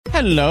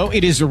Hello,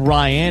 it is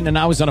Ryan, and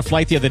I was on a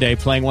flight the other day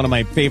playing one of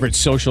my favorite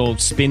social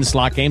spin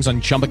slot games on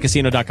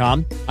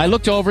ChumbaCasino.com. I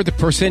looked over at the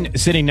person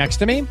sitting next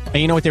to me, and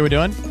you know what they were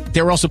doing?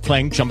 They were also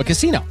playing Chumba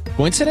Casino.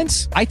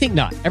 Coincidence? I think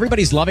not.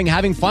 Everybody's loving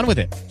having fun with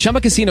it.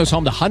 Chumba Casino is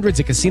home to hundreds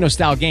of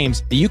casino-style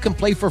games that you can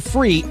play for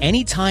free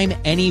anytime,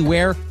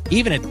 anywhere,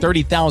 even at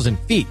 30,000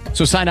 feet.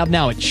 So sign up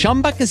now at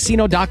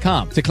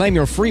ChumbaCasino.com to claim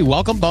your free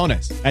welcome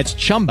bonus. That's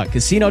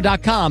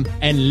ChumbaCasino.com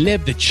and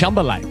live the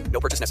Chumba life.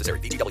 No purchase necessary.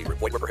 VGW.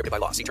 Void were prohibited by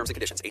law. See terms and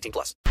conditions. 18+.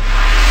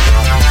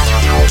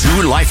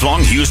 Two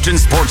lifelong Houston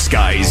sports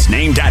guys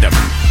named Adam,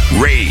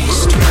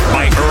 raised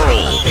by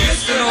Earl,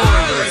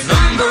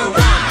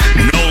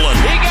 Nolan,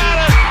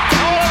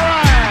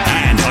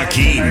 and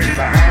Hakeem,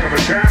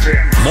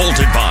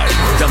 molded by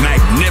the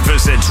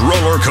magnificent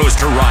roller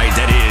coaster ride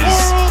that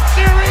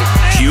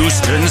is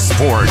Houston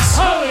sports.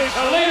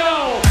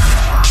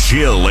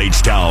 Chill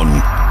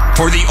H-Town,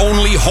 for the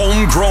only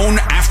homegrown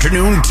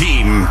afternoon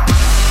team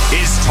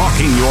is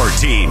talking your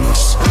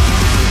teams.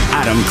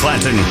 Adam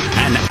Clanton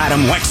and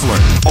Adam Wexler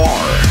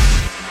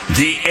are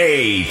the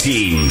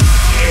A-Team.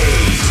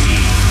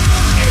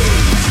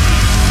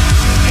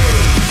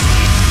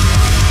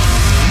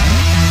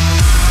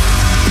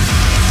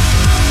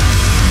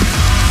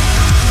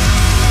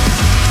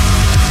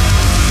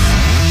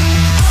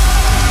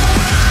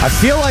 I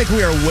feel like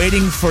we are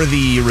waiting for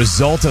the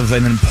result of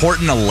an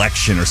important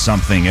election or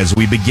something as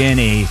we begin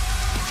a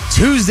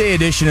Tuesday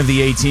edition of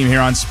the A-Team here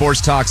on Sports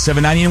Talk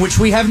 790, in which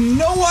we have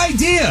no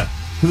idea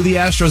who the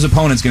Astros'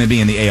 opponent's going to be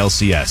in the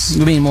ALCS.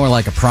 You mean more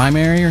like a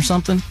primary or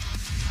something?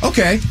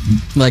 Okay.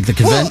 Like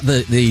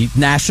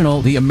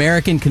the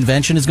American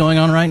convention is going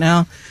on right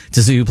now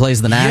to see who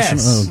plays the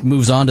national,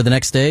 moves on to the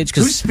next stage.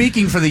 Who's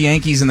speaking for the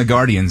Yankees and the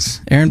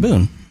Guardians? Aaron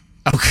Boone.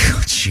 Oh,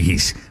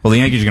 jeez. Well, the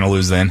Yankees are going to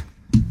lose then.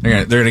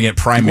 They're going to get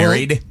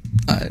primaried.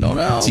 Well, I don't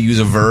know. To use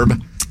a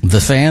verb. The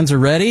fans are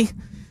ready.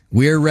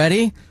 We're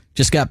ready.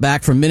 Just got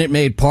back from Minute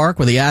Maid Park,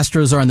 where the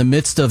Astros are in the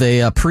midst of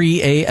a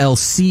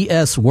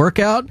pre-ALCS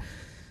workout.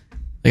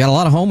 They got a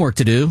lot of homework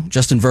to do.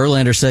 Justin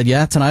Verlander said,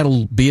 tonight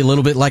will be a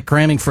little bit like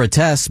cramming for a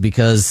test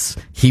because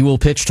he will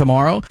pitch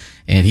tomorrow,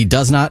 and he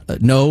does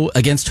not know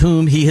against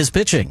whom he is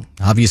pitching.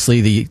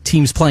 Obviously, the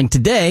teams playing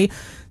today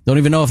don't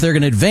even know if they're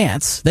going to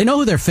advance. They know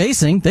who they're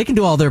facing. They can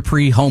do all their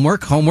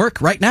homework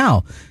right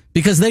now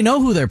because they know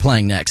who they're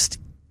playing next.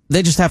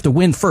 They just have to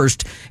win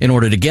first in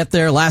order to get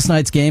there. Last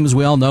night's game, as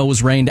we all know,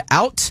 was rained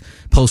out,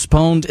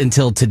 postponed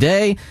until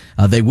today.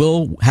 They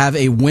will have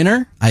a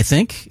winner, I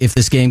think, if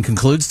this game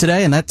concludes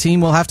today, and that team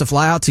will have to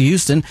fly out to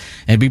Houston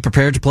and be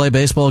prepared to play a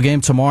baseball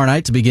game tomorrow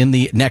night to begin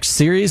the next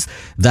series.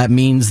 That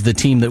means the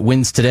team that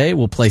wins today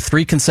will play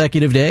 3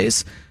 consecutive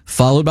days,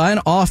 followed by an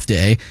off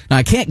day. Now,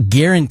 I can't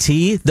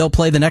guarantee they'll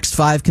play the next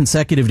 5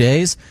 consecutive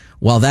days.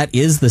 While that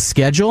is the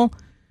schedule,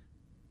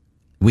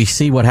 we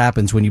see what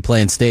happens when you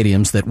play in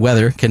stadiums that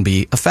weather can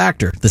be a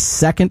factor. The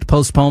second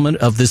postponement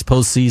of this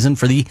postseason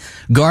for the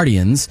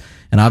Guardians,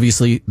 and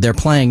obviously they're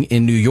playing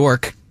in New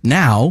York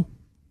now,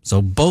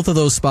 so both of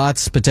those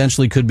spots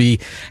potentially could be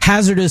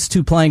hazardous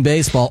to playing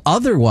baseball.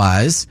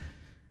 Otherwise,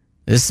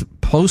 this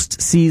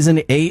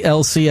postseason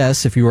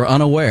ALCS, if you were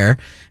unaware,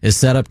 is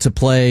set up to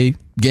play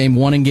Game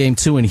 1 and Game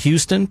 2 in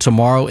Houston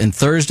tomorrow and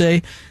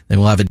Thursday. They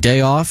will have a day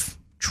off.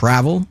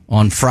 Travel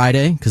on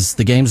Friday because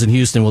the games in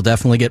Houston will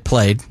definitely get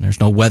played. There's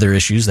no weather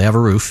issues. They have a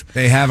roof.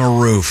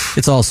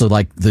 It's also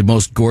like the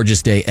most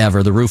gorgeous day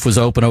ever. The roof was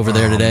open over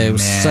there today. It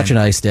was such a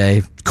nice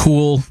day.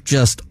 Cool,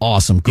 just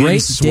awesome.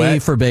 Great day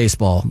for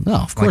baseball. No,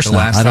 of course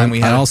not.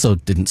 I also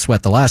didn't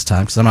sweat the last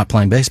time because I'm not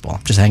playing baseball.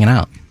 I'm just hanging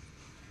out.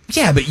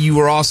 Yeah, but you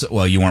were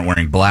also, you weren't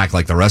wearing black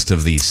like the rest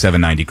of the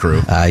 790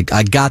 crew. I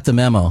got the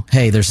memo.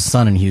 Hey, there's a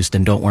sun in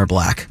Houston. Don't wear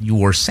black. You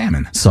wore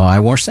salmon. So I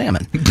wore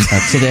salmon.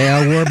 Today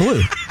I wore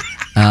blue.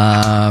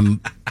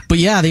 But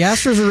yeah, the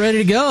Astros are ready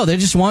to go. They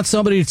just want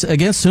somebody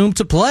against whom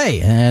to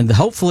play, and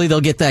hopefully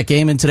they'll get that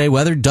game in today.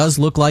 Weather does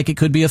look like it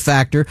could be a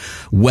factor.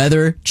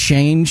 Weather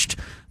changed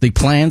the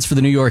plans for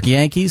the New York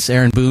Yankees.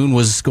 Aaron Boone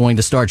was going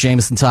to start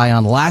Jameson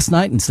Taillon last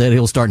night. Instead,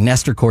 he'll start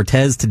Nestor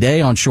Cortez today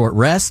on short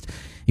rest.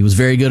 He was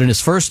very good in his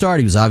first start.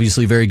 He was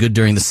obviously very good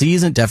during the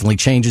season. Definitely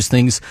changes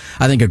things,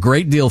 I think, a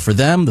great deal for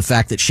them. The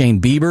fact that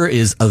Shane Bieber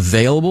is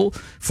available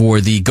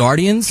for the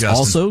Guardians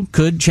also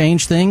could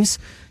change things.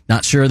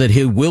 Not sure that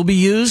he will be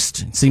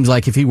used. It seems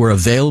like if he were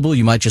available,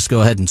 you might just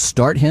go ahead and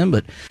start him,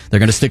 but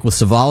they're going to stick with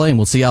Savale, and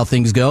we'll see how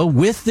things go.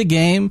 With the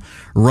game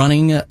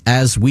running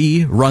as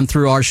we run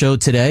through our show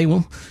today,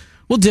 we'll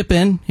dip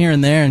in here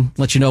and there and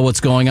let you know what's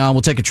going on.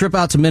 We'll take a trip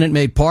out to Minute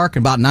Maid Park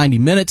in about 90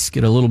 minutes,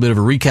 get a little bit of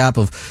a recap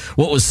of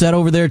what was said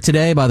over there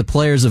today by the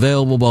players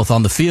available both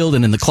on the field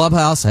and in the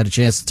clubhouse. I had a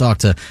chance to talk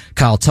to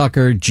Kyle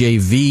Tucker,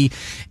 JV,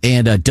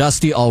 and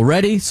Dusty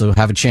already, so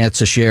have a chance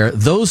to share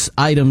those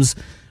items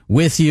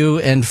with you.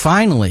 And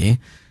finally,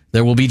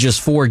 there will be just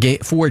 4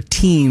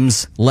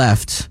 teams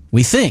left,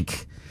 we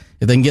think.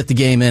 If they can get the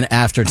game in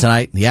after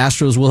tonight, the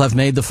Astros will have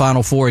made the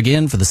Final Four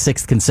again for the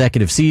 6th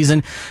consecutive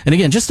season. And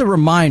again, just a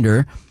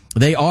reminder,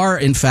 they are,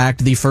 in fact,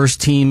 the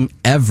first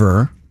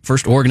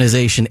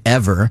organization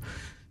ever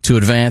to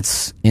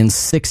advance in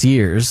 6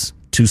 years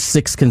to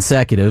 6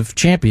 consecutive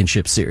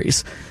championship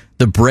series.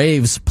 The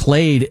Braves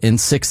played in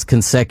 6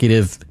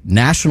 consecutive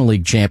National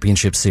League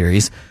Championship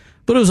Series,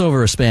 but it was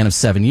over a span of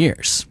 7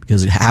 years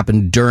because it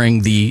happened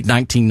during the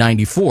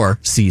 1994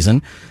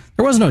 season.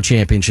 There was no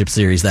championship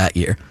series that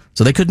year,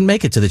 so they couldn't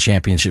make it to the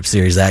championship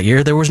series that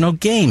year. There was no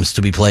games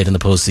to be played in the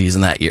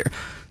postseason that year.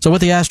 So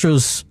what the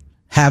Astros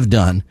have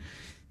done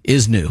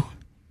is new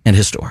and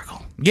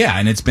historical. Yeah,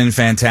 and it's been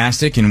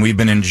fantastic, and we've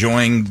been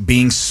enjoying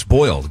being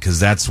spoiled because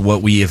that's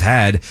what we have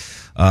had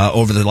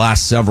over the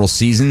last several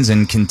seasons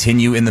and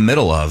continue in the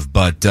middle of.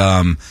 But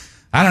I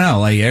don't know,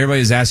 like everybody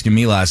was asking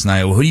me last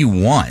night, well, who do you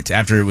want?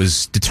 After it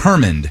was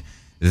determined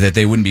that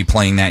they wouldn't be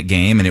playing that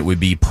game and it would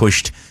be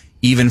pushed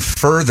even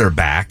further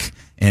back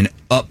and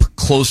up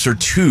closer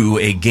to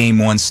a Game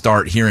 1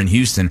 start here in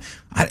Houston,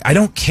 I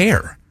don't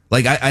care.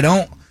 Like I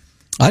don't.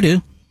 I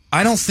do.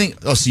 I don't think.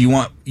 Oh, so you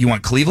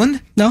want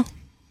Cleveland? No.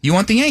 You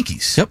want the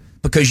Yankees? Yep.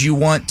 Because you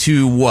want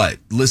to, what,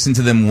 listen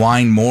to them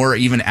whine more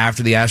even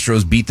after the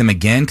Astros beat them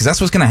again? Because that's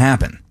what's going to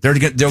happen. They'll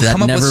come up with some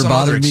other excuse. That never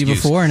bothered me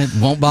before, and it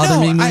won't bother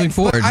me moving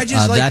forward.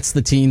 That's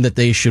the team that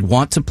they should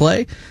want to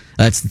play.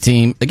 That's the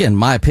team, again,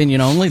 my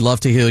opinion only. Love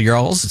to hear your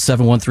alls at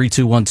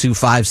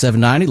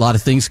 713-212-5790. A lot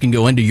of things can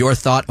go into your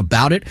thought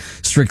about it.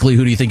 Strictly,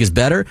 who do you think is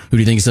better? Who do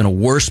you think is in a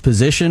worse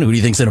position? Who do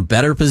you think is in a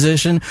better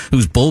position?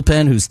 Whose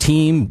bullpen, whose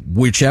team,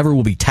 whichever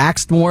will be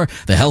taxed more?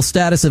 The health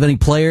status of any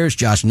players,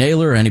 Josh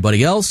Naylor or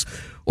anybody else?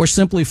 Or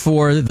simply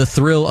for the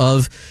thrill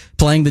of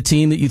playing the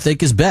team that you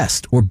think is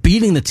best, or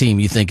beating the team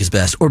you think is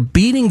best, or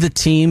beating the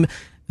team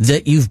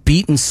that you've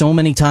beaten so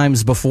many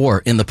times before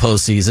in the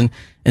postseason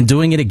and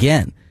doing it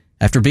again.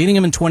 After beating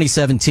them in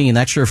 2017,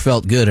 that sure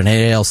felt good in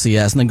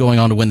ALCS, and then going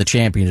on to win the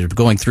championship,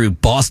 going through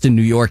Boston,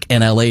 New York,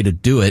 and LA to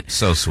do it.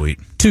 So sweet.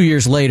 2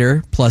 years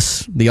later,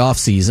 plus the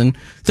offseason,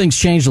 things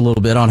changed a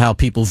little bit on how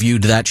people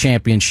viewed that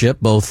championship,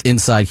 both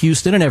inside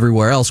Houston and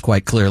everywhere else,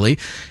 quite clearly.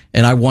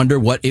 And I wonder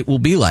what it will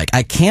be like.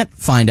 I can't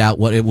find out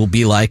what it will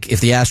be like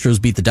if the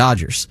Astros beat the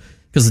Dodgers,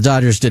 because the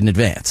Dodgers didn't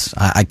advance.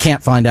 I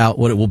can't find out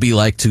what it will be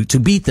like to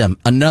beat them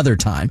another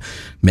time.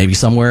 Maybe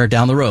somewhere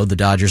down the road, the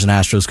Dodgers and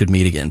Astros could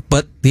meet again.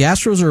 But the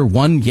Astros are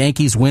one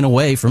Yankees win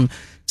away from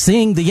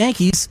seeing the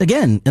Yankees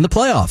again in the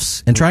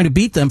playoffs and trying to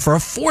beat them for a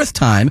 4th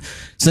time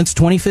since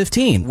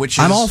 2015.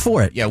 I'm all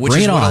for it. Yeah, which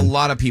is what a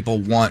lot of people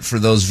want for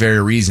those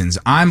very reasons.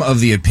 I'm of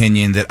the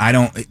opinion that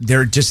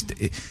they're just,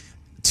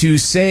 to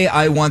say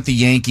I want the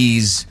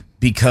Yankees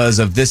because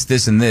of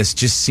this, and this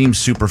just seems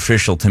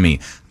superficial to me.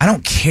 I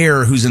don't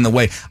care who's in the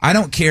way. I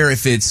don't care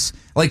if it's,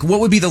 like, what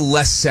would be the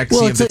less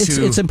sexy of the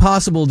two? It's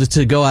impossible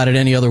to go at it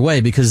any other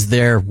way because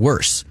they're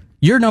worse.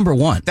 You're number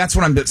one. That's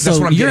what I'm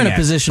you're in a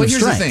position of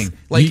strength. But here's the thing.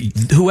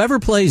 Like, whoever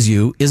plays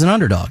you is an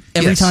underdog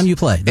every time you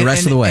play, the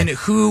rest of the way. And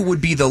who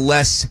would be the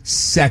less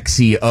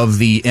sexy of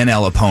the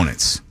NL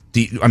opponents?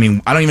 I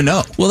don't even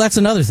know. Well, that's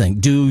another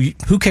thing.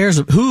 Who cares?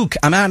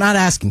 I'm not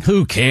asking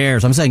who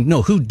cares. I'm saying,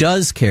 no, who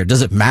does care?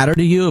 Does it matter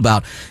to you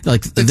about,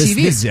 like, the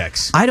TV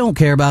execs? I don't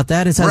care about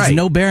that. It has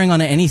no bearing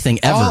on anything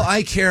ever. All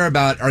I care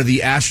about are the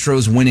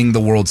Astros winning the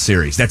World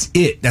Series. That's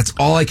it. That's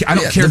all I care. I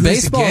don't care the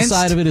who's baseball against.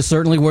 side of it is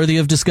certainly worthy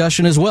of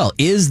discussion as well.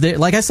 Is there,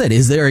 like I said,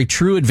 is there a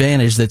true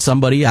advantage that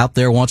somebody out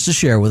there wants to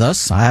share with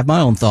us? I have my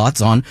own thoughts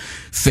on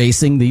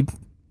facing the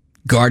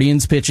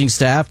Guardians pitching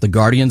staff, the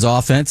Guardians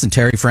offense, and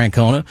Terry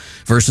Francona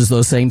versus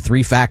those same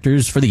 3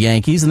 factors for the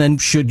Yankees. And then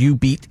should you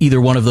beat either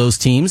one of those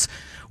teams,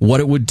 what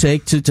it would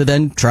take to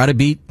then try to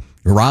beat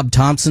Rob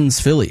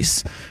Thompson's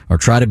Phillies or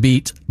try to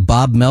beat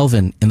Bob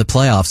Melvin in the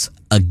playoffs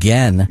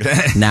again,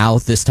 now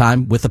this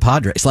time with the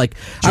Padres. Like,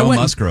 Joe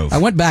Musgrove. I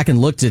went back and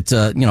looked at,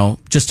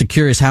 just to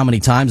curious how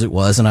many times it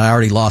was, and I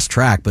already lost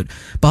track, but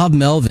Bob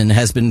Melvin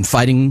has been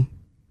fighting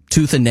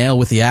tooth and nail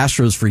with the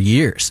Astros for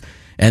years,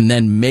 and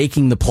then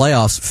making the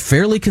playoffs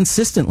fairly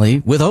consistently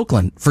with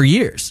Oakland for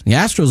years. The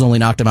Astros only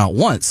knocked him out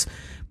once,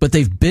 but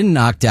they've been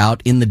knocked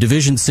out in the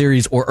division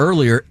series or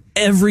earlier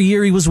every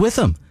year he was with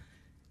them.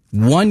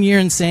 1 year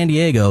in San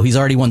Diego, he's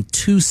already won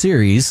 2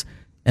 series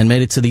and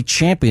made it to the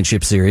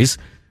championship series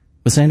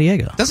with San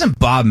Diego. Doesn't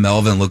Bob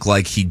Melvin look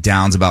like he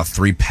downs about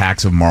 3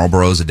 packs of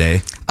Marlboros a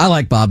day? I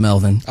like Bob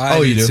Melvin.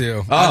 You do?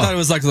 Too. I thought it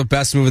was like the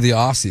best move of the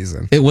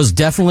offseason. It was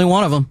definitely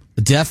one of them.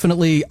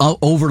 Definitely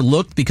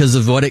overlooked because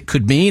of what it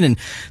could mean. And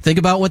think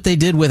about what they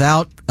did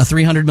without a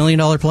 $300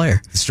 million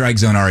player. The strike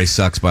zone already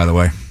sucks, by the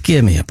way.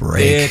 Give me a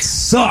break. It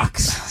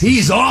sucks.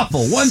 He's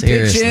awful. One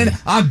Seriously. pitch in,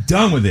 I'm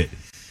done with it.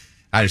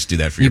 I just do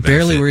that for you. You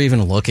barely were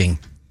even looking.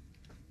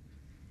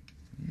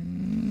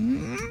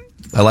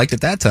 I liked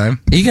it that time.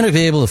 Are you going to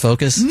be able to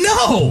focus? No!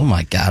 Oh,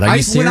 my God. Are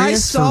you serious? When I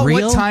saw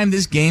what time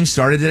this game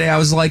started today, I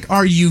was like,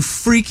 are you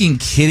freaking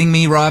kidding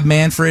me, Rob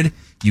Manfred?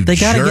 They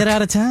got to get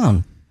out of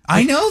town.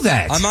 I know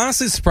that. I'm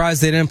honestly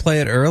surprised they didn't play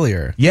it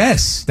earlier.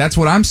 Yes, that's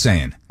what I'm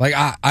saying. Like,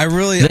 I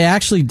really... They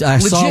actually...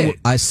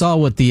 I saw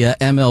what the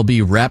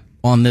MLB rep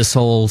on this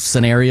whole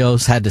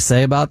scenarios had to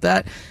say about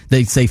that.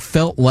 They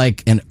felt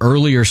like an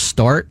earlier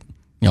start,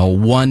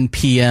 1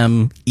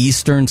 p.m.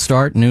 Eastern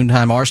start,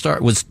 noontime our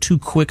start, was too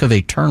quick of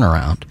a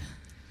turnaround.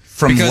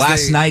 from Because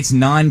last they- night's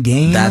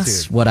non-game?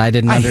 That's what I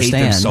didn't I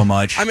understand. hate them so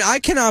much. I mean, I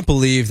cannot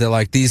believe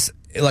that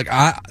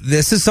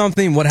this is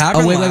something. What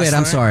happened? Oh, wait, last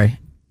I'm night- sorry.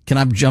 Can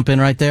I jump in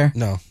right there?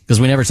 No. Because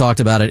we never talked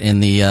about it in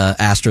the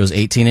Astros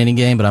 18-inning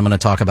game, but I'm going to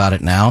talk about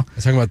it now.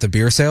 You're talking about the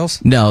beer sales?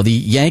 No, the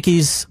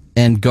Yankees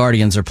and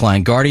Guardians are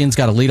playing. Guardians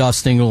got a leadoff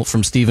single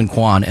from Stephen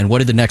Kwan, and what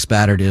did the next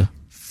batter do?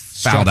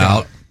 Fouled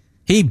out.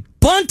 He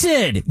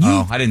bunted!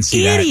 You I didn't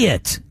see that.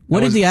 idiot!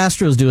 What did the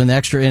Astros do in the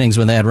extra innings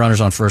when they had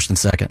runners on first and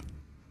second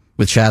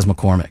with Chaz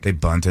McCormick? They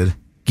bunted.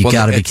 You Well,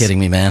 got to be it's- kidding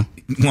me, man.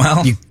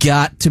 Well, You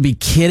got to be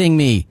kidding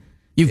me.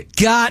 You've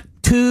got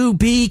to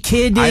be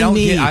kidding I don't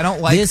me. get- I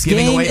don't like this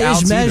giving game away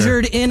outs is either.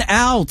 measured in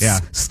outs. Yeah.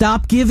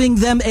 Stop giving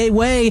them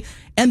away.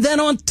 And then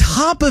on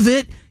top of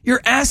it,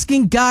 you're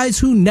asking guys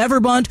who never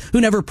bunt, who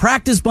never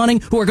practice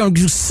bunting, who are going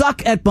to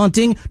suck at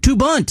bunting to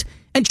bunt.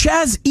 And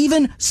Chaz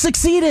even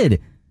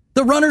succeeded.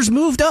 The runners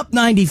moved up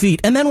 90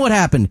 feet. And then what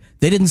happened?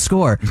 They didn't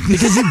score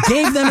because you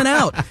gave them an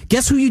out.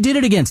 Guess who you did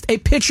it against? A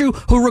pitcher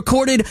who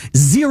recorded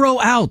 0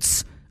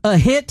 outs. A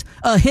hit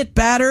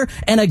batter,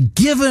 and a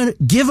give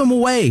him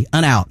away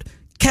an out.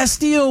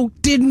 Castillo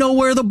didn't know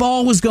where the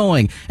ball was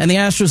going. And the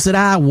Astros said,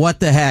 what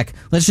the heck?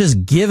 Let's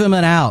just give him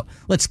an out.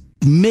 Let's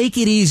make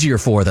it easier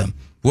for them.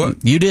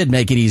 What? You did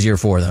make it easier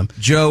for them.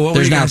 Joe, what were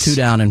There's you now gonna 2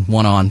 down and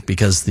 1 on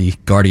because the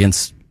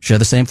Guardians share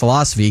the same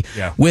philosophy.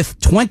 Yeah. With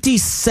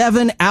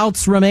 27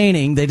 outs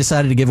remaining, they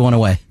decided to give one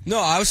away. No,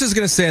 I was just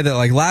going to say that,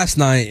 last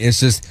night,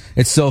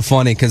 it's so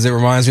funny because it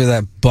reminds me of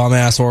that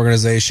bum-ass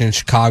organization in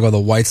Chicago, the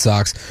White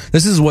Sox.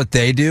 This is what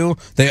they do.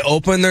 They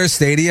open their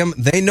stadium.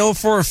 They know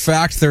for a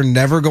fact they're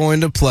never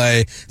going to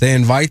play. They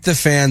invite the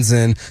fans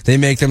in. They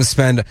make them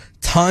spend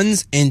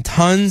tons and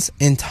tons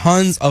and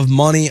tons of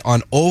money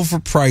on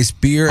overpriced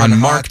beer and hot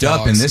Unmarked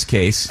up in dogs. this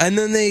case. And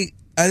then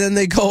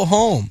they go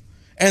home.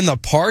 And the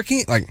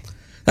parking,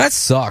 that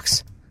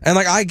sucks. And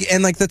the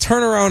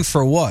turnaround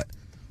for what?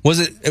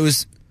 It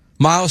was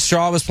Miles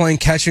Straw was playing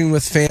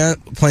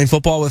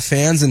football with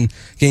fans and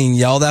getting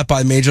yelled at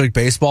by Major League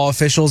Baseball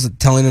officials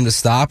telling him to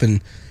stop,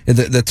 and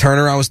the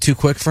turnaround was too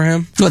quick for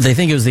him? What, they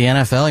think it was the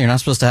NFL? You're not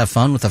supposed to have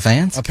fun with the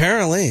fans?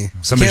 Apparently.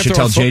 Somebody Can't should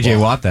throw tell a J.J.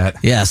 football. Watt that.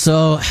 Yeah,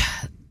 so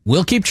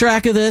we'll keep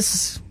track of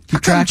this. How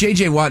come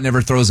J.J. Watt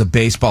never throws a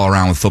baseball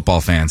around with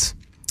football fans?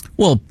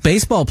 Well,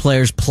 baseball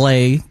players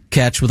play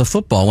catch with a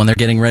football when they're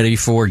getting ready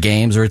for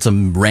games, or it's a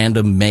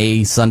random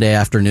Sunday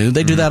afternoon.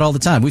 They do that all the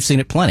time. We've seen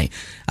it plenty.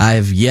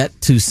 I've yet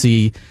to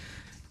see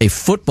a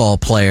football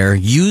player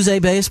use a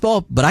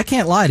baseball, but I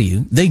can't lie to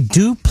you. They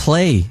do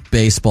play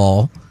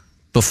baseball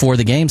before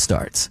the game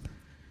starts.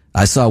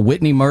 I saw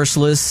Whitney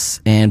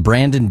Merciless and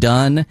Brandon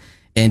Dunn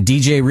and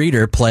DJ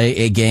Reader play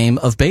a game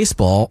of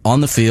baseball on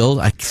the field.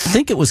 I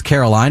think it was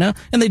Carolina,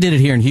 and they did it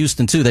here in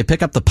Houston too. They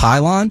pick up the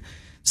pylon.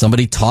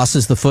 Somebody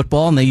tosses the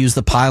football, and they use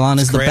the pylon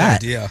as the great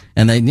bat. idea.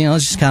 And they,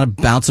 just kind of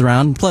bounce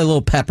around, play a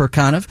little pepper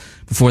kind of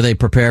before they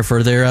prepare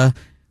for their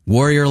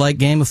warrior-like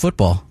game of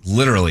football.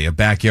 Literally a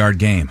backyard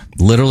game.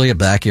 Literally a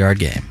backyard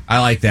game. I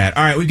like that.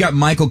 All right, we've got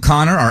Michael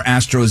Connor, our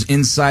Astros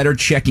insider,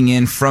 checking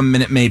in from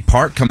Minute Maid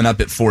Park, coming up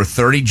at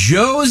 4:30.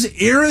 Joe's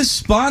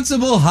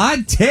irresponsible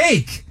hot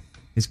take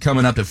is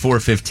coming up at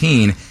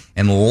 4:15,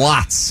 and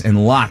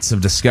lots of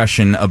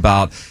discussion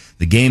about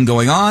the game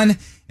going on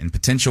and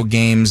potential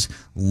games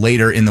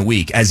later in the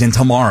week, as in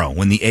tomorrow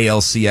when the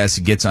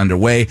ALCS gets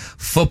underway,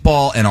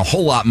 football, and a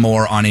whole lot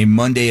more on a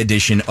Monday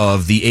edition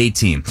of the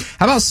A-Team.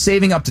 How about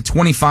saving up to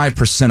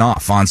 25%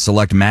 off on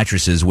select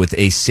mattresses with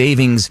a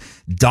savings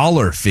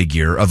dollar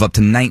figure of up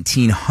to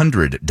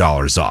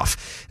 $1,900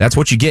 off? That's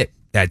what you get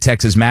at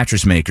Texas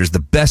Mattress Makers. The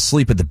best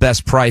sleep at the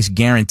best price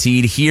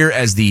guaranteed. Here,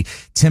 as the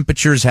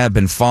temperatures have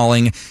been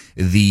falling,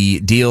 the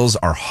deals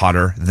are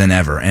hotter than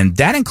ever. And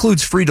that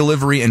includes free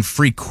delivery and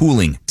free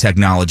cooling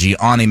technology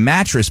on a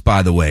mattress,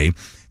 by the way,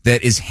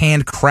 that is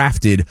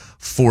handcrafted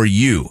for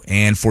you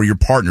and for your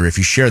partner if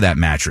you share that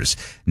mattress.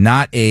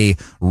 Not a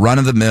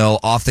run-of-the-mill,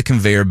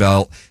 off-the-conveyor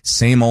belt,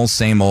 same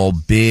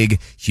old, big,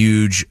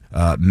 huge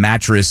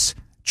mattress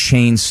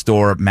chain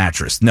store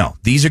mattress. No,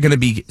 these are going to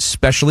be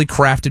specially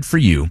crafted for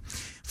you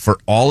for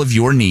all of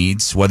your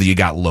needs, whether you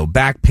got low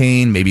back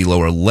pain, maybe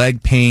lower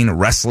leg pain,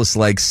 restless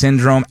leg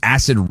syndrome,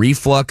 acid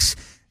reflux.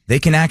 They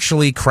can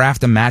actually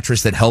craft a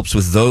mattress that helps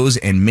with those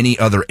and many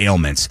other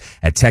ailments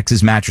at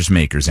Texas Mattress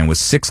Makers. And with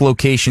 6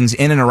 locations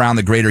in and around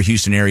the greater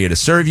Houston area to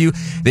serve you,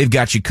 they've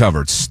got you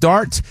covered.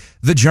 Start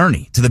the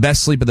journey to the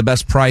best sleep at the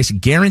best price,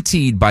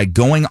 guaranteed by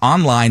going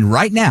online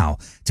right now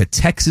to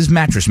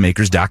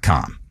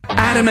TexasMattressMakers.com.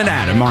 Adam and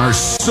Adam are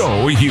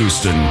so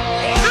Houston.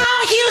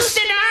 How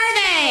Houston are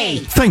they?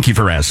 Thank you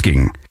for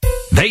asking.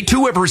 They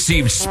too have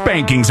received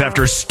spankings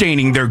after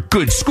staining their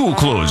good school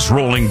clothes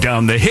rolling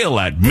down the hill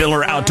at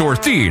Miller Outdoor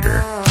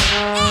Theater.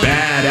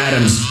 Bad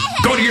Adams,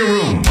 go to your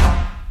room.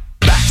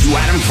 Back to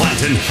Adam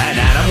Clanton and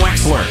Adam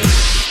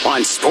Wexler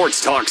on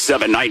Sports Talk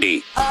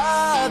 790.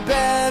 I've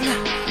been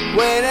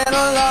waiting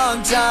a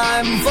long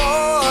time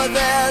for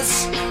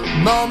this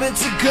moment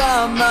to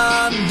come.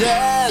 I'm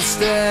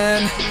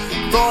destined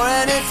for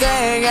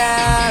anything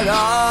at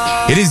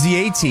all. It is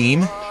the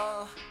A-Team.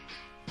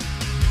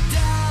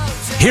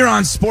 Here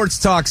on Sports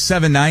Talk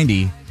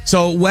 790.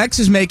 So Wex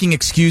is making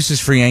excuses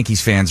for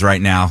Yankees fans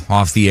right now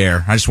off the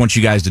air. I just want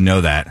you guys to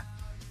know that.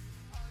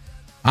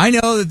 I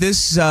know that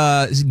this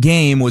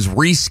game was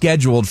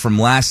rescheduled from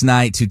last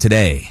night to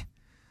today.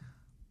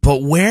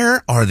 But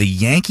where are the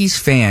Yankees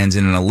fans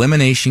in an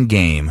elimination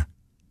game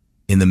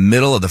in the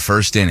middle of the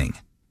first inning?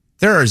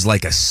 There is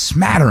like a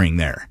smattering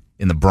there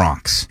in the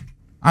Bronx.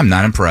 I'm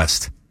not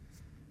impressed.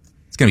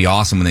 It's going to be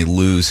awesome when they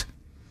lose.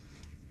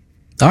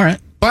 All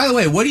right. By the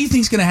way, what do you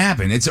think is going to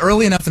happen? It's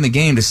early enough in the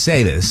game to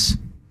say this.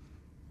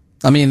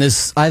 I mean,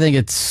 I think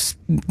it's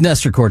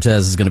Nestor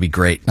Cortez is going to be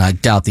great. I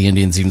doubt the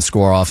Indians even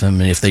score off him,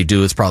 and if they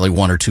do, it's probably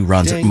 1 or 2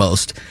 runs at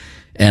most.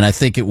 And I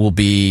think he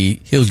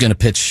was going to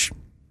pitch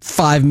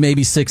 5,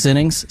 maybe 6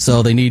 innings,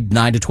 so they need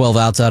 9 to 12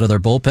 outs out of their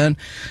bullpen.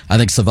 I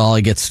think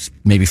Savali gets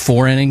maybe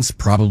 4 innings,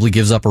 probably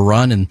gives up a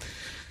run, and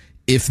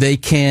if they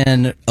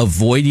can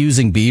avoid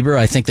using Bieber,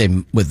 I think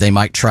they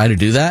might try to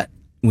do that,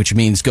 which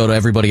means go to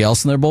everybody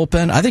else in their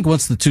bullpen. I think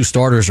once the 2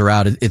 starters are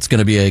out, it's going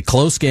to be a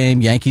close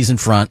game, Yankees in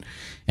front,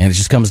 and it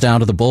just comes down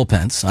to the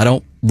bullpens. I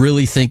don't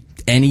really think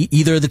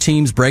either of the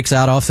teams breaks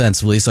out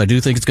offensively, so I do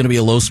think it's going to be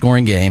a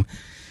low-scoring game,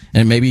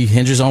 and maybe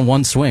hinges on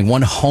one swing,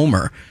 one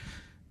homer.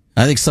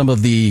 I think some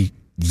of the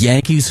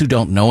Yankees who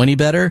don't know any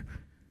better,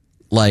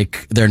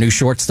 like their new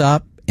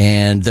shortstop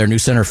and their new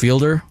center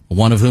fielder,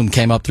 one of whom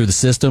came up through the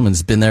system and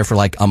has been there for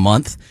like a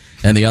month,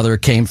 and the other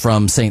came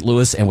from St.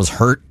 Louis and was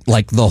hurt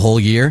like the whole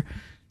year.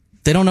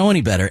 They don't know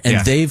any better,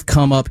 and they've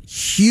come up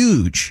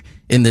huge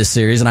in this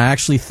series, and I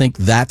actually think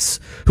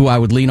that's who I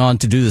would lean on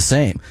to do the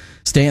same.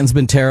 Stanton's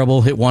been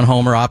terrible, hit 1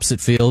 homer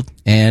opposite field,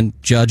 and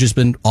Judge has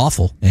been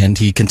awful, and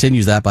he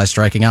continues that by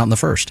striking out in the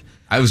first.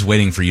 I was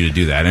waiting for you to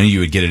do that. I knew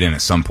you would get it in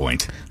at some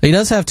point. He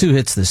does have 2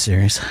 hits this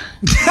series.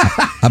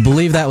 I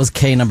believe that was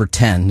K number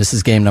 10. This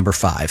is game number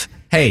 5.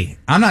 Hey,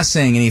 I'm not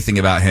saying anything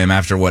about him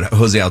after what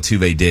Jose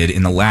Altuve did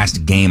in the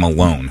last game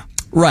alone.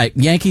 Right.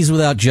 Yankees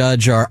without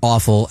Judge are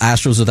awful.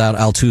 Astros without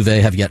Altuve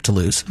have yet to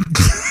lose.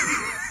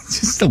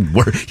 Just the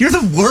worst. You're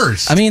the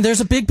worst. I mean, there's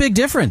a big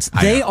difference.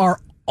 They are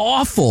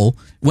awful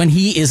when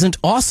he isn't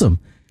awesome.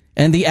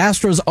 And the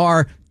Astros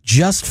are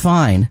just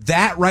fine.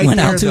 That right when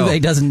there, Altuve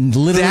does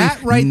literally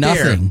that right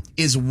nothing. There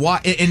is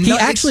why. He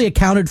actually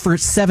accounted for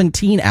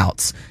 17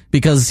 outs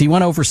because he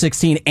went over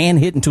 16 and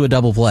hit into a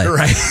double play.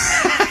 Right.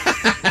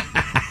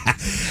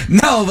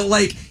 No, but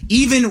like,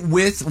 even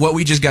with what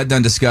we just got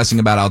done discussing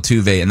about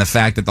Altuve and the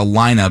fact that the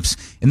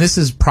lineups, and this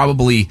is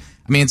probably,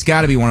 I mean, it's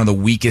got to be one of the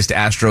weakest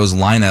Astros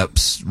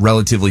lineups,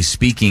 relatively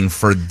speaking,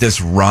 for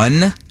this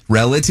run,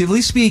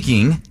 relatively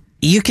speaking.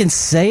 You can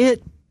say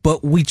it,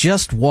 but we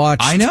just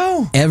watched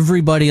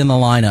everybody in the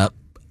lineup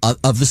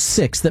of the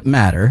 6 that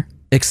matter,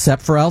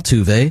 except for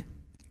Altuve.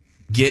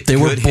 They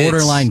were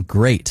borderline hits.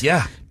 Great.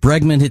 Yeah.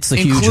 Bregman hits the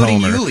huge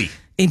homer. Yuli.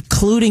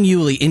 Including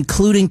Yuli,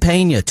 including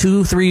Pena,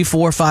 2, 3,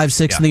 4, 5,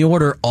 6 in the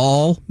order,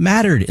 all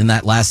mattered in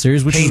that last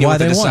series, which is why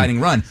they won. Deciding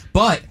run.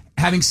 But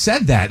having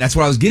said that, that's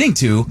what I was getting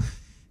to.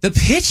 The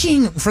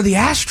pitching for the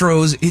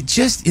Astros, it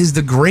just is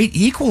the great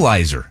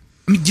equalizer.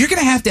 I mean, you're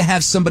going to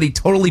have somebody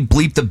totally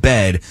bleep the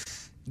bed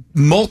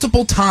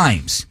multiple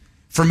times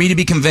for me to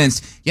be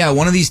convinced, yeah,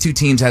 one of these 2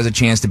 teams has a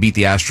chance to beat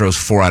the Astros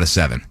 4 out of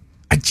 7.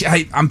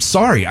 I'm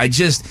sorry.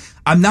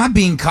 I'm not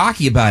being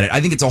cocky about it.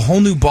 I think it's a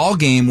whole new ball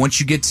game once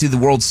you get to the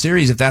World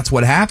Series, if that's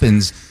what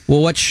happens.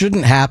 Well, what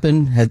shouldn't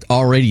happen had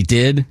already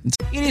did.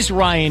 It is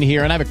Ryan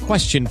here, and I have a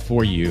question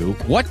for you.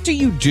 What do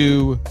you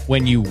do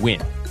when you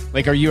win?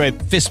 Like, are you a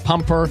fist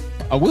pumper,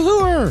 a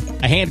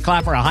woohooer, a hand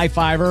clapper, a high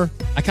fiver?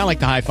 I kind of like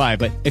the high five,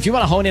 but if you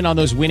want to hone in on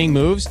those winning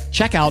moves,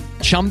 check out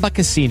Chumba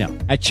Casino.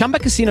 At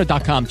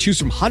ChumbaCasino.com, choose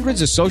from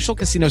hundreds of social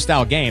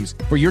casino-style games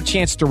for your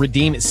chance to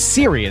redeem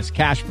serious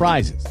cash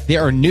prizes.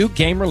 There are new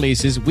game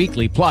releases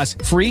weekly, plus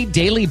free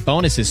daily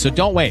bonuses, so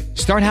don't wait.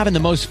 Start having the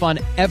most fun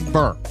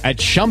ever at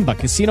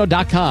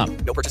ChumbaCasino.com.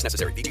 No purchase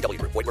necessary. VGW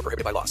Group. Void where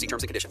prohibited by law. See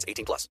terms and conditions.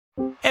 18+.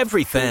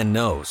 Every fan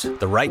knows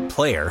the right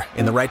player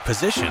in the right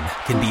position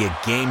can be a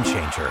game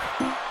changer.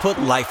 Put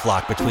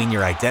LifeLock between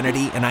your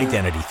identity and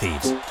identity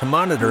thieves to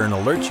monitor and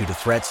alert you to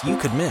threats you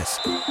could miss.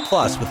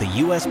 Plus, with a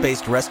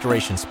U.S.-based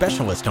restoration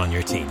specialist on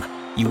your team,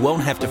 you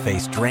won't have to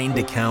face drained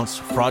accounts,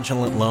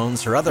 fraudulent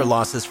loans, or other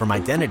losses from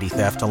identity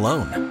theft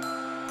alone.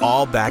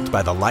 All backed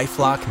by the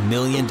LifeLock $1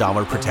 Million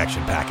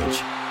Protection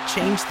Package.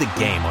 Change the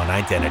game on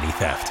identity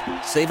theft.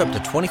 Save up to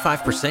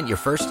 25% your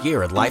first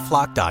year at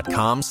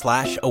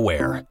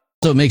LifeLock.com/aware.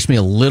 So it makes me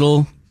a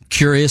little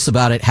curious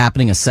about it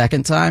happening a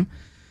second time.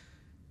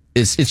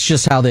 It's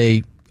just how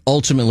they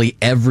ultimately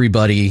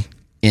everybody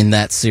in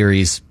that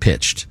series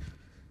pitched,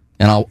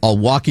 and I'll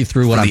walk you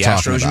through what I'm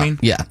talking about. You mean?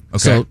 Yeah. Okay.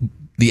 So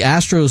the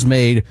Astros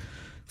made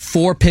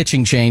 4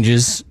 pitching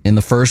changes in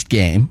the first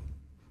game,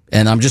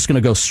 and I'm just going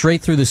to go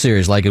straight through the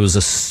series like it was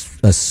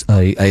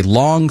a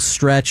long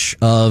stretch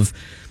of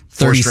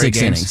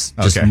 36 innings.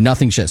 Just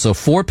nothing shit. So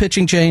 4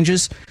 pitching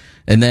changes,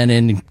 and then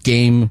in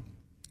game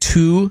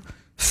 2,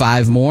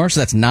 5 more,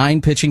 so that's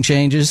 9 pitching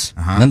changes.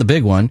 And then the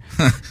big one,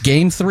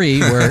 Game 3,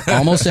 where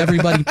almost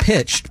everybody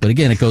pitched, but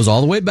again, it goes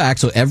all the way back,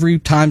 so every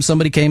time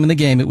somebody came in the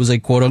game, it was a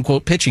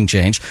quote-unquote pitching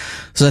change.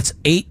 So that's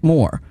 8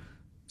 more.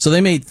 So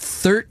they made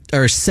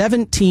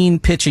 17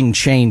 pitching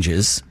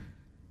changes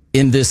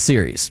in this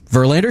series.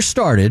 Verlander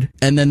started,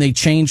 and then they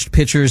changed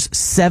pitchers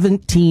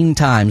 17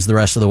 times the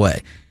rest of the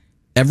way.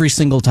 Every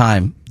single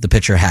time the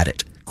pitcher had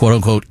it. Quote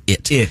unquote,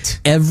 it.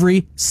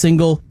 Every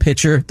single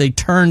pitcher they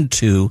turned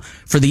to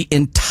for the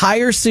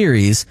entire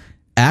series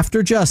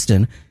after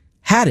Justin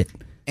had it.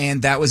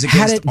 And that was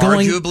against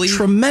arguably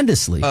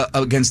tremendously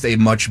against a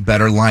much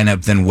better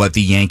lineup than what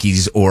the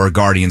Yankees or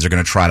Guardians are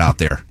going to trot out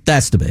there.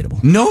 That's debatable.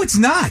 No, it's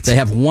not. They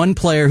have one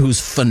player who's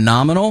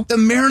phenomenal. The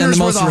Mariners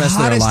were the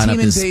hottest team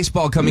in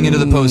baseball coming into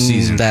the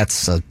postseason.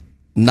 That's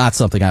not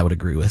something I would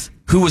agree with.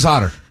 Who was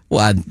hotter?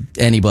 Well,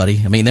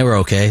 anybody. I mean, they were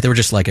okay. They were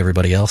just like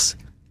everybody else.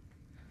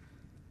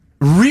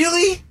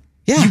 Really?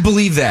 Yeah. You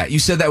believe that? You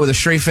said that with a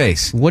straight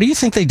face. What do you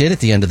think they did at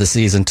the end of the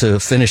season to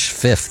finish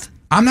 5th?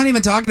 I'm not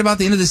even talking about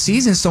the end of the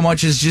season so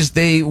much as just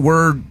they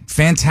were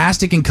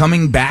fantastic in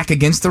coming back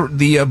against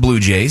the Blue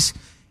Jays.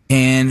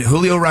 And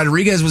Julio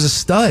Rodriguez was a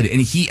stud.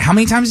 And how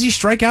many times did he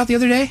strike out the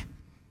other day?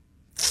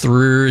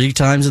 3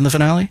 times in the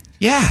finale?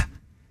 Yeah.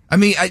 I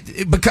mean,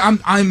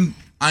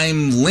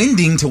 I'm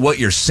lending to what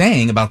you're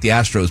saying about the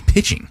Astros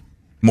pitching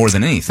more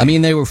than anything. I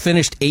mean, they were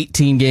finished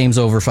 18 games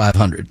over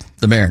 500,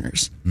 the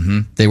Mariners.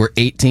 Mm-hmm. They were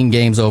 18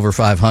 games over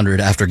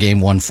 500 after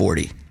game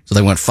 140. So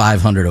they went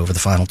 500 over the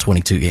final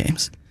 22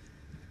 games.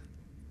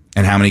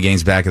 And how many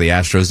games back of the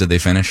Astros did they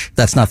finish?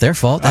 That's not their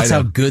fault. That's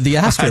how good the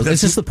Astros. It's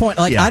just the point.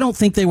 I don't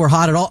think they were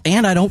hot at all,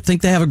 and I don't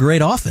think they have a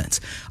great offense.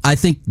 I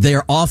think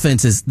their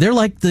offense they're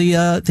like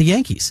the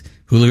Yankees.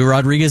 Julio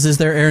Rodriguez is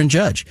their Aaron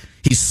Judge.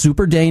 He's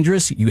super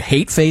dangerous. You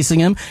hate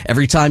facing him.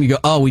 Every time you go,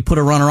 oh, we put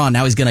a runner on,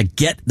 now he's going to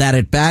get that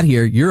at bat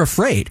here, you're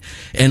afraid.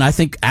 And I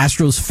think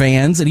Astros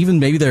fans, and even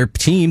maybe their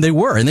team, they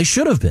were, and they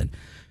should have been.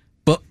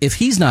 But if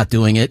he's not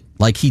doing it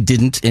like he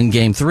didn't in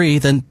Game 3,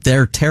 then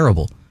they're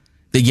terrible.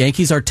 The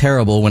Yankees are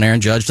terrible when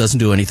Aaron Judge doesn't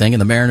do anything,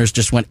 and the Mariners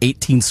just went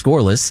 18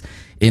 scoreless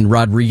in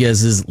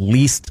Rodriguez's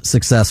least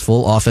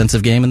successful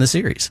offensive game in the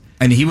series.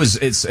 And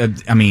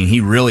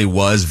he really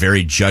was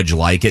very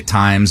Judge-like at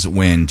times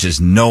when just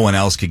no one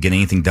else could get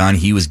anything done.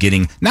 He was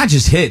getting not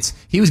just hits,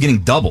 he was getting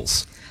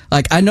doubles.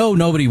 I know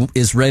nobody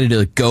is ready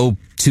to go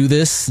to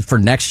this for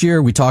next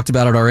year. We talked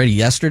about it already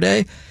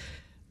yesterday.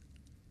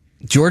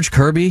 George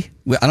Kirby,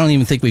 I don't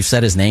even think we've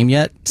said his name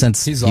yet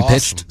since he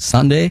pitched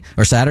Sunday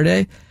or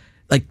Saturday.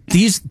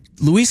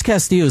 Luis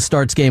Castillo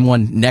starts game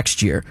 1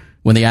 next year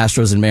when the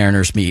Astros and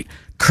Mariners meet.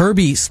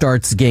 Kirby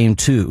starts game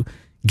 2.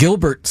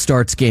 Gilbert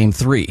starts game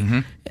 3. Mm-hmm.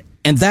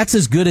 And that's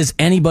as good as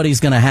anybody's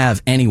going to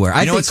have anywhere.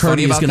 I think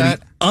Kirby is going to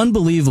be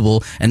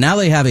unbelievable. And now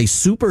they have a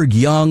super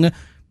young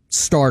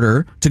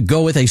starter to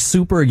go with a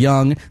super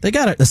young. They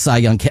got a Cy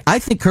Young kid. I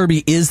think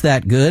Kirby is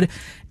that good.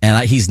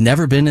 And he's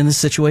never been in this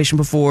situation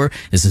before.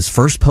 It's his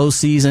first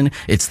postseason.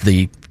 It's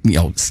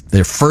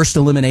their first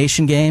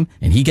elimination game,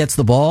 and he gets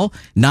the ball.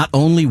 Not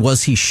only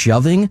was he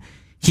shoving,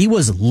 he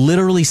was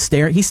literally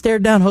staring. He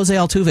stared down Jose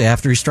Altuve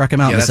after he struck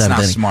him out in the 7th inning.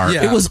 That's not smart.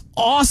 Yeah. It was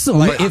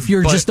awesome if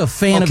you're just a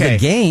fan of the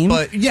game.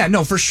 But yeah,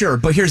 no, for sure.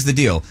 But here's the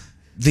deal.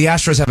 The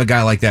Astros have a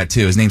guy like that,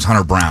 too. His name's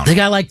Hunter Brown. They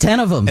got like 10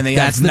 of them. And they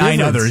have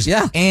 9 others.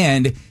 Yeah.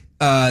 And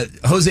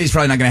Jose's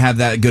probably not going to have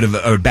that good of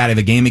or bad of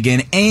a game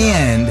again.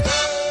 And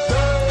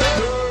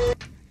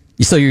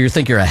so you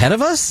think you're ahead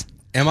of us?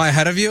 Am I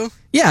ahead of you?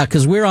 Yeah,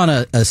 because we're on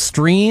a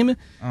stream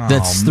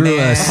that's through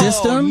a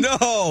system.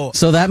 Oh, no.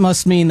 So that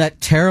must mean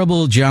that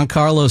terrible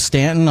Giancarlo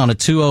Stanton on a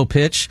 2-0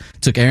 pitch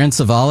took Aaron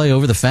Savale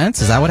over the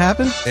fence. Is that what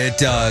happened? It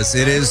does.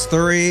 It is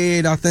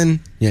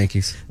 3-0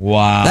 Yankees.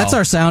 Wow. That's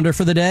our sounder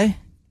for the day.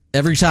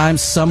 Every time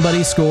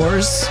somebody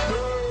scores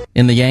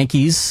in the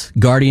Yankees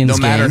Guardians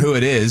game, no matter who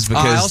it is,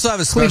 because I also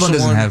have a special Cleveland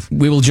doesn't have.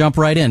 We will jump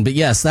right in. But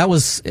yes, that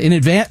was in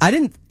advance.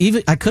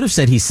 I could have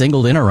said he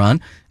singled in a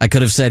run. I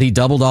could have said he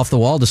doubled off the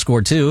wall to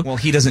score 2. Well,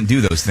 he doesn't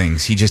do those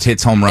things. He just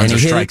hits home runs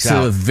and or strikes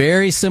out. To a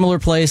very similar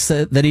place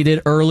that he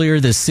did earlier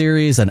this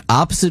series, an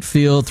opposite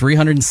field,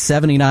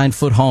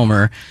 379-foot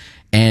homer,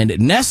 and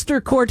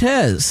Nestor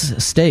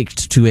Cortez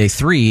staked to a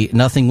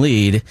 3-0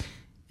 lead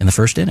in the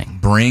first inning.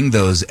 Bring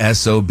those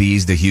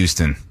SOBs to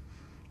Houston.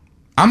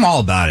 I'm all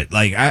about it.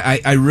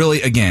 I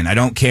really, again, I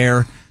don't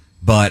care,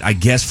 but I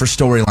guess for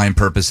storyline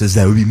purposes,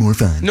 that would be more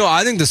fun. No,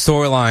 I think the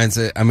storylines,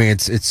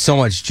 it's so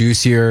much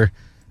juicier.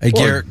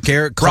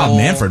 Garrett Cole. Rob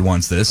Manfred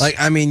wants this.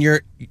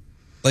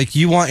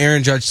 You want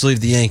Aaron Judge to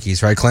leave the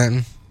Yankees, right,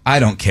 Clanton? I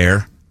don't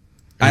care.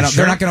 Sure?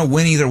 They're not going to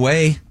win either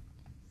way.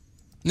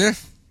 Yeah.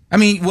 I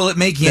mean, will it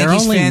make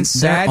Yankees fans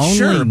sad?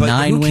 Sure, but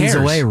 9 who wins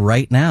cares? away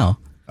right now.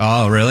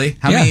 Oh, really?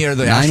 How many are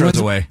the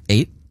Astros away?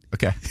 8.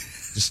 Okay.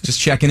 Just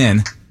checking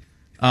in.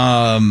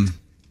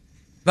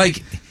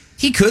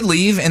 He could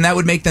leave, and that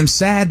would make them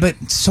sad, but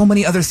so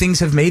many other things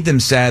have made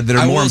them sad that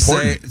are more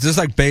important. Say,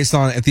 just based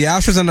on, if the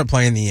Astros end up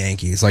playing the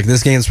Yankees,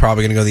 this game's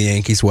probably going to go the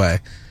Yankees' way.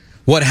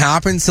 What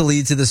happens to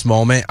lead to this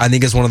moment, I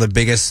think, is one of the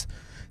biggest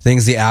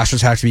things the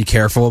Astros have to be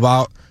careful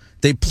about.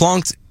 they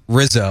plunked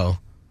Rizzo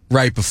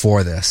right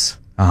before this.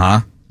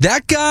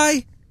 That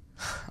guy,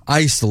 I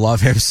used to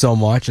love him so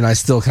much, and I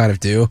still kind of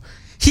do.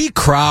 He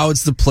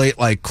crowds the plate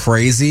like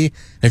crazy.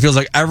 It feels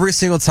like every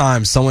single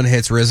time someone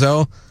hits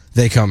Rizzo,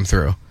 they come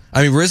through.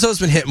 I mean, Rizzo's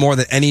been hit more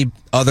than any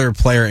other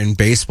player in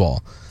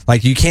baseball.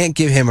 Like, you can't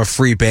give him a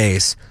free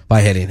base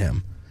by hitting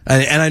him.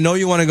 And I know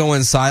you want to go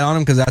inside on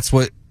him because that's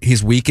what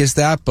he's weakest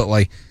at, but,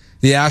 like,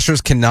 the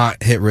Astros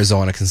cannot hit Rizzo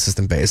on a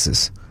consistent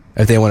basis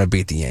if they want to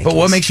beat the Yankees. But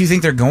what makes you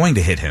think they're going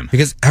to hit him?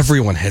 Because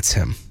everyone hits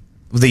him.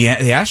 The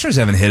Astros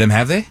haven't hit him,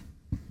 have they?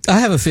 I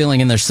have a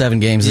feeling in their 7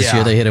 games this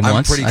year they hit him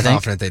once. I'm pretty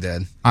confident they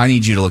did. I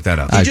need you to look that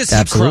up.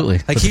 Absolutely.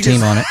 Put the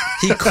team on it.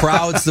 He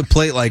crowds the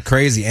plate like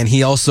crazy, and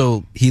he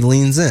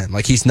leans in.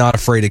 Like, he's not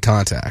afraid of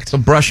contact. So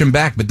brush him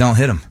back, but don't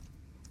hit him.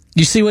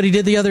 You see what he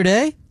did the other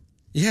day?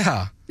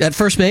 Yeah. At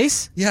first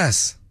base?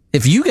 Yes.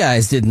 If you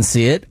guys didn't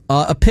see it,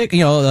 a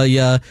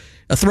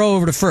throw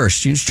over to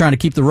first. You're just trying to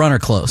keep the runner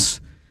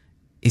close.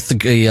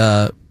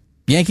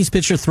 Yankees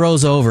pitcher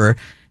throws over,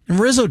 and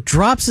Rizzo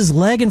drops his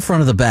leg in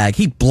front of the bag.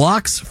 He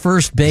blocks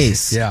first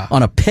base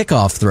on a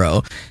pickoff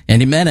throw.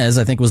 And Jimenez,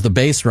 I think, was the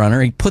base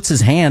runner. He puts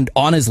his hand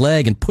on his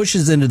leg and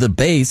pushes into the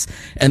base,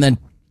 and then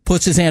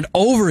puts his hand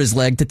over his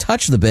leg to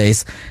touch the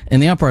base.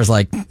 And the umpire's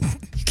like,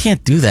 you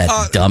can't do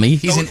that, dummy.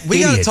 He's an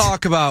idiot. Got to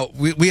talk about,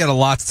 we had a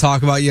lot to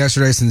talk about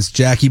yesterday since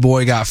Jackie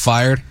Boy got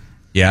fired.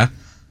 Yeah.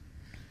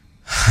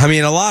 I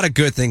mean, a lot of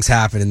good things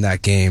happened in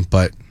that game,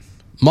 but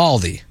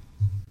Maldi,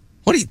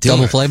 what are you doing?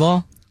 Double play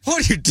ball?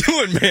 What are you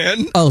doing,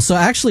 man? Oh, so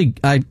actually,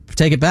 I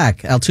take it back.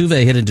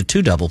 Altuve hit into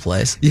 2 double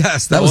plays.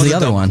 Yes, that was the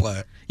other one.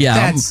 Play.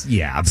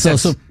 Yeah.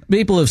 So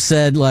people have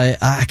said, like,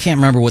 I can't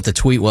remember what the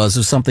tweet was.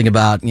 It was something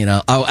about,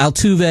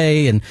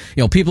 Altuve, and,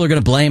 people are going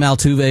to blame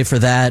Altuve for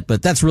that,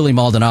 but that's really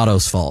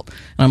Maldonado's fault.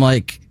 And I'm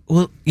like,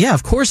 well, yeah,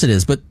 of course it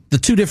is. But the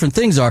two different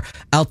things are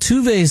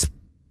Altuve's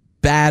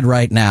bad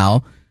right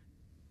now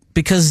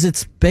because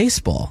it's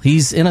baseball.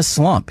 He's in a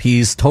slump.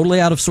 He's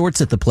totally out of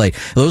sorts at the plate.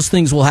 Those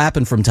things will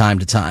happen from time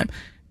to time.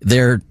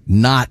 They're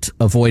not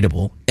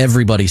avoidable.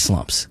 Everybody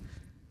slumps.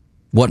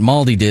 What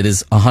Maldi did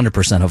is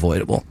 100%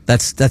 avoidable.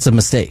 That's a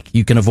mistake.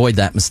 You can avoid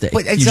that mistake.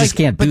 You just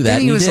can't do that.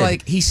 Then he was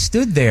like, he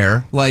stood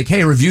there like,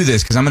 hey, review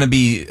this because I'm going to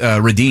be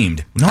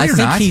redeemed. No, you're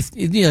not.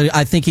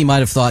 I think he might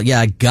have thought,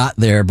 I got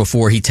there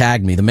before he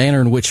tagged me. The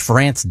manner in which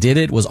France did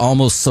it was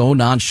almost so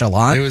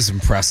nonchalant. It was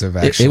impressive,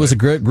 actually. It was a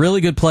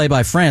really good play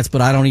by France,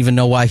 but I don't even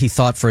know why he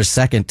thought for a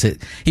second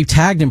he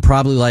tagged him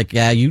probably like,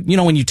 you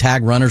know when you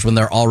tag runners when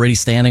they're already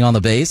standing on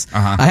the base?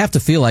 I have to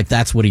feel like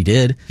that's what he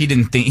did. He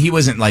didn't think, he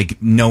wasn't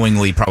like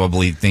knowingly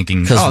probably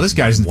thinking, this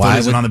guy's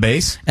isn't on the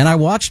base. And I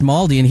watched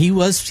Maldi, and he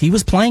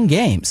was playing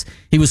games.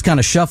 He was kind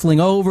of shuffling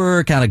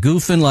over, kind of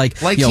goofing, like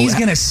he's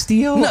gonna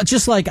steal. No,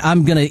 just like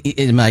am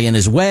I in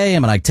his way?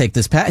 Am I take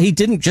this pass? He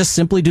didn't just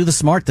simply do the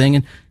smart thing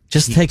and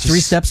take 3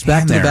 steps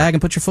back to the bag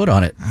and put your foot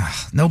on it.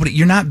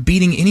 You're not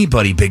beating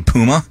anybody, Big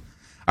Puma.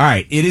 All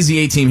right, it is the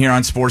A-Team here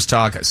on Sports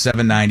Talk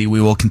 790.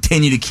 We will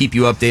continue to keep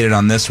you updated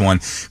on this one.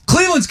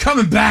 Cleveland's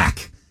coming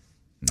back.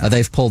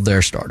 They've pulled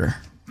their starter.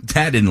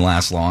 That didn't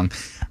last long.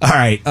 All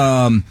right,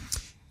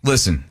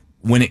 listen,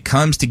 when it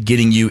comes to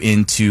getting you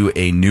into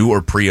a new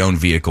or pre-owned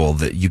vehicle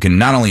that you can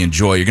not only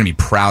enjoy, you're going to be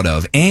proud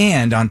of,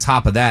 and on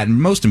top of that,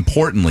 and most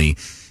importantly,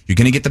 you're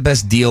going to get the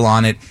best deal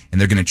on it, and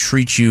they're going to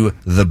treat you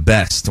the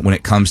best when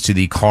it comes to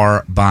the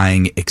car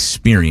buying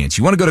experience.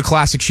 You want to go to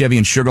Classic Chevy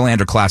in Sugar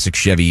Land or Classic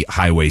Chevy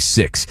Highway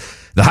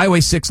 6. The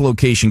Highway 6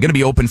 location going to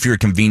be open for your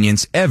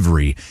convenience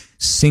every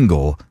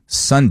single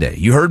Sunday.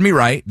 You heard me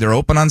right. They're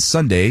open on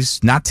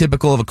Sundays. Not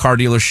typical of a car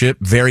dealership.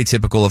 Very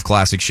typical of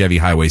Classic Chevy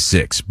Highway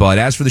 6. But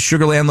as for the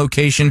Sugar Land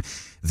location,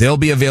 they'll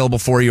be available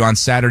for you on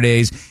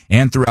Saturdays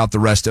and throughout the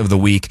rest of the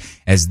week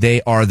as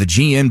they are the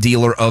GM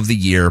Dealer of the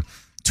Year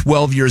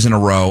 12 years in a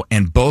row,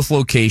 and both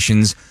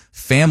locations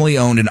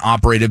family-owned and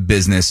operated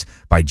business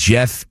by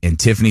Jeff and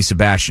Tiffany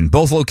Sebastian.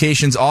 Both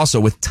locations also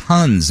with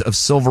tons of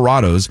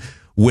Silverados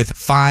with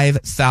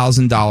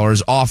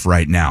 $5,000 off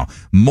right now.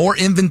 More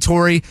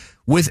inventory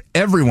with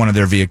every one of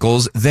their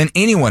vehicles than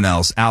anyone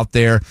else out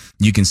there.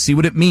 You can see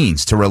what it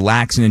means to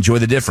relax and enjoy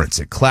the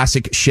difference at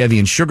Classic Chevy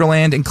in Sugar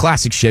Land and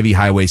Classic Chevy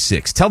Highway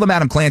 6. Tell them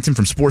Adam Clanton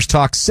from Sports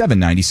Talk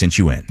 790 sent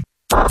you in.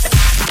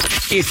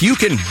 If you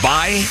can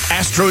buy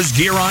Astros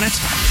gear on it,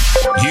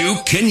 you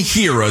can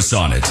hear us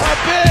on it.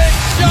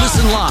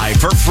 Listen live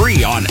for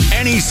free on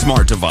any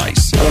smart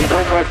device.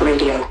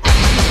 Radio.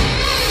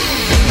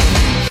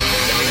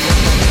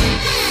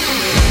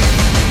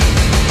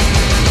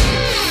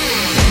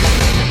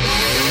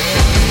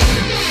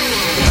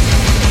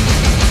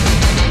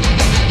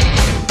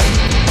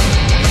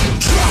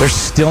 They're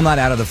still not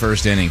out of the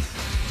first inning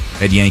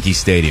at Yankee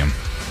Stadium.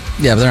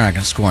 Yeah, but they're not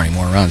going to score any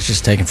more runs. It's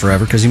just taking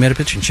forever because you made a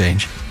pitching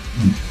change.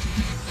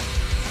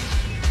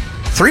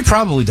 3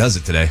 probably does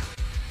it today.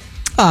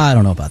 I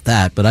don't know about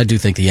that, but I do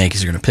think the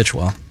Yankees are going to pitch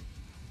well.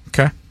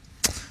 Okay.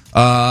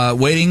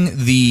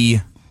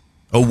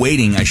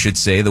 Awaiting, I should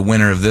say, the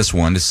winner of this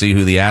one to see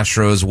who the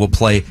Astros will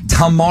play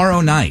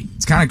tomorrow night.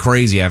 It's kind of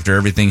crazy after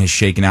everything has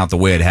shaken out the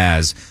way it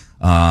has.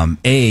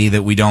 A,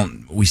 that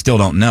we still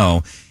don't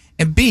know,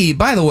 and B,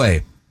 by the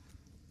way,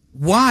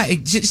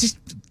 why?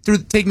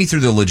 Take me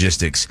through the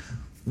logistics.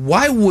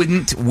 Why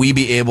wouldn't we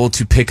be able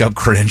to pick up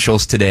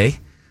credentials today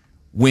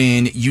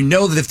when you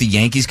know that if the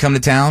Yankees come to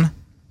town,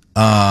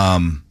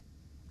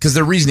 because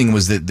their reasoning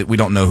was that we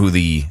don't know who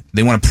they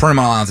want to put them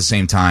all out at the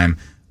same time.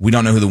 We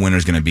don't know who the winner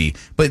is going to be.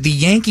 But the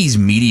Yankees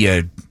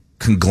media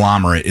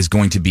conglomerate is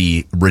going to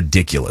be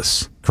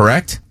ridiculous,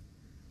 correct?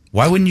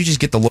 Why wouldn't you just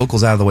get the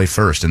locals out of the way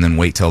first and then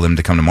wait till them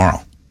to come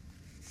tomorrow?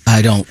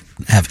 I don't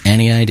have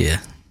any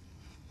idea.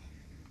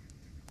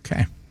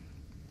 Okay.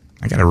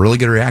 I got a really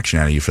good reaction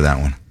out of you for that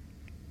one.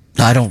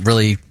 I don't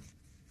really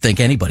think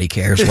anybody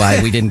cares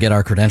why we didn't get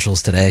our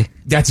credentials today.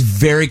 That's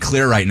very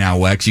clear right now,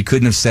 Wex. You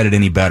couldn't have said it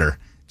any better.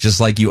 Just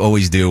like you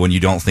always do when you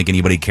don't think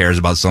anybody cares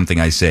about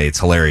something I say. It's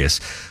hilarious.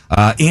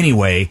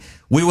 Anyway,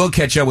 we will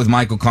catch up with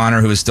Michael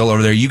Connor, who is still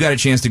over there. You got a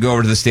chance to go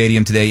over to the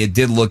stadium today. It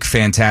did look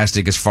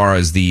fantastic as far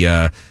as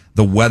the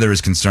weather is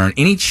concerned.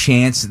 Any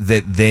chance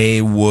that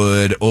they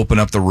would open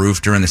up the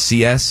roof during the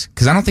CS?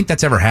 Because I don't think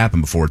that's ever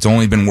happened before. It's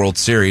only been World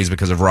Series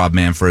because of Rob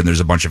Manfred, and there's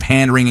a bunch of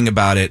hand-wringing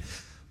about it.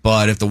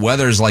 But if the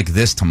weather is like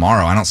this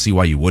tomorrow, I don't see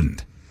why you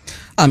wouldn't.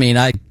 I mean,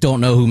 I don't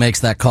know who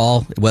makes that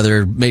call,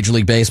 whether Major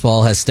League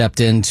Baseball has stepped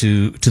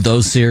into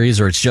those series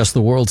or it's just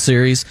the World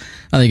Series.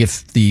 I think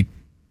if the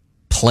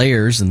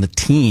players and the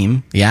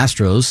team, the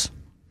Astros,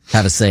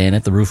 have a say in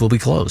it, the roof will be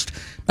closed.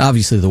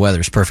 Obviously, the weather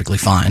is perfectly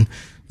fine. It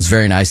was a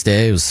very nice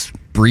day. It was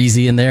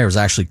breezy in there. It was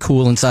actually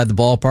cool inside the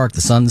ballpark.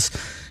 The sun's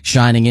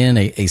shining in.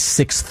 A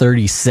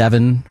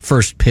 6:37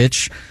 first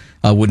pitch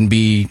wouldn't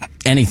be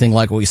anything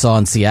like what we saw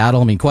in Seattle.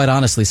 I mean, quite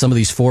honestly, some of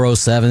these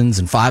 4:07s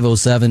and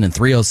 5:07 and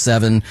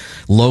 3:07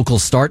 local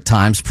start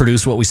times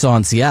produce what we saw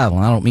in Seattle.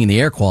 And I don't mean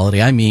the air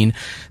quality. I mean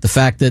the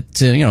fact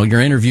that,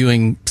 you're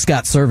interviewing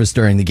Scott Service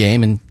during the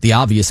game, and the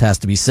obvious has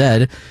to be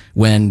said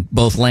when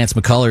both Lance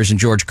McCullers and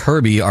George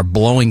Kirby are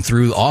blowing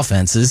through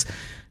offenses.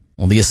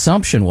 Well, the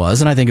assumption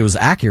was, and I think it was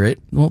accurate,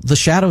 the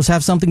shadows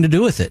have something to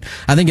do with it.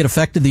 I think it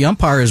affected the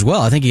umpire as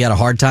well. I think he had a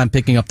hard time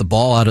picking up the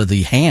ball out of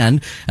the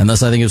hand, and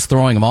thus I think it was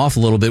throwing him off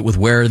a little bit with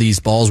where these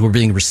balls were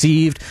being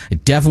received.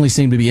 It definitely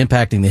seemed to be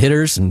impacting the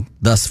hitters and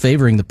thus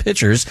favoring the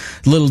pitchers.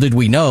 Little did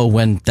we know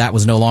when that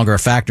was no longer a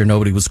factor,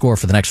 nobody would score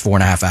for the next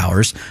 4.5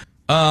 hours.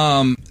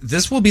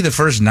 This will be the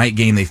first night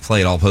game they've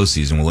played all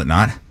postseason, will it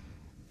not?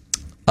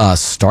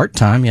 Start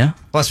time, yeah.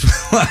 Plus,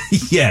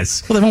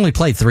 yes. Well, they've only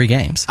played 3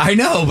 games. I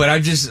know, but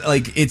I'm just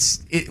like,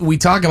 we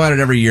talk about it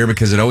every year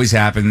because it always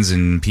happens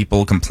and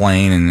people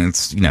complain and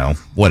it's,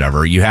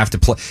 whatever. You have to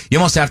play. You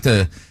almost have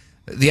to.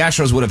 The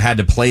Astros would have had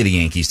to play the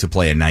Yankees to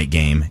play a night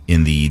game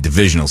in the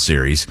divisional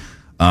series,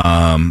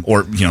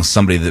 or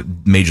somebody that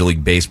Major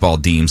League Baseball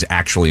deems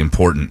actually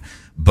important.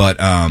 But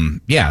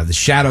the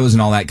shadows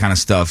and all that kind of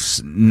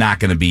stuff's not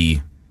going to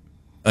be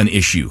an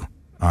issue.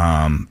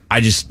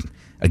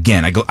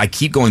 Again, I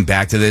keep going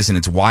back to this, and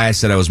it's why I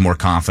said I was more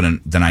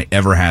confident than I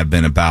ever have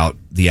been about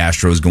the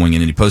Astros going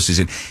into the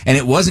postseason. And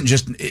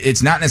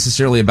it's not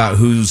necessarily about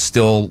who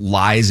still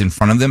lies in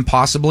front of them,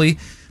 possibly,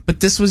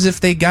 but this was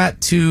if they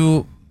got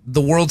to the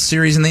World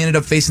Series and they ended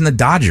up facing the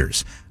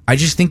Dodgers. I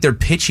just think their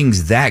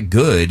pitching's that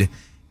good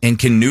and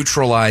can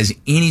neutralize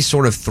any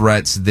sort of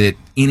threats that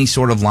any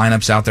sort of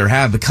lineups out there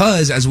have,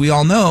 because, as we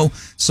all know,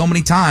 so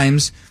many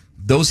times,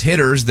 those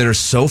hitters that are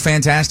so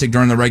fantastic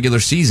during the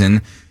regular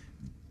season,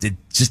 it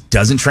just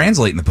doesn't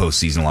translate in the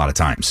postseason a lot of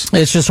times.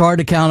 It's just hard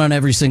to count on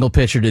every single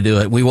pitcher to do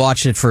it. We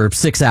watched it for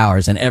 6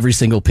 hours, and every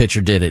single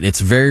pitcher did it. It's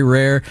very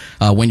rare.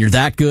 When you're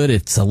that good,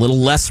 it's a little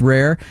less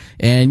rare.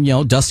 And,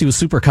 Dusty was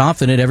super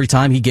confident every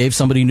time he gave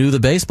somebody new the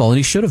baseball, and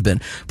he should have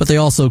been. But they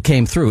also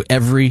came through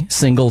every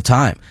single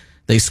time.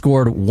 They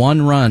scored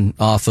 1 run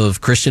off of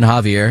Christian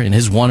Javier in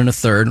his 1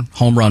 1/3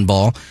 home run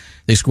ball.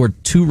 They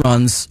scored 2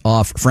 runs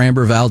off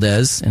Framber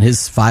Valdez in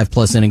his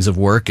 5+ innings of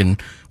work,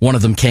 and one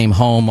of them came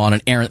home on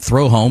an errant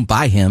throw home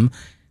by him.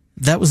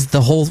 That was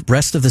the whole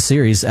rest of the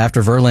series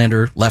after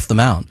Verlander left the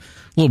mound.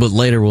 A little bit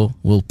later,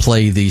 we'll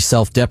play the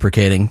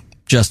self-deprecating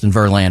Justin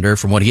Verlander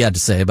from what he had to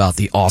say about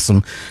the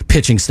awesome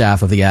pitching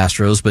staff of the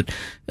Astros. But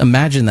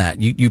imagine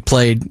that. You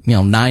played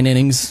 9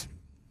 innings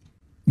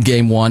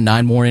game 1,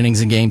 9 more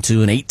innings in game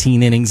 2, and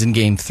 18 innings in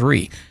game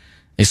 3.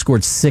 They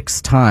scored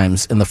 6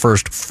 times in the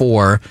first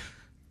 4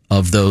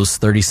 of those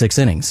 36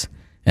 innings.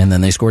 And then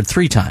they scored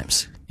 3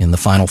 times in the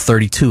final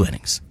 32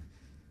 innings.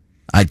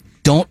 I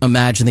don't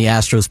imagine the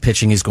Astros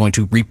pitching is going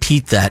to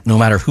repeat that no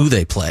matter who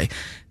they play.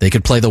 They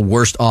could play the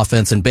worst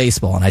offense in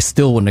baseball, and I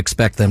still wouldn't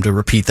expect them to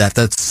repeat that.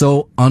 That's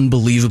so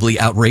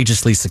unbelievably,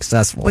 outrageously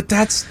successful. But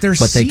that's their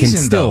But season, they can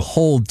still though.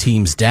 hold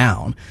teams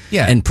down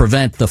Yeah. and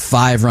prevent the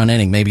 5-run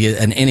inning, maybe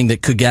an inning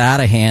that could get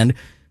out of hand.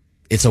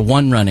 It's a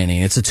 1-run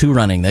inning. It's a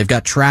 2-run inning. They've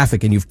got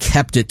traffic, and you've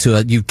kept it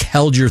to you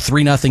held your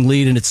 3-0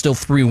 lead, and it's still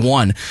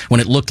 3-1 when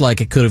it looked like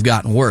it could have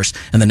gotten worse.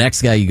 And the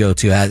next guy you go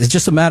to has. It's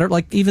just a matter,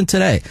 like even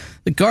today,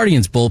 the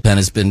Guardians bullpen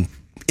has been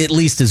at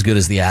least as good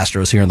as the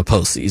Astros here in the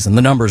postseason.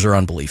 The numbers are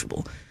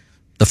unbelievable.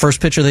 The first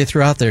pitcher they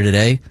threw out there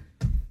today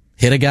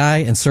hit a guy,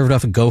 and served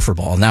up a gopher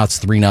ball. Now it's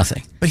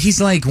 3-0. But he's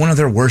like one of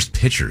their worst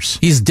pitchers.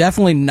 He's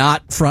definitely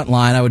not front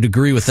line. I would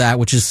agree with that,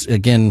 which is,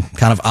 again,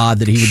 kind of odd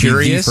that he would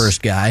be the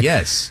first guy.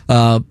 Yes.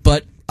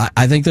 But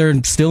I think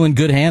they're still in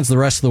good hands the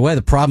rest of the way.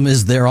 The problem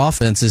is their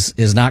offense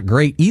is not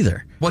great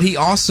either. Well, he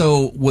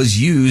also was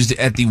used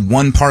at the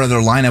one part of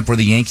their lineup where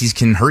the Yankees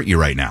can hurt you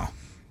right now.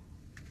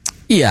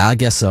 Yeah, I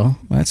guess so.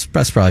 That's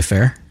probably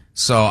fair.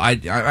 So I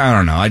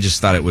don't know. I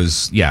just thought it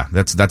was,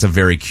 that's a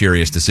very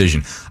curious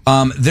decision.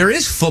 There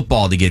is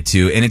football to get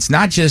to, and it's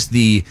not just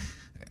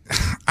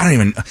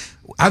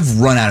I've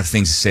run out of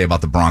things to say about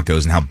the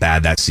Broncos and how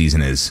bad that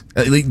season is.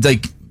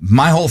 Like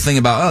my whole thing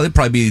about, they'd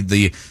probably be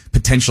the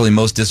potentially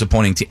most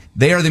disappointing team.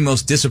 They are the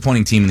most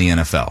disappointing team in the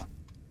NFL.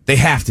 They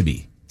have to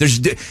be.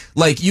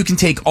 You can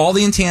take all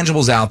the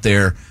intangibles out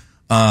there,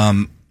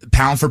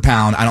 pound for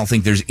pound. I don't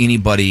think there's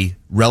anybody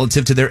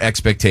relative to their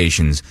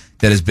expectations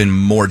that has been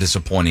more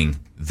disappointing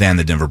than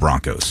the Denver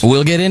Broncos.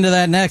 We'll get into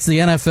that next. The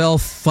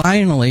NFL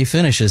finally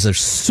finishes a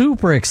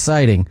super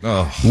exciting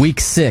Week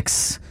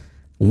 6.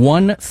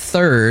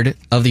 1/3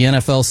 of the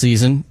NFL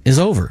season is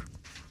over.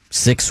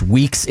 6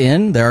 weeks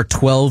in, there are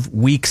 12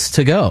 weeks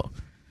to go.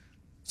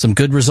 Some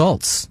good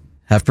results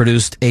have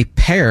produced a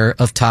pair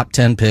of top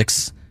 10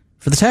 picks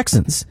for the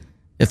Texans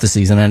if the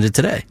season ended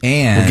today.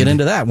 And we'll get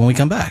into that when we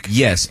come back.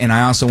 Yes, and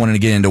I also wanted to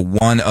get into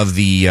one of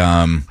the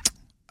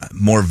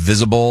more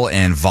visible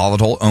and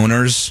volatile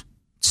owners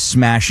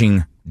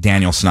smashing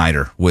Daniel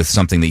Snyder with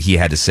something that he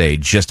had to say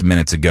just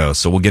minutes ago.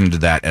 So we'll get into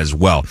that as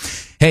well.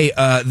 Hey,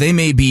 they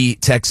may be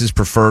Texas'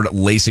 preferred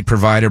LASIK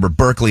provider, but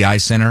Berkeley Eye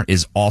Center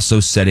is also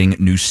setting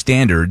new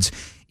standards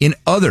in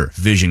other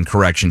vision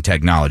correction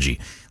technology,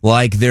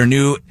 like their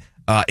new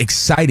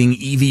exciting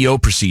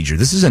EVO procedure.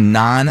 This is a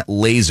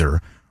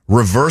non-laser,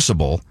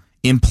 reversible,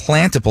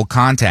 implantable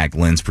contact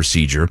lens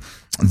procedure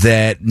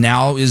that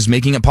now is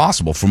making it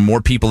possible for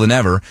more people than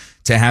ever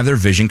to have their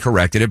vision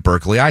corrected at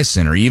Berkeley Eye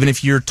Center, even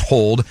if you're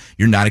told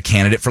you're not a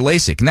candidate for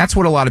LASIK. And that's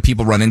what a lot of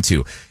people run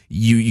into.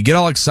 You get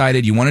all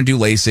excited, you want to do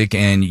LASIK,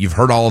 and you've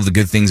heard all of the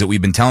good things that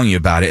we've been telling you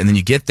about it, and then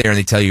you get there and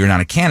they tell you you're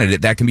not a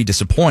candidate. That can be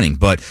disappointing.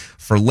 But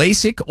for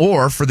LASIK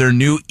or for their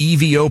new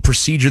EVO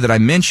procedure that I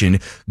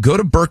mentioned, go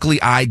to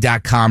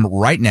berkeleyeye.com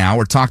right now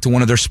or talk to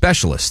one of their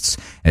specialists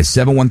at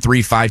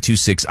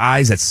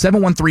 713-526-EYES. That's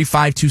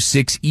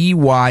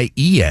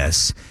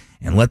 713-526-EYES.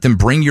 And let them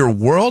bring your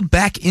world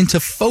back into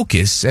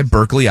focus at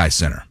Berkeley Eye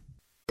Center.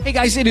 Hey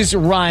guys, it is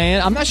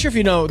Ryan. I'm not sure if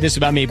you know this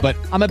about me, but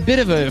I'm a bit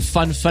of a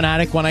fun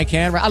fanatic when I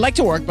can. I like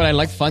to work, but I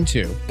like fun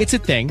too. It's a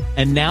thing.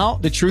 And now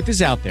the truth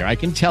is out there. I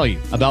can tell you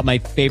about my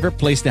favorite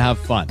place to have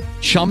fun.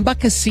 Chumba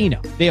Casino.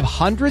 They have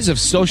hundreds of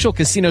social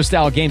casino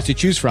style games to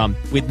choose from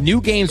with new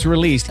games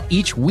released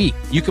each week.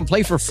 You can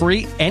play for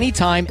free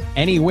anytime,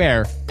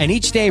 anywhere. And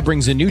each day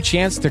brings a new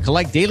chance to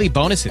collect daily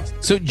bonuses.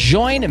 So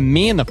join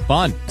me in the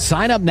fun.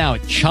 Sign up now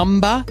at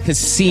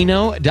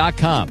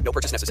ChumbaCasino.com. No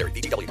purchase necessary.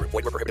 VGW Group.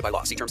 Void where prohibited by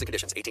law. See terms and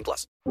conditions.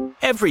 18+.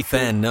 Every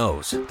fan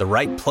knows the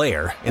right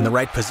player in the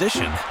right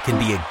position can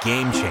be a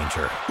game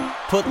changer.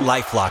 Put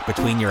LifeLock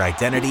between your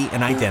identity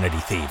and identity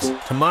thieves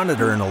to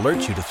monitor and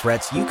alert you to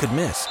threats you could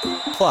miss.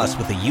 Plus,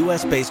 with a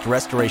U.S.-based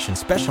restoration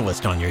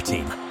specialist on your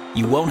team,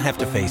 you won't have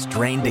to face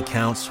drained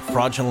accounts,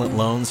 fraudulent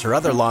loans, or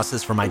other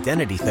losses from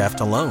identity theft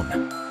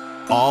alone.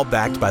 All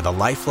backed by the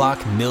LifeLock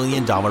 $1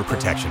 Million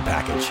Protection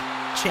Package.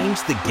 Change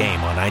the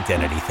game on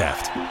identity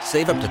theft.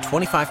 Save up to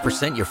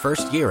 25% your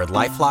first year at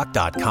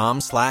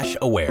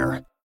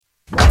LifeLock.com/aware.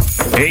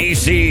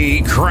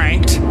 AC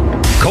cranked,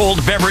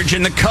 cold beverage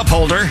in the cup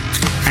holder,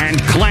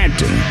 and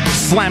Clanton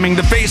slamming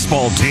the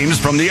baseball teams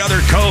from the other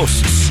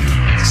coasts.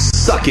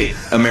 Suck it,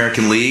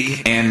 American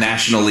League and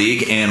National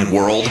League and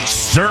World.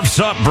 Surf's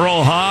up,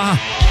 Broha.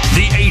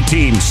 The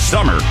A-Team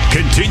summer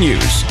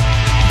continues.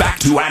 Back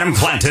to Adam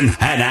Clanton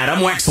and Adam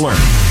Wexler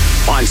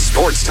on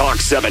Sports Talk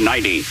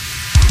 790.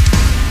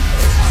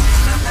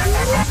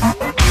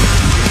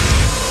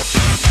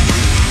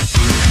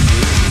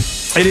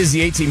 It is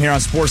the A-Team here on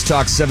Sports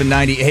Talk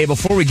 790. Hey,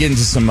 before we get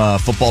into some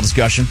football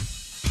discussion,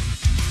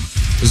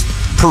 I was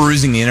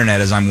perusing the internet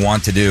as I'm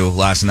wont to do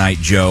last night,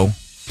 Joe,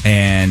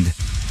 and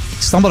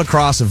stumbled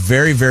across a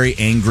very, very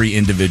angry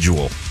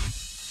individual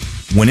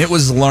when it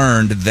was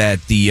learned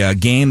that the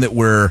game that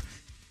we're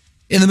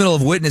in the middle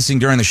of witnessing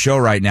during the show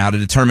right now to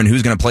determine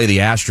who's going to play the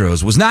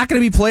Astros was not going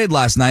to be played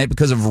last night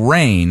because of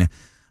rain.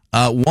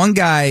 One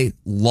guy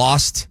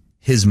lost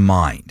his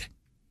mind.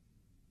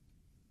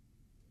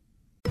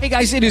 Hey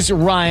guys, it is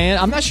Ryan.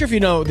 I'm not sure if you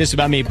know this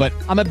about me, but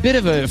I'm a bit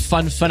of a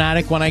fun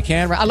fanatic when I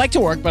can. I like to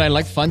work, but I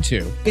like fun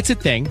too. It's a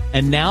thing.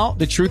 And now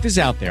the truth is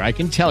out there. I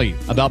can tell you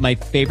about my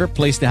favorite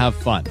place to have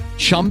fun.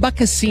 Chumba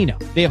Casino.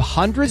 They have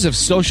hundreds of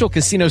social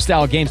casino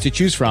style games to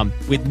choose from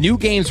with new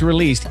games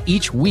released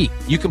each week.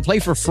 You can play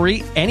for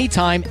free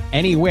anytime,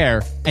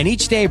 anywhere. And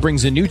each day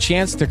brings a new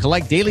chance to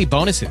collect daily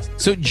bonuses.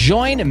 So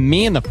join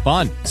me in the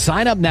fun.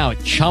 Sign up now at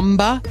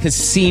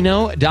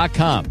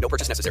ChumbaCasino.com. No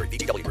purchase necessary.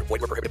 VGW Group.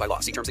 Void where prohibited by law.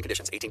 See terms and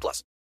conditions.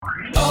 18+.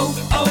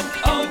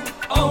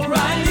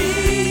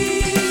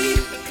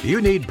 O'Reilly.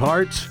 You need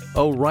parts?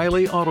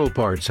 O'Reilly Auto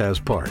Parts has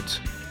parts.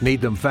 Need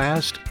them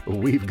fast?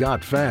 We've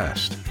got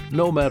fast.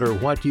 No matter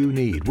what you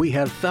need, we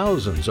have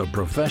thousands of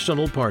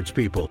professional parts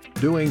people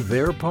doing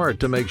their part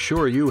to make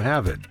sure you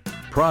have it.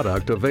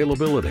 Product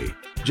availability.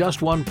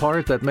 Just one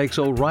part that makes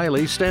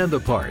O'Reilly stand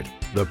apart.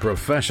 The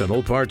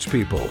professional parts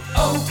people.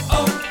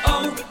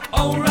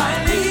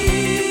 O'Reilly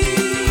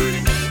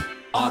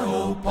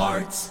Auto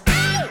Parts.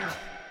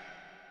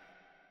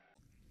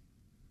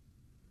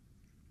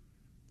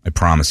 I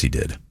promise he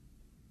did.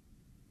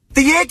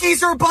 The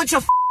Yankees are a bunch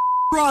of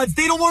frauds.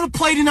 They don't want to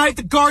play tonight.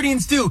 The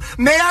Guardians do.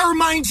 May I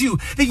remind you,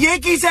 the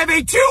Yankees have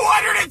a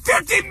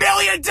 $250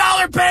 million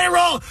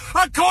payroll,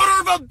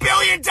 $250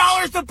 million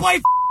to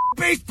play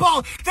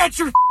baseball. That's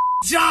your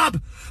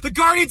job. The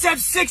Guardians have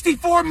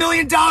 $64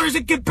 million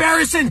in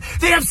comparison.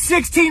 They have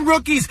 16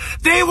 rookies.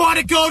 They want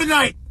to go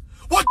tonight.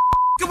 What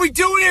are we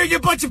doing here, you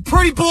bunch of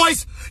pretty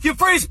boys? You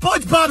afraid of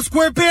SpongeBob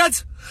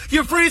SquarePants?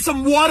 You afraid of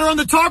some water on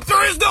the tarp?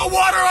 There is no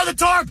water on the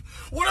tarp.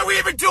 What are we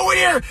even doing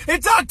here?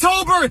 It's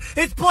October.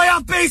 It's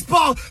playoff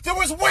baseball. There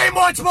was way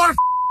much more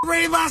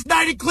rain last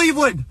night in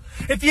Cleveland.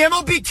 If the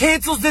MLB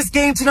cancels this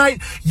game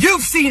tonight,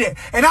 you've seen it,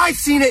 and I've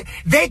seen it.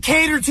 They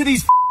cater to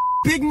these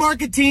big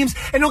market teams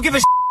and don't give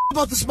a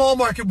about the small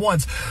market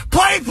ones.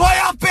 Play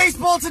playoff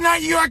baseball tonight,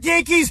 New York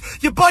Yankees,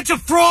 you bunch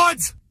of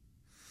frauds.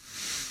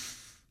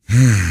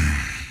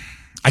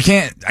 I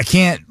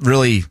can't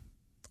really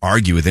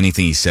argue with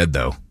anything he said,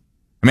 though.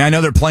 I mean, I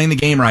know they're playing the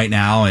game right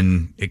now,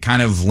 and it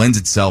kind of lends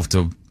itself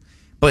to...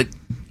 But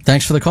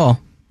thanks for the call.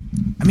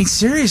 I mean,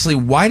 seriously,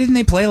 why didn't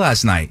they play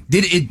last night?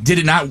 Did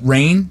it not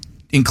rain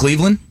in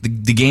Cleveland,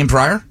 the game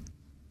prior?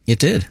 It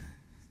did.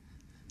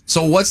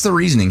 So what's the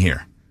reasoning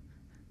here?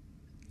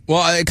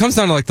 Well, it comes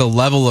down to, like, the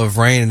level of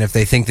rain and if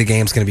they think the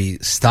game's going to be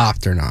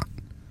stopped or not.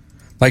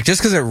 Like, just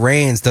because it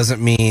rains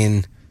doesn't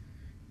mean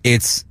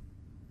it's...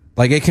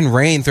 Like, it can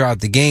rain throughout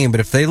the game,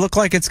 but if they look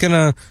like it's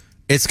gonna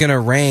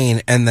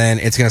rain and then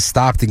it's gonna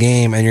stop the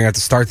game and you're gonna have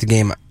to start the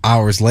game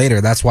hours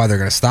later, that's why they're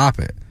gonna stop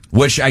it.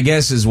 Which I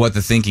guess is what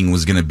the thinking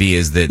was gonna be,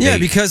 is that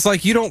because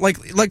like you don't like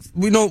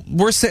we know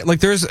we're saying like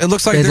there's it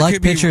looks like they'd there like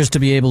could pitchers to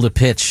be able to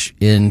pitch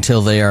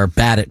until they are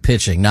bad at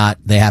pitching, not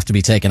they have to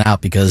be taken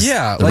out because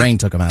the rain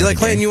took them out. Like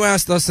Clayton, you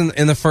asked us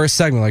in the first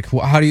segment, like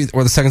how do you,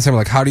 or the second segment,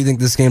 like how do you think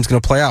this game's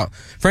gonna play out?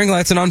 Frankly,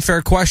 that's an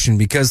unfair question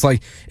because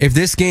like if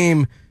this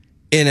game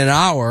in an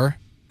hour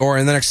or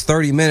in the next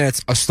 30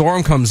 minutes, a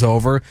storm comes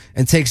over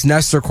and takes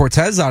Nestor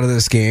Cortez out of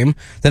this game,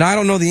 then I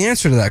don't know the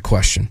answer to that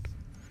question.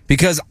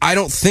 Because I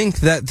don't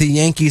think that the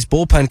Yankees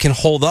bullpen can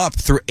hold up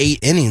through 8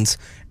 innings,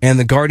 and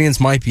the Guardians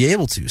might be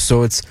able to.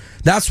 So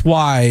that's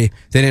why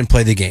they didn't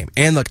play the game.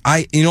 And look,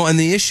 part of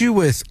the issue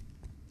with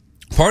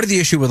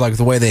like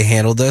the way they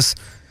handled this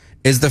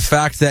is the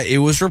fact that it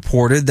was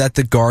reported that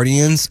the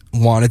Guardians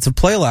wanted to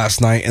play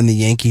last night and the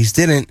Yankees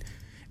didn't.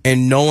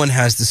 And no one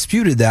has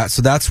disputed that.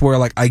 So that's where,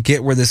 like, I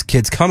get where this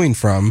kid's coming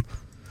from.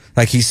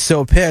 Like, he's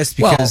so pissed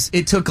because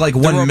it took like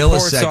 1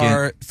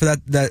 millisecond for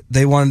that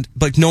they wanted,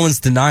 like, no one's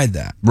denied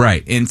that.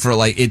 Right. And for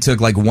like, it took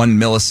like 1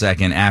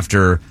 millisecond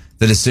after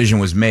the decision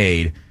was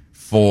made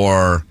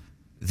for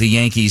the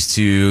Yankees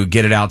to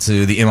get it out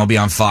to the MLB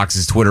on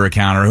Fox's Twitter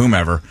account or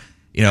whomever.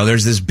 You know,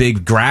 there's this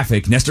big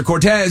graphic, Nestor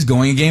Cortez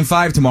going in Game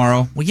 5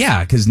 tomorrow. Well,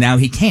 yeah, because now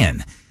he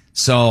can.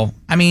 So,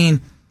 I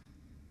mean...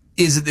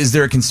 Is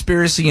there a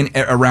conspiracy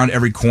around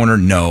every corner?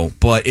 No,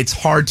 but it's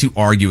hard to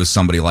argue with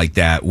somebody like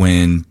that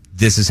when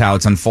this is how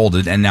it's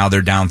unfolded, and now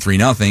they're down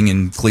 3-0,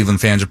 and Cleveland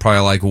fans are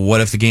probably like, well,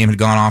 what if the game had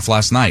gone off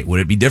last night?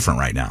 Would it be different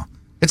right now?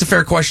 It's a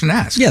fair question to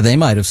ask. Yeah, they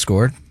might have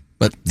scored,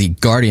 but the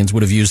Guardians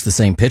would have used the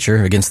same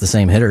pitcher against the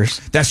same hitters.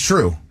 That's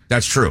true.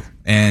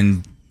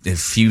 And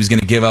if he was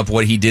going to give up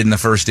what he did in the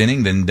first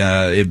inning, then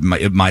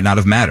it might not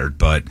have mattered.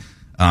 But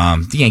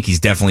the Yankees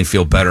definitely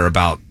feel better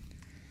about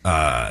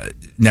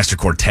Nestor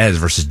Cortez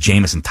versus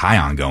Jamison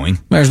Taillon going.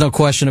 There's no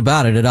question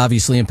about it. It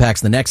obviously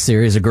impacts the next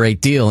series a great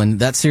deal, and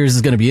that series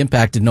is going to be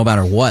impacted no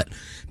matter what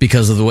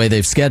because of the way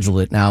they've scheduled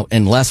it. Now,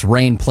 unless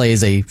rain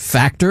plays a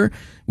factor,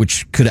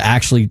 which could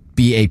actually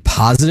be a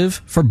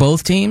positive for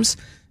both teams,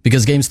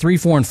 because games 3,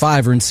 4, and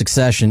 5 are in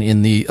succession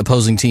in the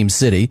opposing team's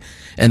city,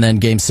 and then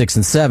games 6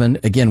 and 7,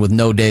 again with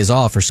no days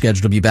off, are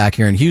scheduled to be back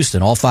here in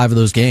Houston. All 5 of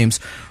those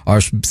games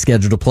are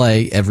scheduled to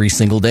play every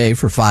single day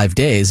for 5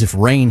 days. If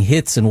rain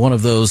hits in one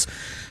of those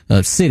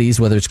cities,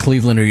 whether it's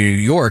Cleveland or New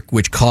York,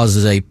 which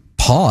causes a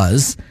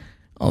pause,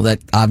 well, that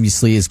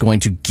obviously is going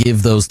to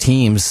give those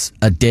teams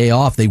a day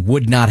off they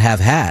would not have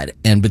had.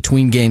 And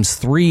between games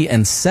 3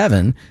 and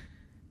 7,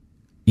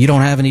 you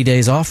don't have any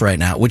days off right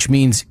now, which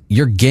means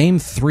your game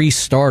 3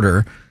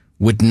 starter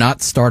would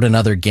not start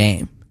another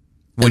game.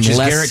 Which is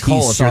Garrett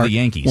Cole if you're the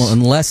Yankees. Well,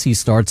 unless he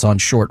starts on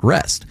short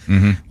rest.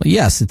 Mm-hmm. Well,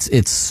 yes,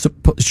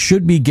 it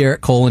should be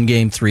Garrett Cole in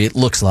Game 3, it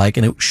looks like,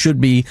 and it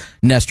should be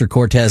Nestor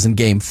Cortez in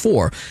Game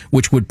 4,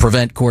 which would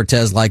prevent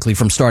Cortez likely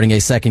from starting a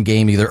second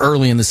game either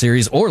early in the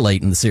series or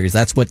late in the series.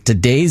 That's what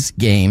today's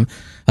game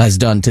has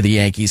done to the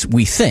Yankees,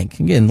 we think.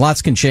 Again,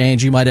 lots can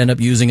change. You might end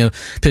up using a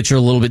pitcher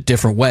a little bit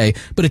different way,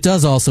 but it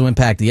does also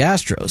impact the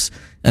Astros.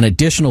 An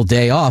additional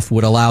day off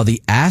would allow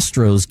the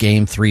Astros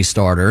Game 3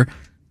 starter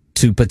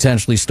to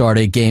potentially start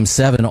a Game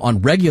 7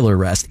 on regular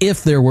rest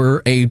if there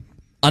were a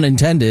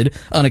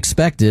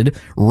unexpected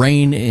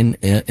rain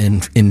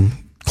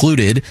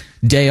included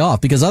day off.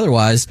 Because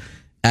otherwise,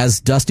 as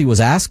Dusty was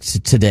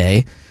asked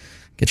today,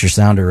 get your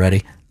sounder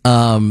ready,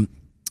 the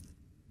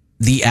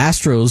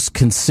Astros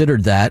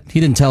considered that. He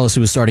didn't tell us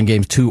who was starting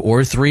games 2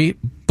 or 3,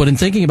 but in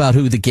thinking about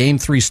who the Game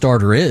 3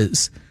 starter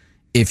is,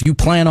 if you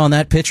plan on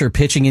that pitcher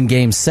pitching in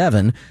Game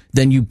 7,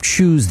 then you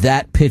choose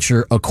that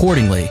pitcher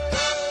accordingly.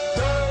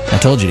 I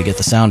told you to get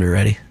the sounder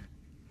ready.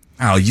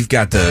 Oh, you've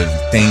got the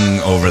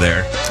thing over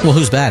there. Well,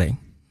 who's batting?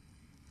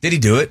 Did he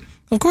do it?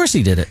 Of course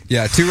he did it.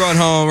 Yeah, 2-run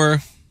homer.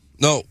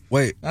 No,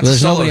 wait. Well,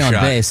 there's nobody on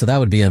base, so that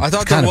would be I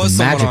thought there was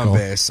someone on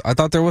base. I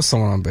thought there was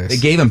someone on base. They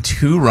gave him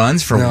 2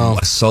 runs for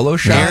a solo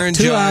shot? Aaron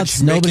 2 Judge,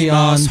 outs, Mickey nobody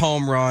Mouse on.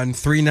 home run,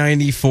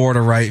 394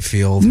 to right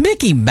field.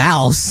 Mickey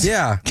Mouse?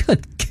 Yeah.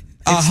 Good.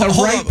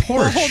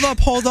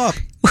 Hold up.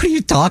 What are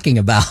you talking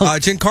about?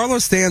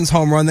 Giancarlo Stanton's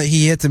home run that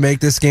he hit to make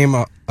this game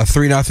a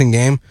 3-0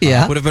 game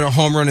would have been a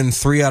home run in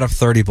 3 out of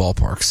 30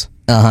 ballparks.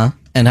 Uh-huh.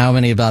 And how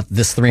many about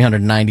this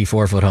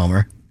 394-foot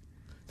homer?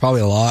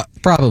 Probably a lot.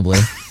 Probably.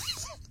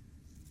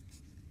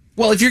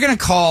 Well, if you're going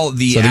to call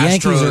the So the Astros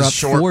Yankees are up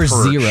short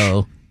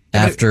 4-0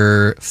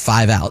 after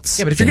 5 outs.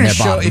 Yeah, but if you're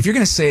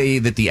going to say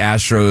that the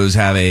Astros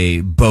have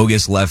a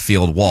bogus left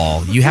field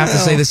wall, you have to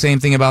say the same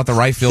thing about the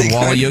right field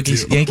wall at Yankee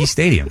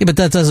Stadium. Yeah, but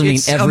that doesn't mean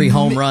every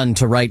home run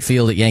to right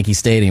field at Yankee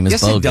Stadium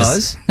is bogus.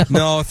 Yes, it does.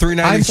 No,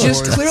 394. I've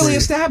just clearly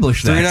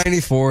established that.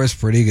 394 is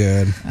pretty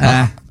good.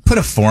 Put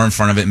a 4 in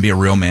front of it and be a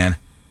real man.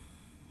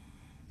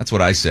 That's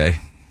what I say.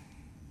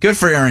 Good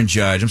for Aaron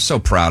Judge. I'm so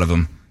proud of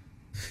him.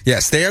 Yeah,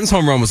 Stanton's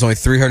home run was only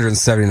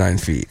 379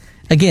 feet.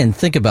 Again,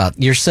 think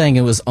about, you're saying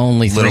it was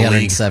only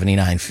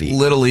 379 feet.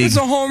 Little League. It's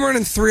a home run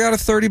in 3 out of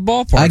 30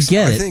 ballparks. I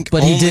get it, I think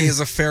but only he did is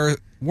a fair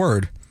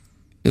word.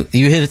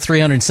 You hit it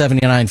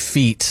 379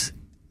 feet.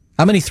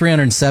 How many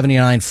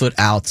 379-foot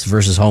outs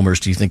versus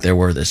homers do you think there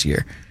were this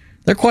year?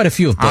 There are quite a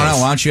few of both. I don't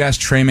know. Why don't you ask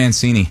Trey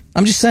Mancini?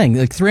 I'm just saying,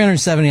 like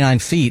 379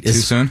 feet is...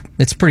 Too soon?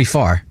 It's pretty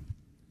far.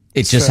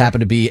 It just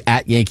happened to be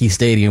at Yankee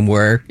Stadium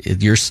where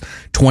your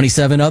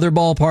 27 other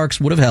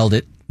ballparks would have held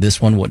it. This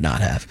one would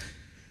not have.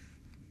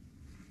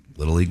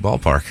 Little League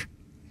ballpark.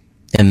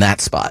 In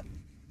that spot.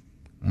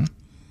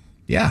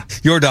 Yeah.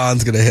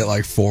 Jordan's going to hit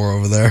like 4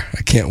 over there.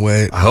 I can't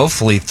wait.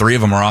 Hopefully 3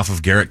 of them are off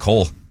of Garrett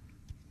Cole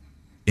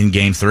in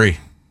Game 3.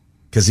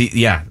 Because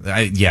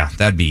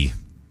that'd be...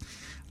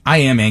 I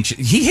am anxious.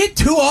 He hit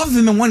 2 off of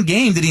him in one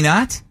game, did he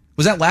not?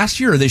 Was that last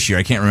year or this year?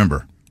 I can't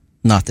remember.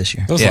 Not this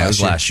year. It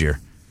was last year.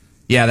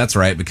 Yeah, that's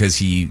right, because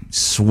he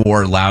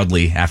swore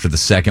loudly after the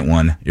second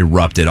one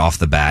erupted off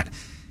the bat.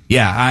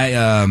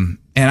 Yeah,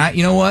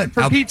 you know what?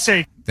 For Pete's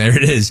sake. There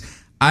it is.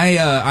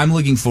 I'm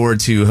looking forward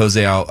to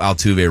Jose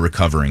Altuve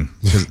recovering,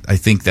 because I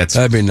think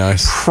that'd be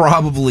nice.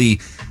 Probably,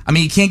 I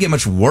mean, he can't get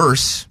much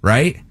worse,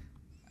 right?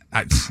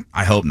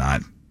 I hope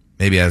not.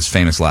 Maybe that's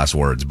famous last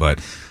words, but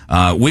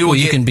we will.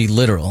 You can be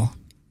literal.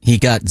 He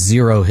got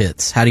 0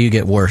 hits. How do you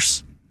get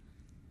worse?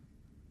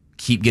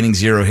 Keep getting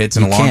 0 hits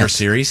in a longer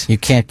series. You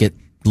can't get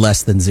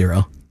less than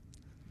 0.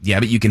 Yeah,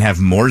 but you can have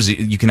more.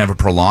 You can have a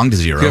prolonged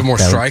 0. You have more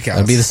strikeouts.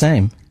 That'd be the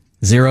same.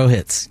 0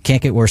 hits.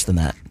 Can't get worse than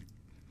that.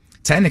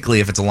 Technically,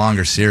 if it's a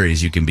longer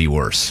series, you can be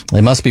worse.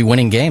 They must be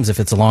winning games if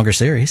it's a longer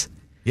series.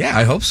 Yeah,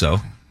 I hope so.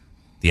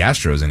 The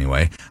Astros,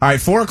 anyway. All right,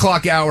 4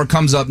 o'clock hour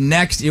comes up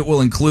next. It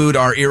will include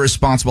our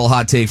irresponsible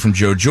hot take from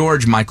Joe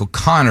George, Michael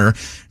Connor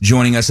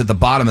joining us at the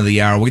bottom of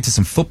the hour. We'll get to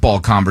some football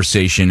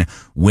conversation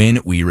when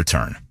we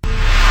return. 2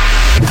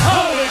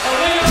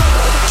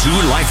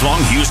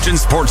 lifelong Houston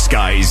sports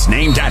guys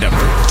named Adam,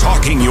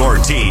 talking your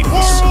teams.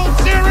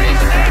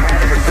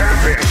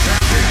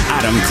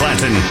 Adam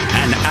Clanton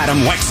and Adam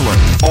Wexler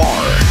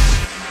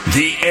are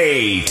the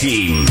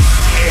A-Team.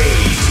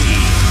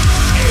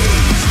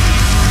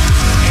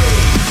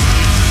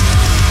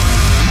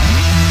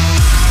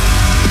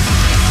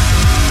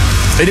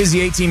 It is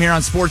the A-Team here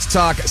on Sports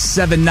Talk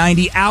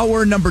 790.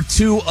 Hour number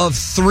 2 of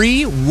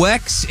 3.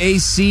 Wex,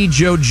 AC,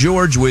 Joe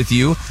George with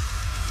you.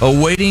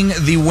 Awaiting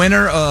the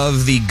winner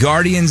of the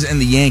Guardians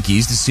and the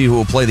Yankees to see who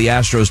will play the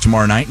Astros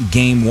tomorrow night in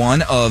Game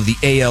 1 of the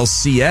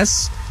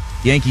ALCS.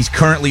 Yankees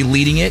currently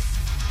leading it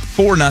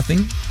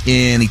 4-0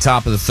 in the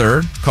top of the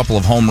third. A couple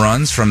of home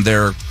runs from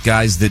their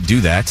guys that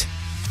do that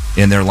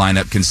in their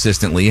lineup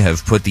consistently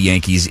have put the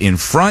Yankees in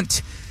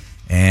front.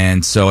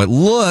 And so it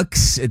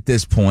looks at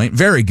this point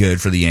very good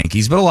for the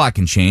Yankees, but a lot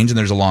can change and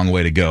there's a long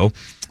way to go.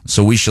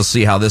 So we shall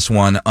see how this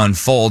one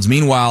unfolds.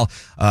 Meanwhile,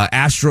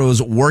 Astros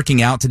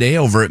working out today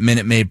over at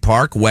Minute Maid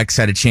Park. Wex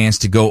had a chance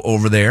to go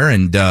over there,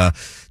 and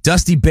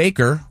Dusty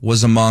Baker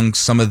was among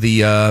some of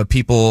the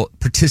people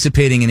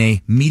participating in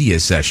a media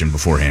session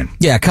beforehand.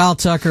 Yeah, Kyle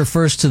Tucker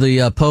first to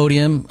the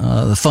podium.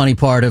 The funny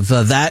part of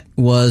that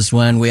was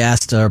when we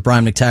asked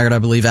Brian McTaggart, I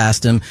believe,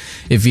 asked him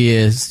if he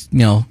is,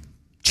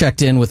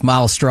 checked in with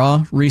Miles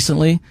Straw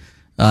recently.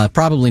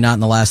 Probably not in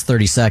the last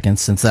 30 seconds,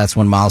 since that's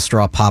when Miles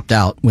Straw popped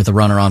out with a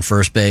runner on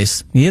first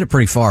base. He hit it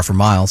pretty far for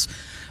Miles.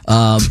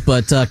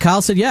 But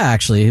Kyle said, yeah,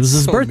 actually, it was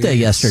his birthday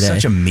yesterday.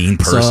 Such a mean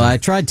person. So I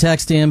tried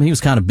texting him. He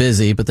was kind of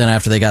busy, but then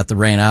after they got the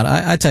rain out,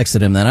 I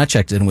texted him then. I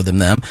checked in with him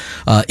then.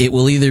 It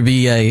will either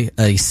be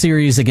a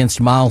series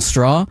against Miles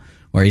Straw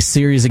or a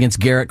series against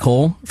Garrett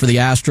Cole for the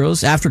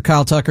Astros. After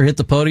Kyle Tucker hit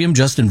the podium,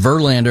 Justin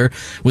Verlander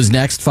was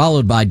next,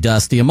 followed by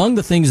Dusty. Among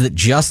the things that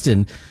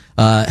Justin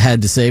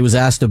had to say was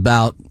asked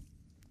about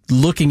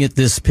looking at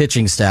this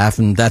pitching staff,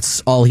 and that's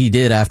all he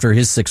did after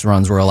his 6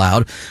 runs were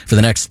allowed for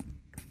the next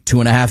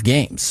 2.5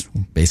 games,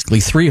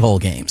 basically 3 whole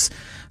games,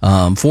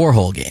 4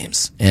 whole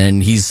games.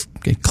 And he's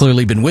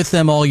clearly been with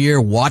them all year,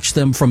 watched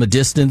them from a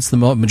distance, the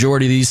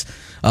majority of these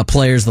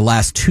players the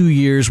last 2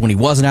 years when he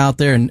wasn't out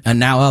there, and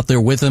now out there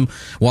with them,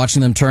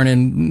 watching them turn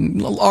in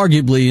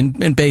arguably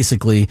and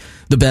basically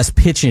the best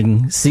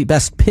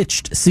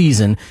pitched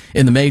season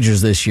in the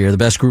majors this year. The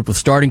best group of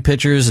starting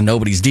pitchers, and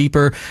nobody's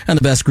deeper, and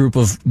the best group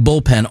of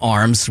bullpen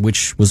arms,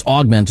 which was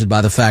augmented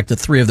by the fact that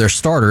 3 of their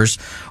starters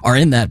are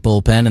in that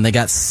bullpen, and they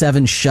got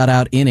 7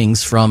 shutout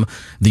innings from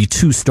the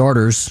 2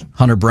 starters,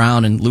 Hunter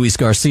Brown and Luis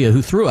Garcia,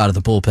 who threw out of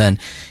the bullpen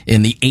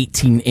in the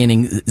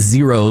 18-inning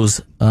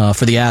zeros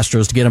for the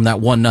Astros to get him that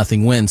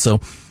 1-0 win.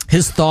 So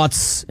his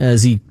thoughts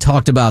as he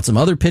talked about some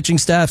other pitching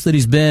staffs that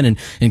he's been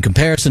in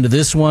comparison to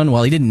this one,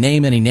 while he didn't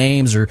name any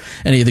names or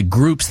any of the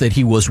groups that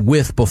he was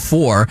with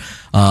before,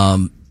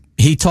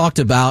 he talked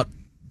about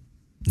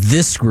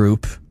this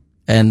group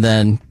and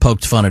then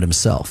poked fun at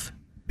himself.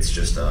 It's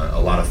just a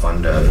lot of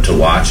fun to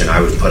watch, and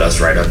I would put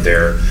us right up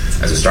there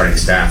as a starting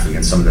staff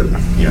against some of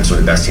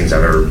the best teams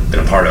I've ever been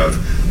a part of.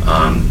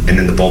 And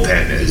then the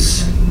bullpen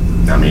is,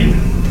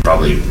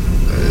 probably,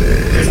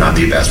 if not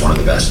the best, one of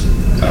the best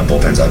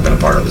bullpens I've been a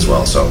part of as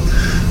well. So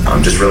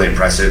just really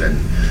impressive, and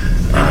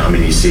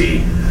you see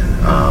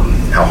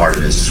how hard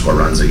it is to score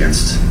runs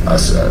against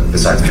us,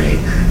 besides me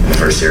in the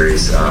first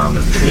series. That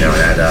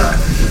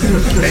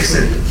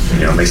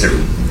makes it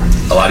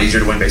a lot easier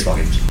to win baseball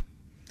games.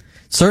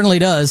 Certainly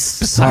does.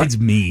 Besides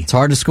me. It's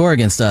hard to score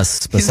against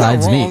us,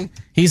 besides me.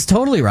 He's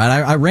totally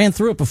right. I ran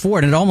through it before,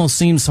 and it almost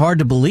seems hard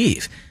to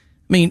believe.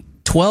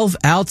 12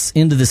 outs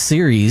into the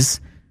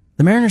series,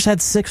 the Mariners had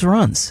 6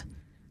 runs.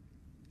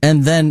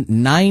 And then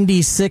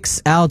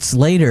 96 outs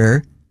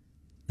later,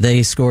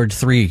 they scored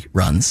 3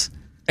 runs.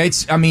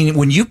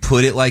 When you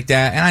put it like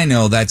that, and I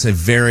know that's a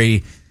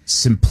very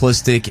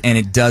simplistic, and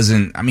it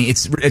doesn't,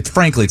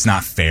 frankly, it's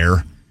not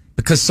fair.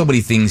 Because so many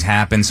things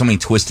happen, so many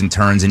twists and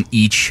turns in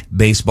each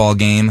baseball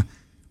game.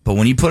 But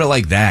when you put it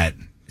like that,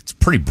 it's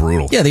pretty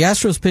brutal. Yeah, the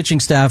Astros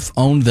pitching staff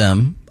owned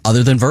them,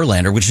 other than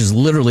Verlander, which is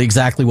literally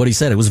exactly what he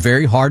said. It was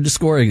very hard to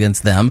score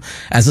against them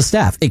as a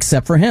staff,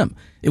 except for him.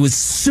 It was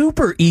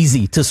super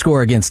easy to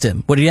score against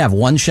him. What did he have?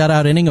 1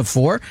 shutout inning of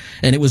 4?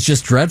 And it was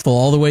just dreadful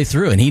all the way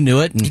through, and he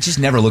knew it. And he just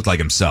never looked like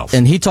himself.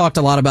 And he talked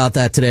a lot about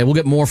that today. We'll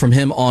get more from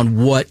him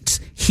on what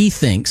he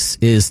thinks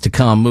is to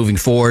come moving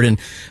forward, and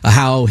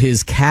how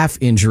his calf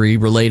injury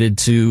related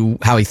to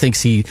how he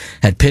thinks he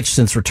had pitched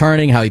since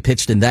returning, how he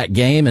pitched in that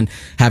game, and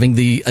having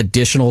the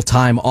additional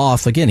time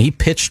off. Again, he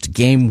pitched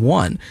game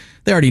 1.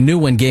 They already knew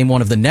when game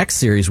 1 of the next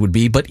series would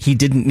be, but he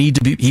didn't need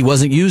to be, he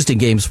wasn't used in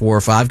games 4 or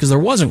 5 because there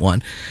wasn't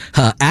one.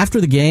 After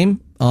the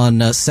game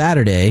on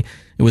Saturday,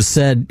 it was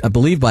said, I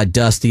believe by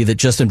Dusty, that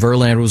Justin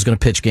Verlander was going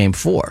to pitch game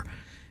 4.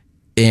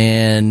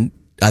 And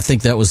I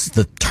think that was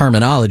the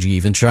terminology,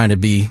 even trying to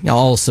be,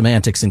 all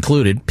semantics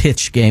included,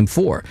 pitch game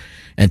 4.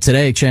 And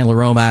today, Chandler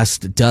Rome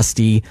asked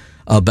Dusty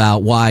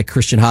about why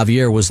Christian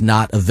Javier was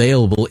not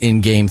available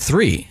in game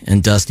 3.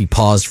 And Dusty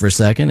paused for a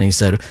second and he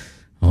said,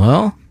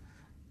 well,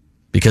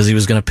 because he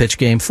was going to pitch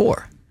game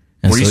 4.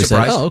 And Were you so he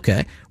surprised? said, oh,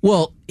 okay.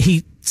 Well,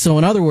 so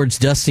in other words,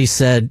 Dusty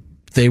said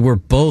they were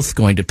both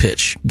going to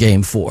pitch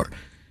game 4.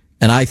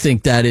 And I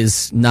think that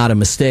is not a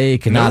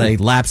mistake, not a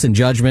lapse in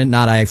judgment,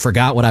 not I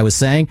forgot what I was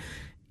saying.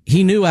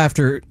 He knew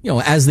after,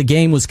 as the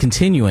game was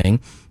continuing,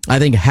 I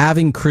think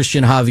having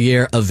Christian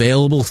Javier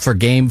available for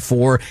game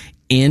 4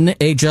 in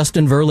a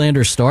Justin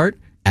Verlander start,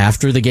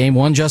 after the game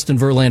 1 Justin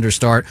Verlander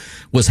start,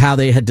 was how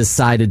they had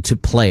decided to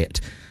play it.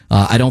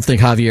 I don't think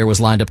Javier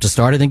was lined up to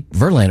start. I think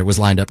Verlander was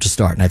lined up to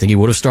start. And I think he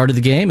would have started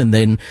the game, and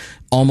then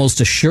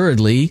almost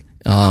assuredly,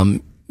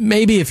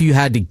 maybe if you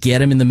had to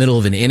get him in the middle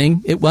of an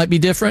inning, it might be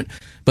different.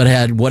 But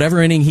had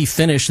whatever inning he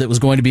finished that was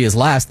going to be his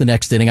last, the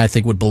next inning I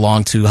think would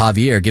belong to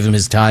Javier. Give him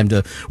his time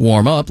to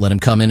warm up, let him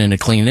come in a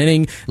clean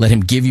inning, let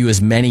him give you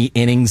as many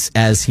innings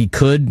as he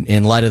could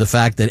in light of the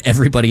fact that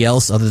everybody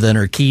else other than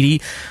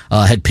Urquidy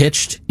had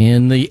pitched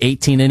in the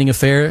 18-inning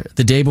affair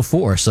the day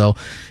before. So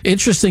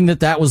interesting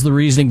that was the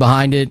reasoning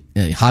behind it.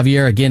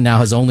 Javier, again, now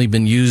has only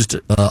been used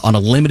on a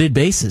limited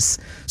basis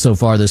so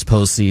far this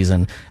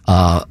postseason.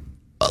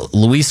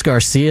 Luis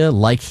Garcia,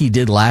 like he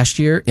did last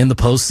year in the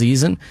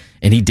postseason,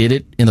 and he did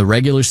it in the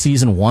regular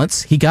season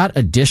once, he got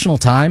additional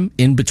time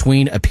in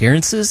between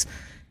appearances,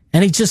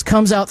 and he just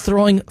comes out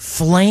throwing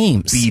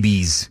flames.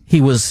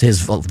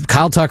 BBs.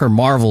 Kyle Tucker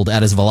marveled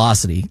at his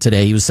velocity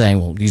today. He was saying,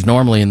 well, he's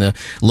normally in the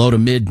low to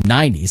mid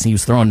 90s. He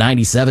was throwing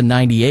 97,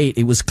 98.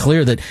 It was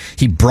clear that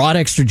he brought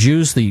extra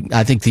juice.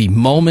 I think the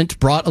moment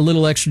brought a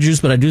little extra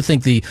juice, but I do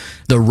think the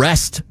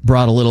rest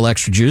brought a little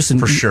extra juice. And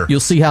for sure. You'll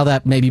see how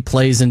that maybe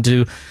plays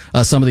into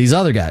some of these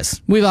other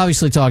guys. We've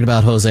obviously talked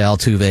about Jose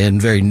Altuve in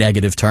very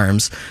negative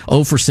terms.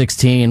 0 for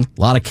 16,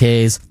 a lot of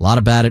Ks, a lot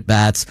of bad at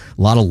bats,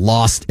 a lot of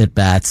lost at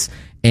bats,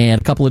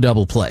 and a couple of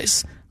double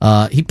plays.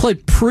 He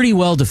played pretty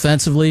well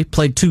defensively,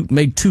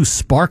 made two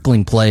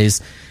sparkling plays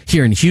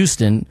here in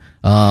Houston,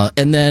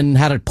 and then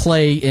had a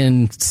play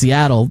in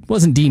Seattle.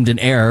 Wasn't deemed an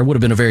error. Would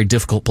have been a very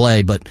difficult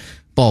play, but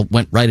ball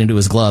went right into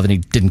his glove and he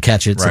didn't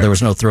catch it, so there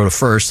was no throw to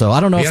first. So I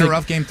don't know he if had a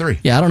rough game 3.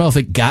 Yeah, I don't know if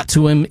it got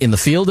to him in the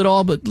field at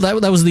all, but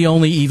that was the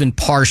only even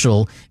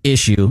partial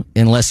issue,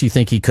 unless you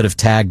think he could have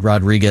tagged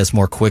Rodriguez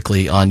more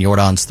quickly on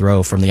Jordan's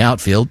throw from the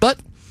outfield. But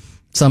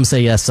some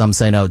say yes, some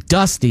say no.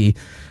 Dusty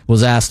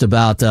was asked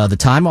about the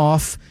time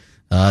off,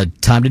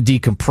 time to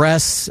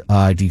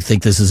decompress. Do you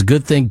think this is a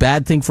good thing,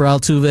 bad thing for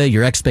Altuve?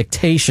 Your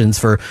expectations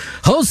for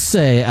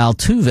Jose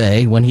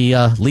Altuve when he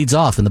leads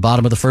off in the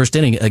bottom of the first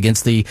inning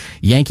against the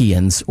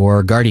Yankees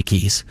or Gardy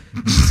Keys?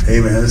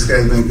 Hey, man, this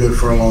guy's been good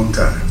for a long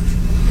time.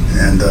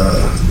 And,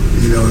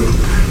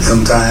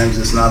 sometimes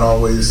it's not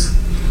always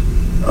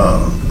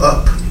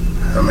up.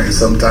 I mean,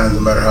 sometimes no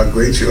matter how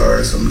great you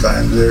are,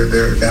 sometimes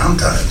there are down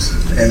times.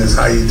 And it's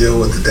how you deal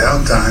with the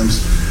down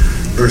times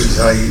versus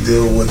how you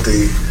deal with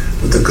the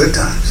good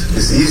times.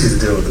 It's easy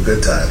to deal with the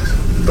good times,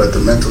 but the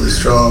mentally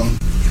strong,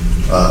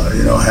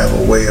 have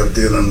a way of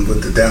dealing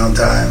with the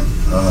downtime.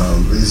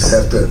 We just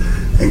have to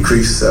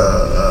increase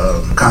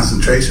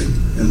concentration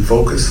and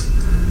focus.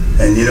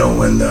 And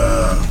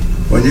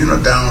when you're in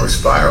a downward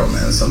spiral,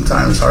 man,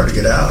 sometimes it's hard to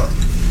get out.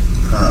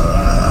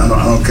 I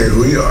don't care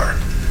who you are,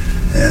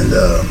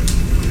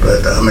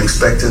 but I'm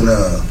expecting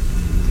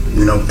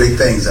big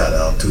things out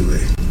of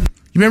Altuve.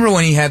 You remember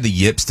when he had the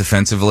yips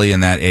defensively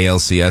in that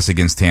ALCS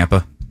against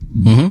Tampa?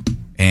 Mm-hmm.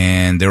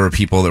 And there were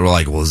people that were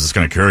like, well, is this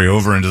going to carry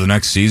over into the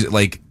next season?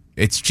 Like,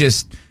 it's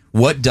just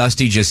what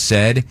Dusty just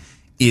said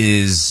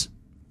is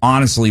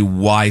honestly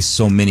why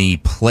so many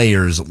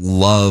players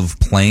love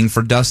playing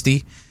for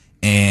Dusty.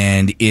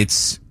 And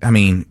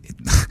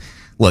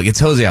look, it's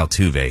Jose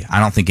Altuve. I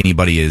don't think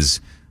anybody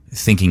is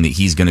thinking that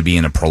he's going to be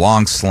in a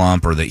prolonged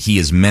slump or that he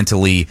is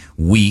mentally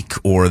weak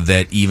or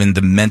that even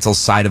the mental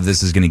side of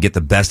this is going to get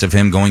the best of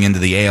him going into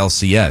the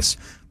ALCS.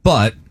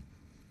 But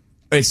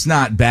it's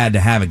not bad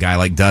to have a guy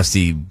like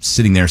Dusty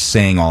sitting there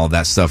saying all of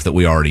that stuff that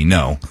we already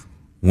know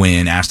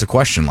when asked a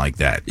question like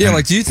that. Yeah,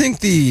 do you think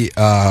the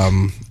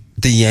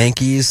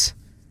Yankees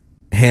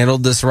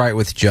handled this right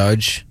with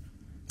Judge?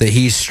 That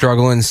he's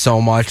struggling so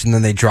much and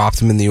then they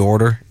dropped him in the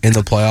order in the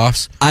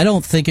playoffs? I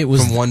don't think it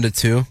was from 1 to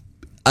 2.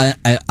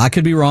 I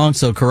could be wrong,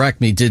 so correct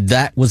me.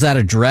 Was that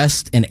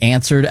addressed and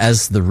answered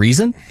as the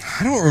reason?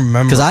 I don't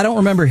remember. Because I don't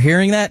remember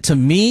hearing that. To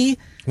me...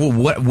 Well,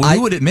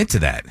 who would admit to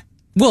that?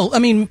 Well, I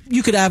mean,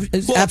 you could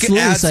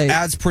absolutely say...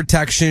 Adds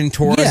protection.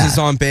 Torres is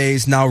on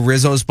base. Now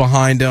Rizzo's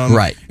behind him.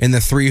 Right. In the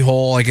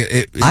 3-hole. I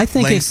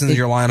think lengthens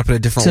your lineup in a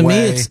different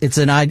way. To me,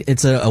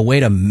 it's a way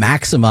to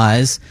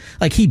maximize...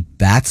 he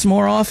bats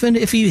more often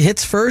if he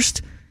hits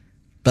first,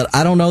 but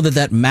I don't know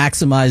that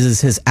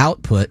maximizes his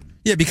output.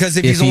 Yeah, because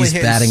if he's only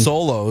hitting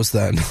solos,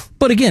 then.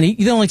 But again,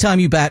 the only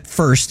time you bat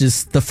first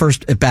is the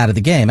first at bat of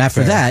the game.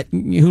 After that,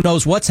 who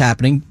knows what's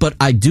happening? But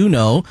I do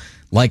know,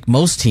 like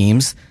most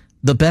teams,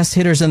 the best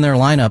hitters in their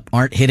lineup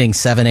aren't hitting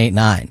 7, 8,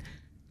 9.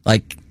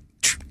 Like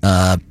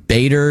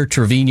Bader,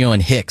 Trevino,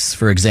 and Hicks,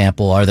 for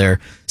example, are their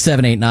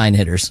 7, 8, 9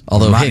 hitters.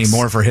 Although not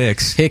anymore for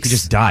Hicks. He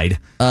just died.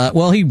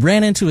 He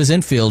ran into his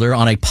infielder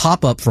on a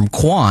pop-up from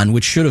Kwan,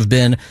 which should have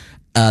been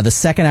the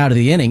second out of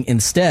the inning.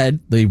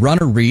 Instead, the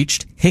runner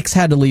reached. Hicks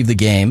had to leave the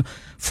game.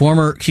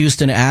 Former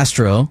Houston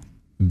Astro,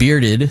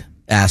 bearded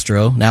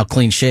Astro, now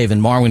clean-shaven,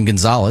 Marwin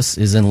Gonzalez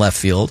is in left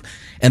field.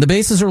 And the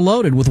bases are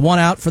loaded with 1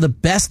 out for the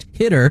best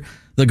hitter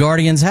the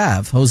Guardians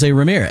have, Jose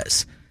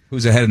Ramirez.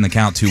 Who's ahead in the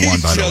count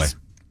 2-1, by the way.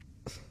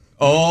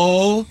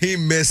 Oh, he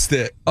missed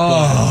it.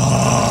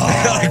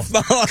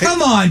 Oh,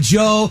 come on,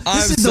 Joe.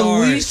 This is the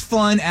least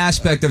fun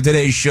aspect of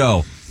today's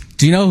show.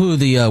 Do you know who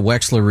the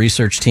Wexler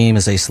research team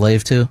is a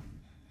slave to?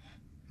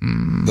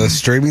 The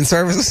streaming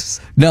services?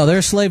 No, they're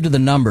a slave to the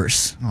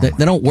numbers.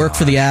 They don't work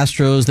for the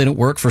Astros. They don't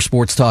work for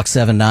Sports Talk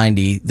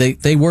 790.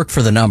 They work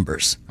for the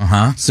numbers.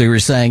 Uh-huh. So you were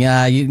saying,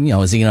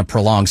 is he in a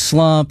prolonged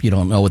slump? You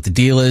don't know what the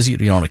deal is. You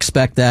don't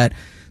expect that.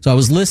 So I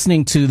was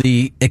listening to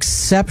the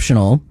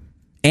exceptional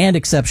and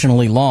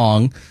exceptionally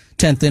long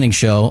 10th inning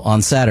show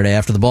on Saturday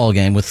after the ball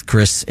game with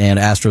Chris and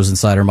Astros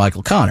insider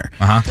Michael Connor.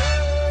 Uh-huh.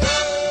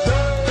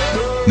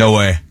 No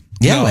way.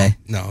 Yeah,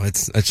 no,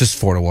 it's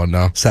just 4-1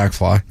 now. Sack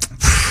fly.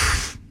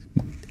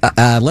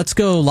 Let's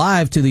go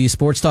live to the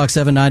Sports Talk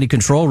 790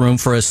 control room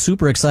for a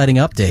super exciting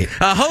update.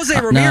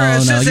 Jose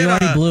Ramirez no, you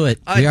already blew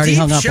it. We already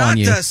hung up on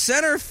you. To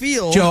center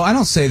field. Joe, I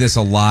don't say this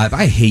a lot, but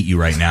I hate you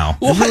right now.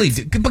 What? I really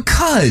do,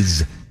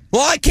 because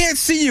Well, I can't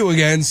see you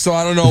again, so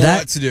I don't know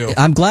what to do.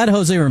 I'm glad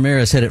Jose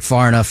Ramirez hit it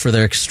far enough for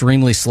their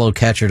extremely slow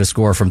catcher to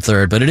score from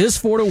third, but it is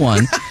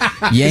 4-1.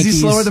 Yankees, is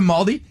he slower than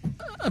Maldi?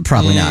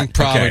 Probably not.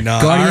 Probably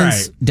not.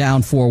 Guardians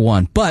down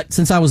 4-1. But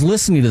since I was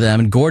listening to them,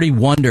 and Gordy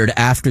wondered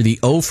after the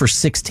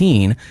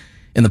 0-for-16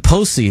 in the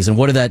postseason,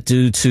 what did that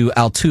do to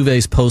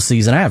Altuve's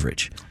postseason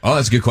average? Oh,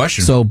 that's a good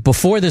question. So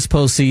before this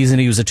postseason,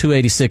 he was a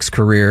 286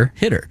 career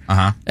hitter.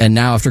 And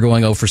now after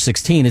going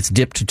 0-for-16, it's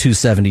dipped to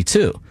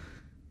 272.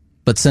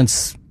 But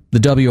since the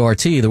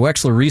WRT, the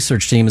Wexler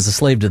research team, is a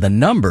slave to the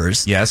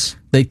numbers. Yes.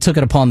 They took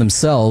it upon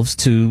themselves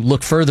to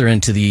look further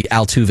into the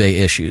Altuve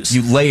issues.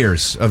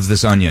 Layers of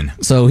this onion.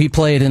 So he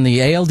played in the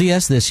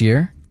ALDS this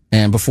year,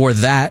 and before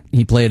that,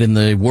 he played in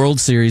the World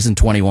Series in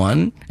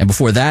 21, and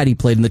before that, he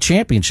played in the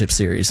Championship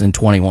Series in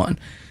 21.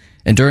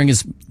 And during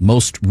his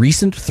most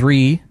recent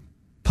 3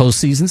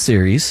 postseason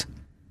series,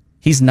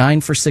 he's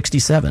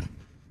 9-for-67.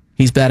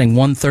 He's batting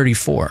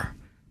 .134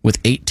 with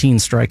 18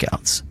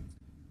 strikeouts.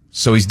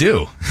 So he's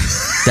due.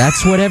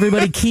 That's what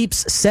everybody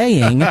keeps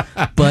saying.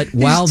 But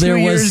while there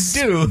was,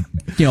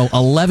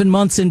 11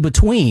 months in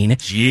between,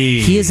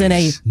 he is in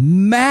a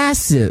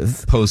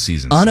massive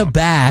postseason,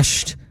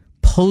 unabashed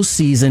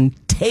postseason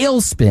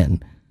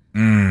tailspin.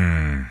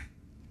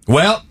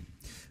 Well,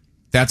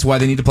 that's why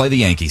they need to play the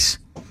Yankees.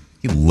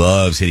 He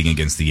loves hitting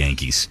against the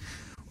Yankees.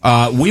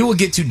 We will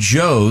get to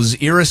Joe's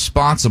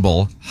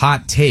irresponsible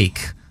hot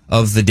take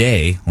of the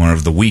day, or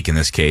of the week in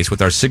this case,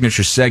 with our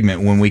signature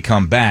segment when we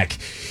come back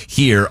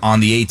here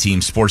on the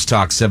A-Team Sports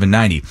Talk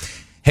 790.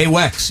 Hey,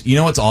 Wex, you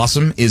know what's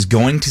awesome is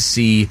going to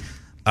see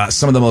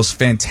some of the most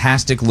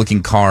fantastic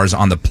looking cars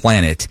on the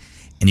planet,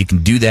 and you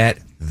can do that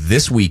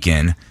this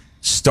weekend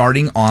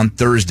starting on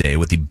Thursday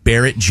with the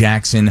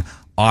Barrett-Jackson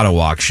Auto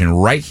Auction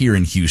right here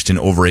in Houston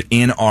over at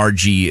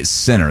NRG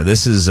Center.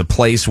 This is a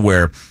place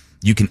where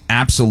you can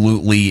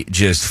absolutely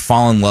just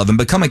fall in love and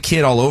become a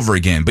kid all over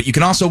again. But you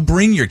can also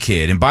bring your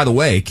kid. And by the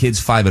way, kids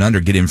 5 and under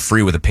get in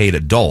free with a paid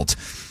adult.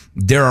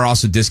 There are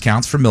also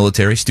discounts for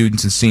military,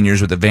 students, and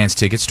seniors with advanced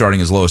tickets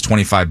starting as low as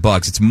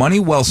 $25. It's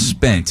money well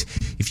spent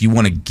if you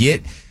want to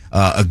get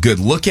a good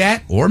look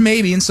at, or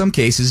maybe in some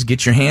cases,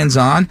 get your hands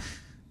on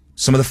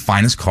some of the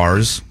finest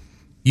cars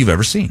you've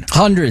ever seen.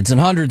 Hundreds and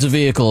hundreds of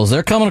vehicles.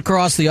 They're coming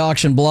across the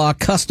auction block,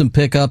 custom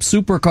pickups,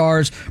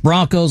 supercars,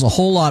 Broncos, a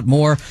whole lot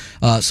more.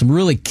 Some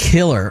really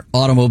killer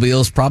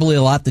automobiles, probably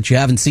a lot that you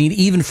haven't seen,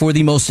 even for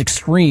the most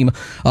extreme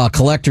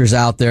collectors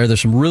out there.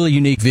 There's some really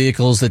unique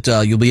vehicles that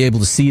you'll be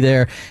able to see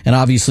there, and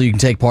obviously you can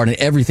take part in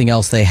everything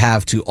else they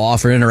have to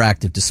offer.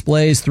 Interactive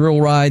displays,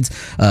 thrill rides,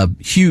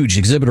 huge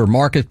exhibitor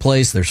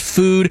marketplace. There's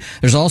food.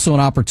 There's also an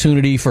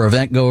opportunity for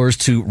event goers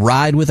to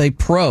ride with a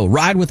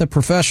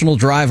professional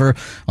driver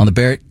on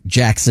the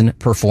Barrett-Jackson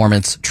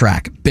Performance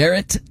Track.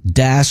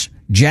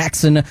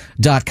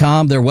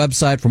 Barrett-Jackson.com, their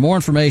website for more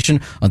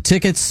information on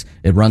tickets.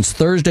 It runs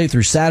Thursday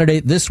through Saturday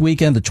this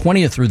weekend, the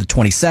 20th through the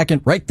 22nd,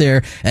 right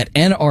there at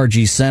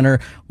NRG Center.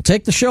 We'll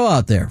take the show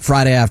out there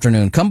Friday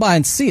afternoon. Come by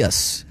and see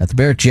us at the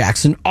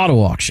Barrett-Jackson Auto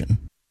Auction.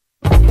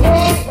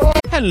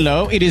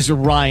 Hello, it is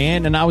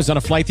Ryan, and I was on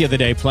a flight the other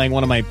day playing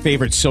one of my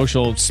favorite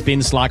social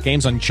spin slot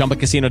games on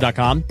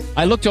ChumbaCasino.com.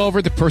 I looked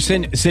over the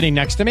person sitting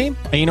next to me,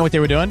 and you know what they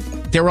were doing?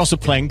 They were also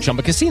playing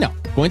Chumba Casino.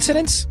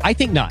 Coincidence? I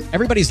think not.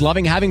 Everybody's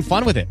loving having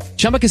fun with it.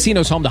 Chumba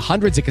Casino is home to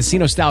hundreds of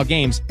casino-style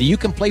games that you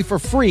can play for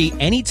free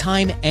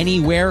anytime,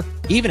 anywhere,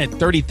 even at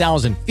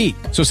 30,000 feet.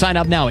 So sign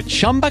up now at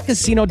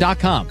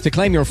ChumbaCasino.com to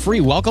claim your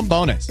free welcome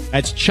bonus.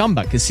 That's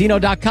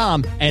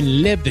ChumbaCasino.com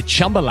and live the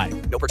Chumba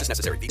life. No purchase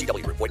necessary.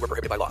 VGW. Void where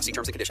prohibited by law. See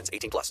terms and conditions.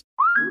 18+.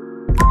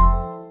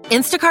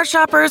 Instacart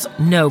shoppers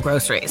know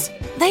groceries.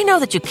 They know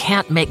that you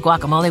can't make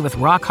guacamole with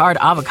rock-hard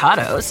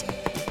avocados.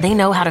 They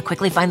know how to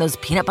quickly find those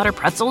peanut butter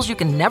pretzels you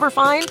can never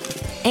find.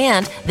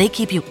 And they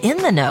keep you in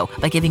the know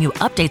by giving you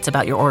updates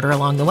about your order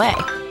along the way.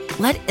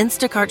 Let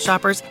Instacart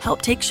shoppers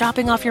help take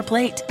shopping off your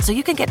plate so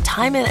you can get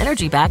time and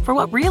energy back for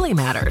what really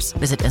matters.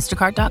 Visit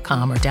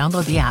instacart.com or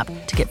download the app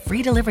to get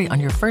free delivery on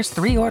your first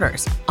 3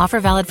 orders. Offer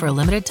valid for a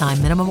limited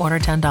time. Minimum order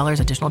 $10.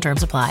 Additional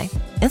terms apply.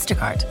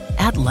 Instacart.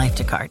 Add life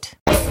to cart.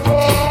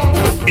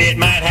 It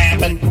might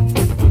happen.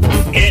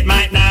 It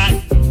might not.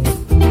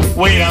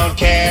 We don't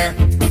care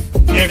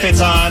if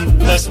it's on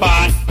the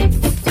spot.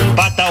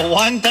 But the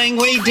one thing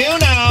we do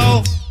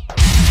know,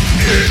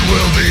 it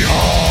will be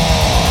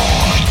hot.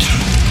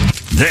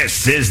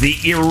 This is the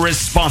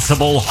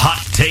irresponsible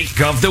hot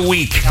take of the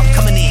week. I'm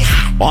coming in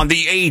on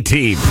the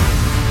A-Team.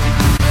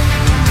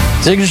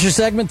 Signature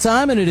segment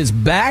time, and it is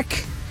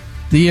back.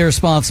 The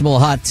irresponsible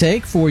hot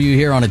take for you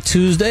here on a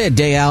Tuesday, a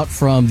day out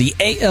from the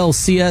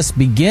ALCS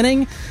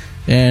beginning,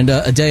 and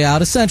a day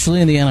out essentially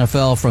in the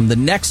NFL from the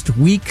next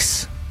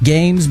week's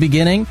games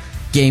beginning.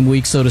 Game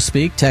week, so to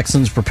speak.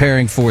 Texans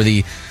preparing for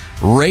the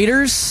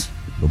Raiders.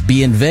 We'll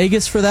be in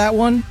Vegas for that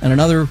one, and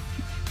another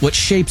what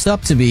shapes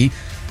up to be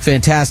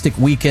fantastic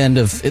weekend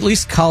of at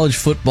least college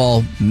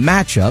football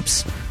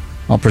matchups.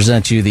 I'll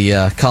present you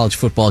the college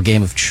football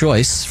game of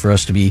choice for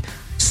us to be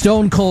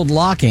stone cold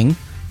locking a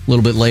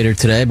little bit later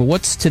today. But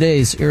what's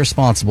today's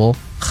irresponsible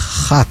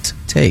hot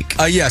take.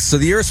 Yes, so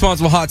the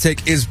Irresponsible Hot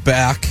Take is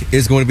back.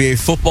 It's going to be a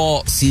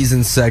football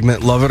season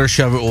segment. Love it or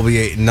shove it will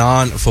be a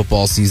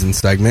non-football season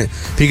segment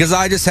because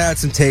I just had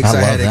some takes I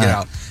had to get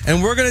out.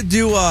 And we're going to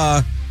do,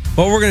 what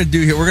we're going to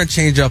do here, we're going to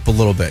change up a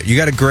little bit. You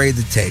got to grade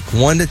the take.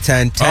 1 to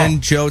 10.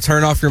 10, Joe,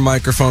 turn off your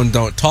microphone.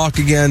 Don't talk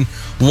again.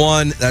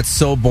 1, that's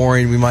so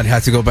boring. We might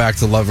have to go back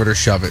to love it or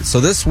shove it. So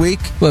this week...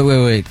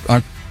 Wait.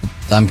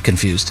 I'm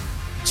confused.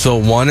 So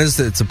 1 is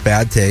that it's a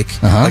bad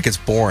take. Like it's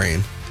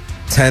boring.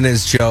 10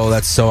 is Joe,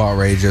 that's so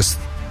outrageous.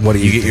 What do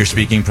you get your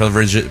speaking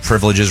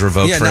privileges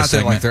revoked for a not segment?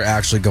 That like they're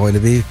actually going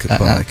to be.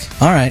 But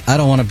all right, I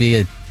don't want to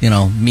be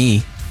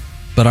me,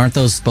 but aren't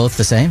those both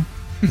the same?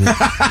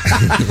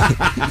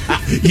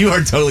 You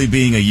are totally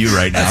being a you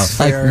right now.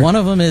 Like one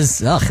of them is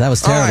that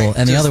was terrible,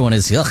 and the other one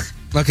is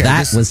okay,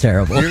 that was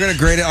terrible. You're going to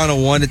grade it on a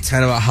 1 to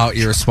 10 about how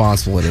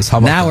irresponsible it is. How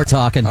about now that? we're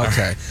talking.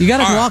 Okay, you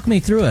got to walk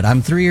me through it.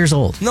 I'm 3 years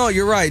old. No,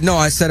 you're right. No,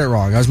 I said it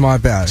wrong. That was my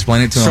bad.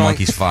 Explain it to him like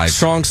he's 5.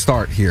 Strong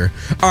start here.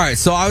 All right,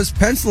 so I was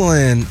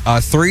penciling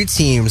 3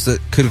 teams that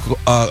could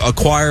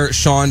acquire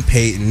Sean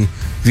Payton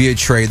via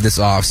trade this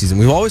offseason.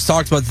 We've always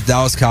talked about the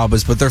Dallas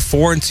Cowboys, but they're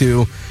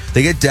 4-2.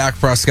 They get Dak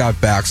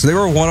Prescott back, so they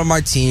were one of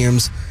my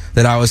teams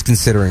that I was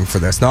considering for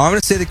this. Now, I'm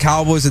going to say the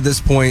Cowboys at this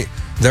point,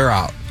 they're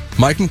out.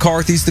 Mike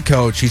McCarthy's the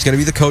coach. He's going to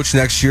be the coach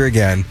next year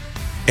again.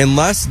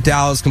 Unless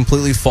Dallas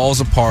completely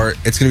falls apart,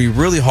 it's going to be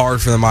really hard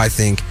for them, I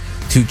think,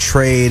 to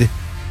trade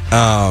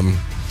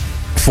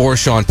for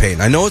Sean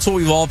Payton. I know it's what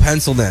we've all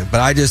penciled in, but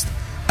I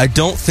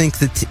don't think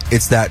that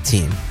it's that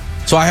team.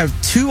 So I have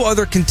 2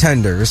 other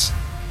contenders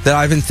that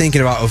I've been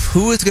thinking about of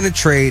who is going to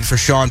trade for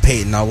Sean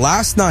Payton. Now,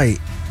 last night,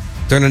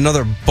 during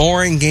another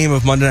boring game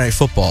of Monday Night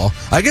Football,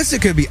 I guess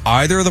it could be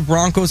either of the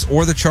Broncos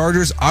or the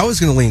Chargers. I was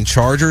going to lean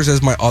Chargers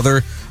as my other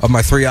of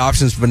my 3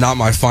 options, but not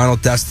my final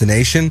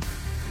destination.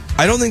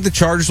 I don't think the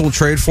Chargers will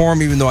trade for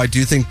him, even though I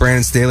do think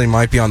Brandon Staley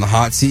might be on the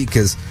hot seat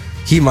because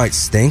he might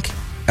stink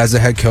as a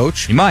head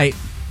coach. He might.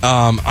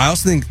 I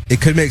also think it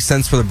could make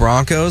sense for the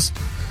Broncos.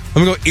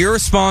 I'm going to go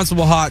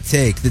irresponsible hot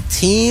take. The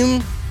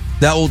team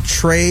that will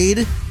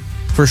trade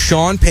for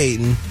Sean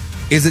Payton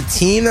is a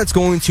team that's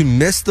going to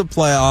miss the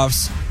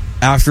playoffs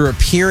after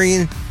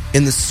appearing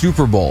in the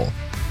Super Bowl.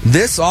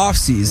 This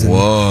offseason,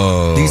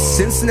 the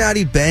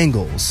Cincinnati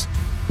Bengals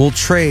will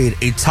trade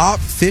a top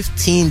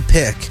 15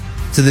 pick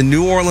to the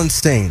New Orleans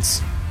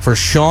Saints for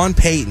Sean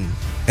Payton.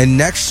 And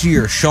next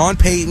year, Sean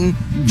Payton,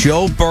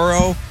 Joe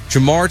Burrow,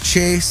 Jamar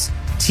Chase,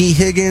 T.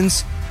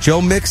 Higgins, Joe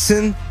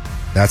Mixon.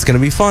 That's going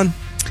to be fun.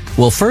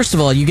 Well, first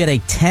of all, you get a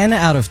 10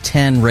 out of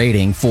 10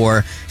 rating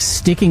for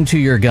sticking to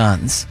your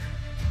guns.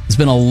 It's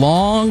been a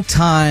long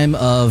time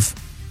of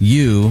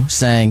you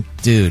saying,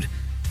 dude,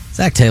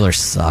 Zach Taylor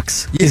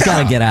sucks. He's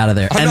got to get out of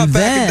there. I'm and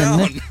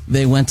then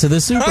they went to the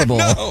Super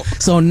Bowl.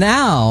 So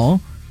now,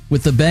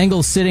 with the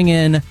Bengals sitting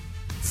in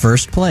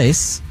first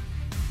place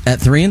at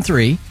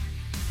 3-3,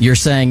 you're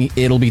saying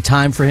it'll be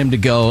time for him to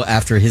go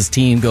after his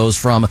team goes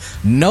from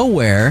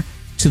nowhere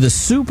to the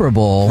Super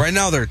Bowl. Right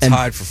now, they're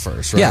tied for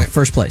first, right? Yeah,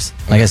 first place,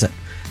 like I said.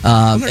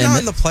 They're not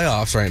in the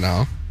playoffs right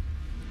now.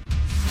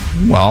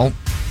 Well,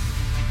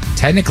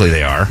 technically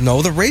they are.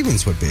 No, the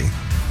Ravens would be.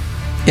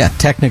 Yeah,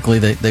 technically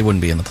they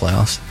wouldn't be in the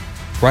playoffs.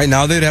 Right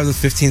now, they'd have the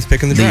 15th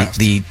pick in the draft.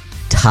 The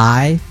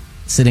tie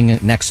sitting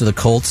next to the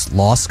Colts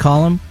loss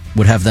column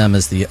would have them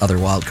as the other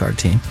wild card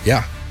team.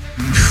 Yeah.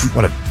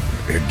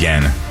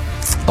 Again.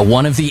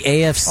 One of the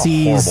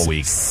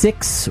AFC's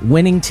 6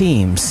 winning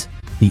teams,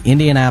 the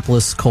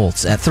Indianapolis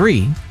Colts, at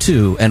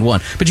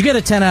 3-2-1. But you get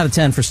a 10 out of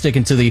 10 for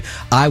sticking to the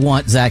I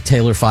want Zach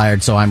Taylor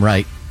fired, so I'm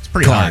right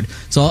pretty card. hard.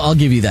 So I'll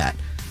give you that.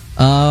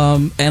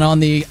 And on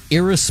the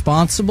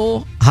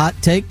irresponsible hot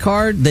take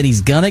card that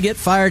he's going to get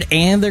fired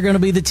and they're going to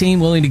be the team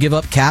willing to give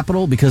up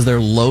capital because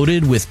they're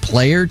loaded with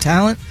player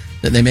talent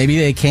that maybe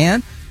they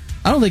can.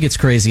 I don't think it's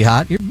crazy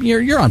hot.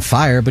 You're on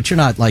fire, but you're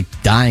not like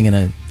dying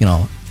in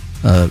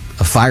a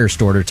fire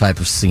starter type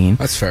of scene.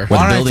 That's fair. Where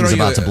the building's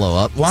about to blow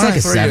up. It's like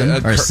a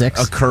 7 or a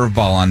 6. A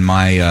curveball on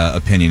my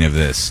opinion of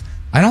this.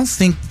 I don't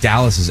think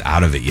Dallas is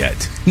out of it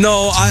yet.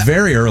 No, it's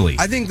very early.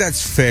 I think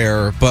that's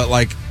fair, but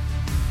like,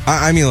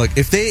 I mean, look,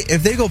 if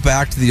they go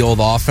back to the old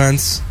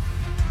offense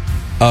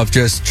of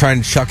just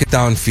trying to chuck it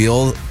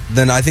downfield,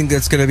 then I think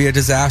that's going to be a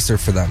disaster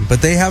for them.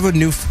 But they have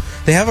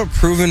a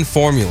proven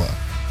formula.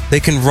 They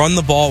can run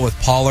the ball with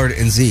Pollard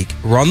and Zeke.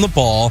 Run the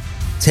ball,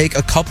 take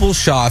a couple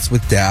shots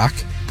with Dak,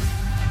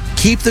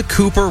 keep the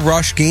Cooper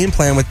Rush game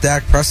plan with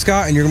Dak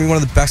Prescott, and you're going to be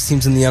one of the best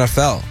teams in the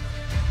NFL.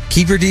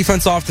 Keep your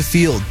defense off the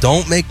field.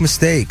 Don't make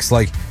mistakes.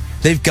 Like,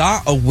 they've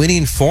got a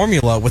winning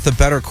formula with a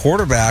better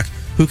quarterback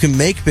who can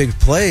make big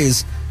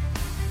plays.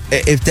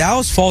 If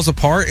Dallas falls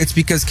apart, it's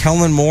because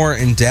Kellen Moore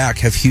and Dak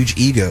have huge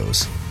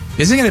egos.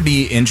 Isn't it going to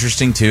be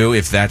interesting, too,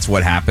 if that's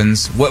what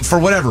happens? For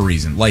whatever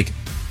reason. Like,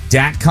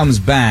 Dak comes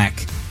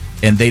back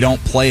and they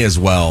don't play as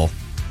well.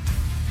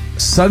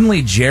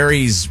 Suddenly,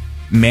 Jerry's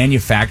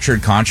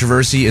manufactured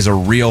controversy is a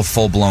real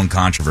full-blown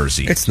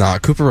controversy. It's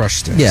not. Cooper Rush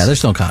stinks. Yeah,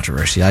 there's no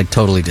controversy. I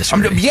totally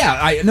disagree.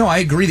 I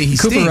agree that he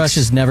Cooper stinks. Rush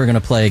is never going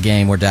to play a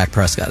game where Dak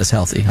Prescott is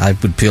healthy. I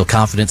would feel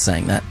confident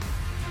saying that.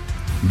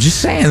 I'm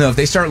just saying, though, if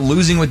they start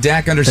losing with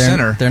Dak under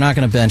center... They're not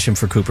going to bench him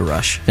for Cooper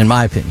Rush, in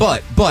my opinion.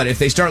 But if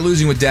they start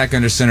losing with Dak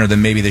under center,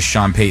 then maybe this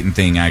Sean Payton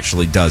thing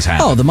actually does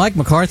happen. Oh, the Mike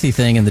McCarthy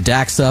thing and the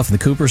Dak stuff and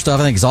the Cooper stuff,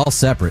 I think, is all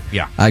separate.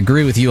 Yeah. I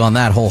agree with you on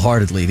that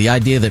wholeheartedly. The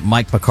idea that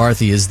Mike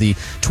McCarthy is the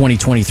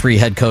 2023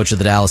 head coach of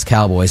the Dallas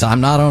Cowboys,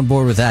 I'm not on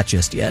board with that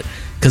just yet.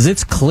 Because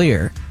it's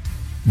clear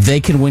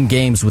they can win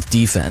games with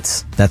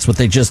defense. That's what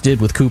they just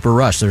did with Cooper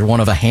Rush. They're one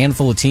of a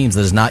handful of teams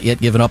that has not yet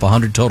given up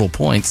 100 total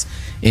points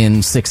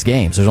in 6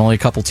 games. There's only a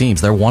couple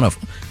teams. They're one of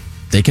them.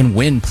 They can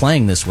win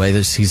playing this way.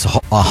 He's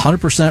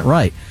 100%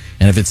 right.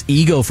 And if it's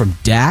ego from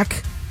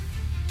Dak,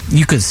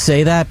 you could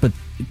say that, but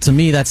to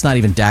me, that's not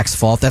even Dak's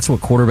fault. That's what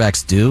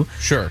quarterbacks do.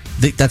 Sure.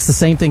 That's the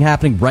same thing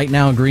happening right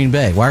now in Green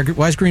Bay. Why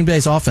is Green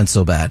Bay's offense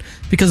so bad?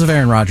 Because of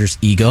Aaron Rodgers'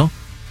 ego.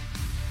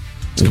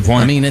 That's a good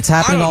point. I mean, it's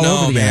happening all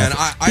over the man.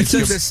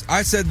 NFL.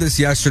 I said this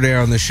yesterday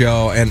on the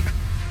show, and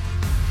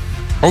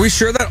are we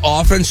sure that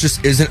offense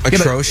just isn't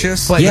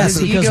atrocious? But Yes,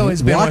 his ego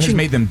has been what has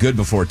made them good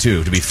before,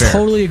 too, to be fair.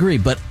 Totally agree,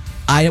 but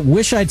I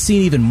wish I'd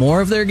seen even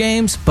more of their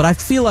games, but I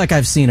feel like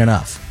I've seen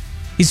enough.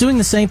 He's doing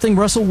the same thing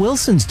Russell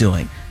Wilson's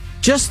doing.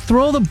 Just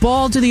throw the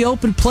ball to the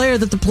open player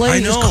that the player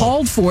is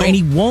called for, and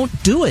he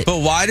won't do it. But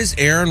why does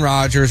Aaron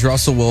Rodgers,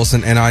 Russell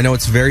Wilson, and I know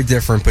it's very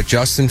different, but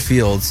Justin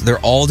Fields, they're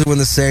all doing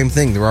the same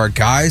thing. There are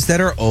guys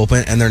that are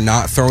open, and they're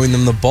not throwing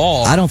them the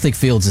ball. I don't think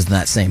Fields is in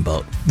that same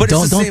boat. But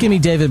don't give me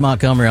David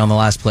Montgomery on the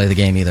last play of the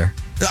game either.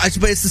 But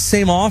it's the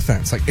same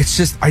offense. Like, it's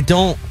just, I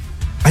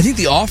think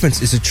the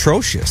offense is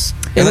atrocious.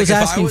 It was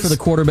asking for the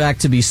quarterback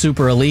to be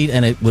super elite,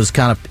 and it was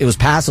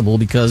passable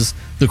because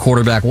the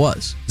quarterback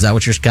was. Is that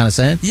what you're kind of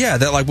saying? Yeah,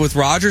 that like with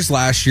Rodgers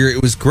last year,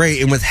 it was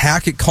great, and with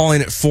Hackett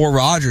calling it for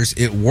Rodgers,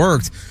 it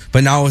worked.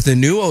 But now with a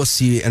new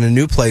OC and a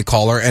new play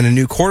caller and a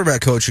new quarterback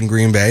coach in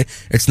Green Bay,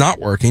 it's not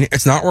working.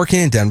 It's not working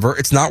in Denver.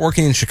 It's not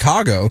working in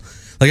Chicago.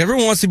 Like,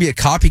 everyone wants to be a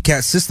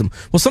copycat system.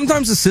 Well,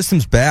 sometimes the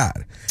system's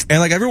bad. And,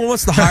 like, everyone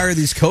wants to hire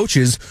these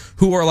coaches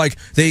who are, like,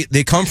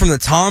 they come from the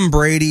Tom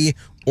Brady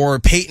or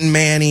Peyton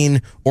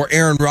Manning or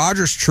Aaron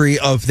Rodgers tree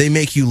of they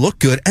make you look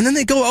good, and then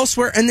they go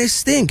elsewhere and they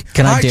stink.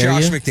 I dare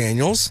Josh you?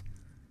 McDaniels.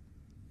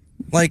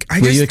 Like,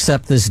 Will you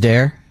accept this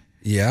dare?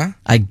 Yeah.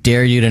 I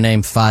dare you to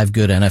name 5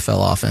 good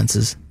NFL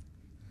offenses.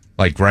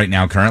 Like right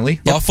now, currently?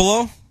 Yep.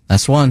 Buffalo?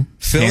 That's one.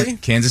 Philly?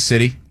 Kansas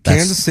City?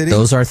 Kansas City?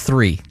 Those are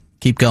 3.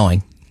 Keep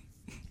going.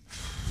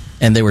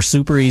 And they were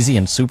super easy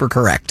and super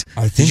correct.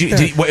 I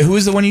think who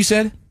was the one you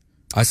said?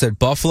 I said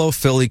Buffalo,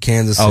 Philly,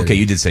 Kansas City. Okay,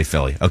 you did say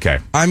Philly. Okay.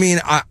 I mean,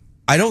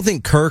 I don't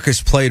think Kirk has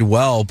played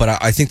well,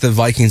 but I think the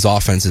Vikings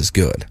offense is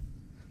good.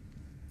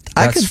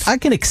 I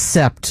can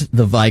accept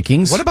the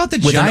Vikings. What about the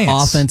with Giants? An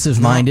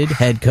offensive-minded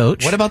head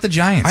coach. What about the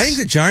Giants? I think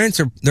the Giants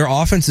their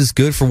offense is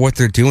good for what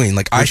they're doing.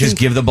 Like, I just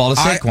give the ball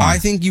to Saquon. I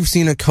think you've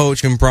seen a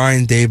coach in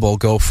Brian Daboll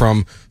go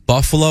from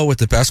Buffalo with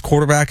the best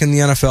quarterback in the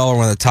NFL, or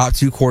one of the top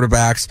 2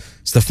 quarterbacks,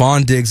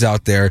 Stephon Diggs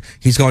out there.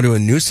 He's going to a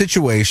new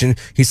situation.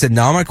 He said,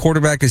 now my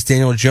quarterback is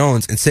Daniel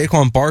Jones, and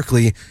Saquon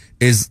Barkley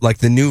is like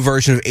the new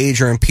version of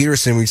Adrian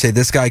Peterson, where you say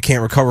this guy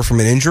can't recover from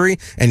an injury,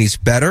 and he's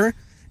better.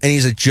 And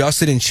he's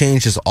adjusted and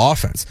changed his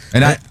offense.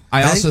 And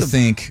I also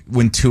think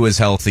when Tua's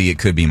healthy, it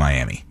could be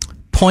Miami.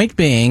 Point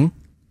being...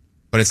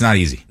 But it's not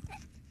easy.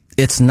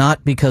 It's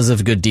not because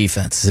of good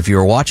defense. If you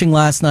were watching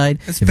last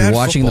night, if you're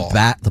watching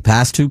the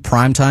past 2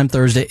 primetime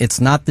Thursday, it's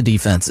not the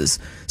defenses.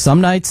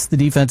 Some nights, the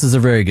defenses are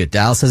very good.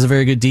 Dallas has a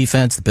very good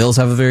defense. The Bills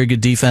have a very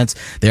good defense.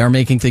 They are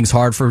making things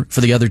hard for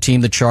the other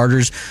team. The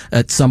Chargers,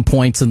 at some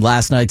points in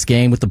last night's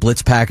game with the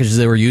blitz packages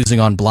they were using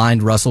on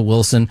blind Russell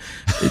Wilson,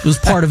 it was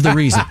part of the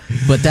reason.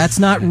 But that's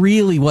not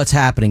really what's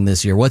happening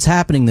this year. What's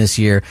happening this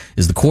year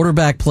is the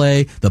quarterback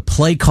play, the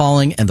play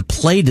calling, and the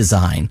play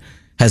design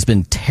has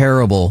been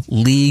terrible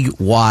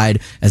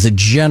league-wide as a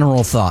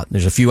general thought.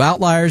 There's a few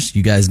outliers.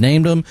 You guys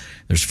named them.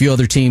 There's a few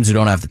other teams who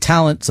don't have the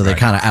talent, so they're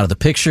kind of out of the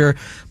picture.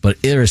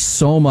 But there is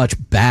so much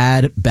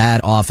bad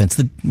offense.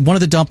 One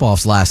of the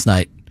dump-offs last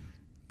night,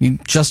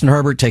 Justin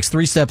Herbert takes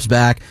 3 steps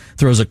back,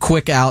 throws a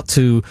quick out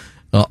to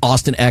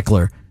Austin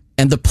Eckler,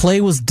 and the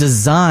play was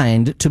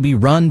designed to be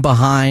run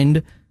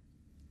behind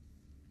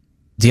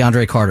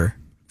DeAndre Carter,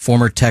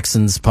 former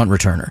Texans punt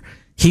returner.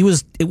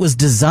 It was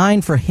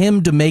designed for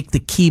him to make the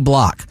key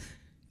block,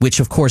 which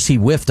of course he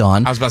whiffed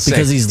on. I was about to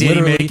because say, he's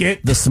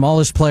literally the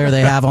smallest player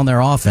they have on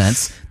their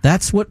offense.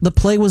 That's what the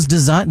play was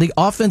designed. The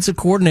offensive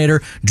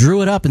coordinator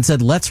drew it up and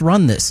said, "Let's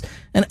run this."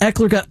 And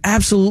Eckler got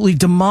absolutely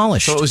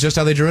demolished. So it was just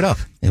how they drew it up.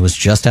 It was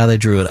just how they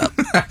drew it up.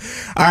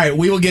 All right,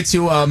 we will get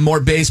to more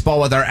baseball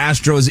with our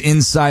Astros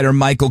insider,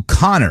 Michael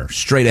Connor,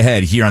 straight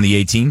ahead here on the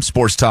A-Team,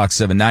 Sports Talk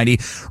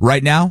 790.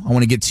 Right now, I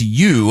want to get to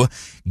you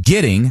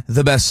getting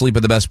the best sleep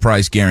at the best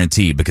price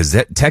guaranteed, because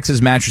Texas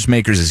Mattress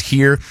Makers is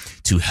here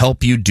to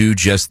help you do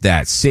just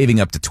that, saving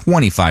up to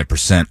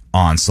 25%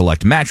 on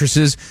select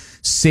mattresses.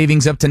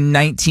 Savings up to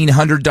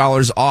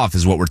 $1,900 off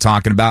is what we're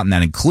talking about, and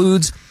that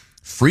includes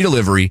free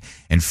delivery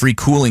and free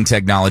cooling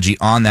technology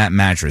on that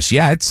mattress.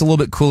 Yeah, it's a little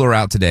bit cooler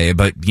out today,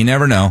 but you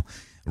never know.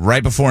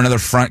 right before another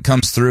front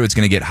comes through, it's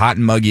going to get hot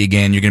and muggy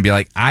again. You're going to be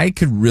like, I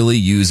could really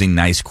use a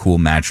nice, cool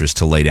mattress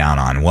to lay down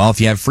on. Well,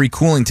 if you have free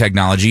cooling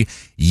technology,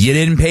 you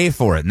didn't pay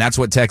for it. And that's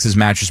what Texas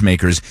Mattress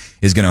Makers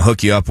is going to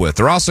hook you up with.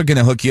 They're also going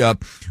to hook you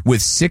up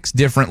with 6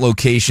 different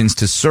locations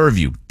to serve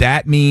you.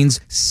 That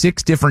means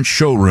 6 different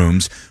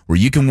showrooms where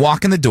you can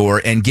walk in the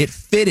door and get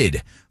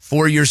fitted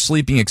for your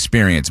sleeping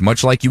experience,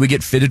 much like you would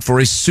get fitted for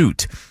a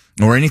suit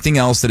or anything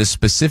else that is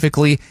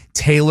specifically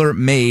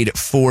tailor-made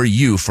for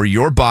you, for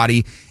your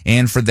body,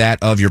 and for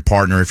that of your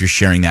partner if you're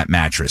sharing that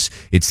mattress.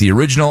 It's the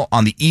original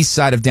on the east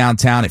side of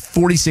downtown at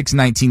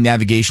 4619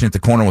 Navigation at the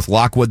corner with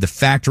Lockwood. The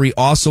factory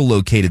also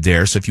located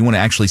there, so if you want to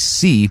actually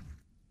see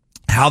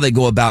how they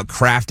go about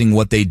crafting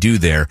what they do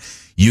there,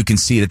 you can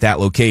see it at that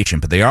location.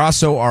 But they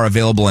also are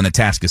available in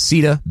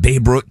Atascocita,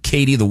 Baybrook,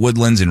 Katy, the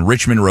Woodlands, and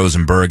Richmond,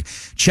 Rosenberg.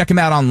 Check them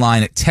out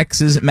online at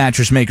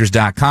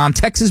TexasMattressMakers.com.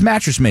 Texas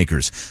Mattress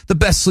Makers, the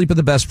best sleep at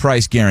the best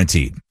price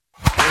guaranteed.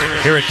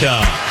 Here it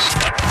comes.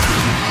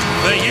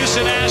 The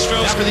Houston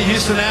Astros. For the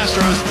Houston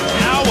Astros.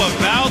 How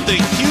about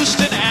the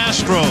Houston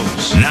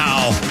Astros?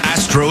 Now,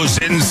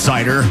 Astros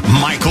insider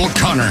Michael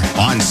Cunner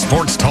on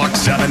Sports Talk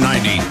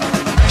 790.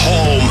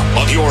 Home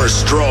of your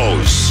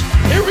Astros.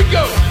 Here we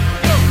go.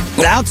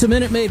 Out to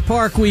Minute Maid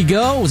Park we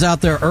go. Was out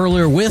there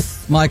earlier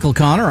with Michael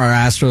Connor, our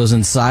Astros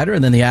insider,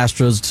 and then the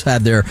Astros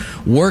had their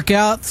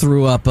workout,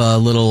 threw up a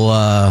little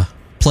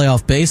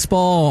playoff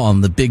baseball on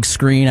the big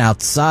screen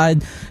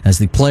outside as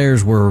the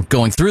players were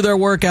going through their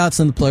workouts,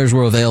 and the players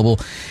were available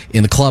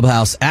in the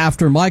clubhouse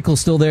after.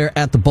 Michael's still there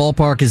at the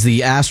ballpark as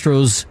the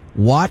Astros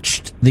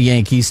watched the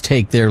Yankees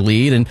take their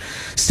lead and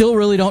still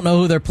really don't know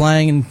who they're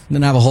playing and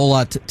didn't have a whole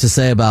lot to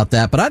say about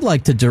that. But I'd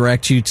like to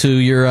direct you to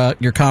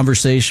your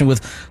conversation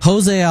with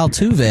Jose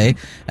Altuve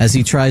as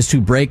he tries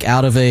to break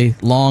out of a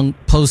long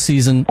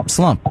postseason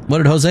slump. What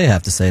did Jose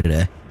have to say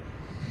today?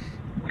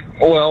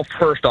 Well,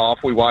 first off,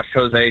 we watched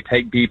Jose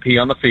take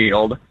BP on the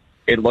field.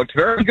 It looked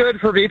very good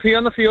for BP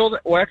on the field.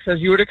 Wex,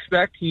 as you would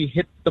expect, he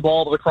hit the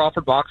ball to the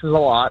Crawford boxes a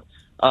lot.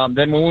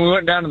 Then when we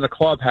went down to the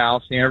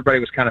clubhouse, everybody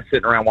was kind of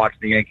sitting around watching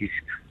the Yankees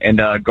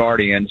and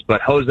Guardians. But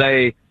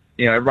Jose,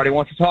 everybody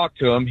wants to talk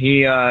to him.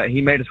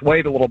 He made us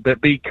wait a little bit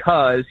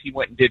because he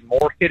went and did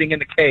more hitting in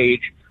the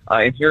cage.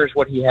 And here's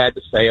what he had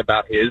to say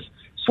about his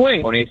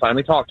swing when he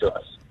finally talked to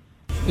us.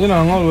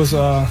 I'm always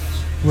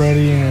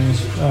ready and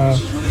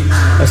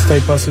I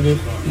stay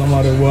positive no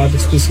matter what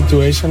is the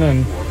situation.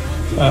 And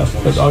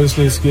but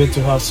obviously it's good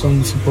to have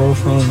some support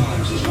from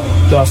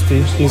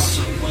Dusty. He's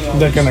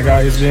that kind of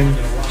guy. He's been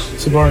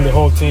supporting the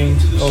whole team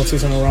all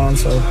season around,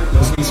 so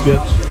it's good.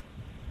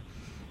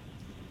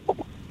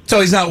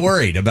 So he's not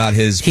worried about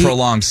his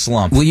prolonged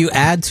slump. Will you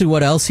add to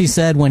what else he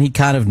said when he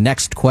kind of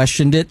next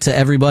questioned it to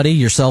everybody,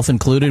 yourself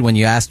included, when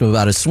you asked him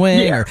about his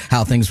swing or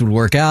how things would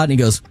work out? And he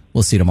goes,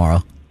 "We'll see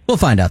tomorrow. We'll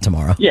find out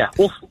tomorrow." Yeah,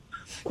 we'll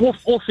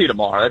see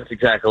tomorrow. That's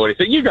exactly what he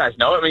said. You guys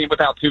know. With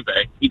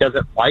Altuve, he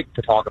doesn't like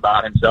to talk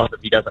about himself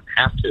if he doesn't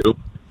have to,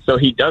 so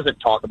he doesn't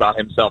talk about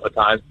himself at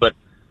times. But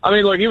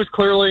look, he was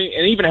clearly,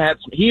 and he even had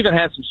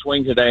some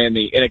swings today in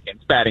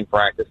against batting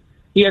practice.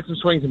 He had some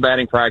swings in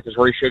batting practice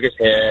where he shook his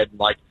head,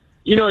 and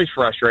he's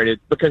frustrated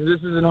because this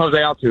isn't Jose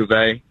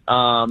Altuve.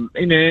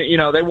 And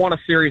they won a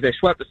series, they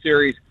swept a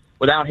series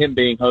without him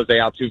being Jose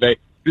Altuve.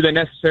 Do they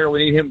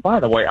necessarily need him? By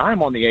the way,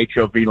 I'm on the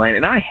HOV lane,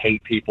 and I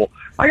hate people.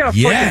 I got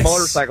a fucking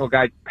motorcycle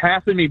guy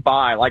passing me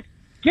by.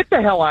 Get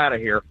the hell out of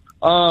here.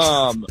 The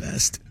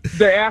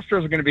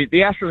Astros are going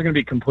to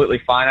be completely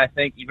fine, I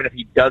think, even if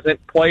he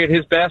doesn't play at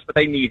his best, but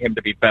they need him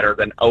to be better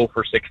than 0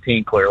 for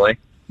 16, clearly.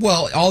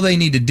 Well, all they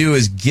need to do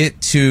is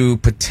get to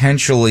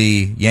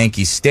potentially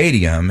Yankee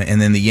Stadium, and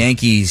then the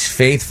Yankees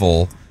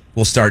faithful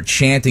will start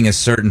chanting a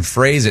certain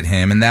phrase at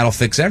him, and that'll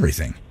fix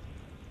everything.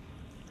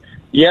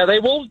 Yeah, they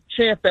will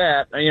chant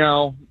that.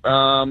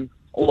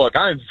 Look,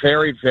 I'm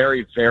very,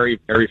 very, very,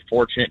 very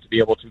fortunate to be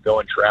able to go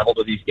and travel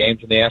to these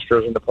games in the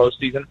Astros in the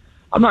postseason.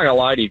 I'm not going to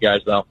lie to you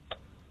guys, though.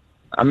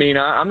 I'm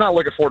not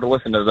looking forward to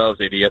listening to those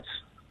idiots.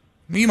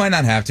 You might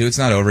not have to. It's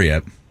not over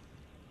yet.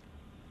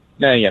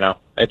 Yeah,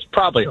 it's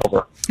probably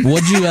over.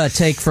 What'd you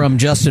take from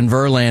Justin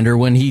Verlander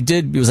when he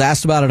was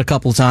asked about it a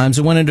couple of times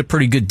and went into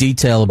pretty good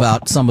detail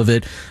about some of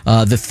it,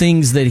 the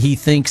things that he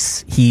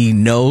thinks he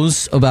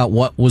knows about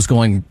what was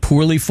going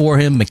poorly for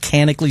him,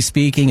 mechanically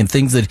speaking, and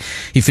things that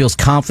he feels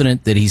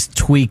confident that he's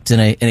tweaked in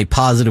a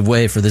positive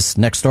way for this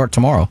next start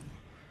tomorrow?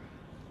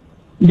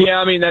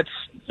 Yeah,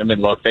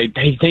 look, they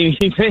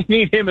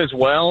need him as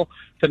well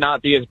to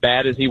not be as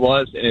bad as he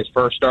was in his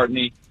first start in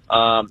the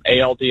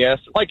ALDS.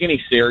 Like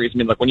any series,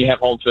 when you have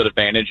home field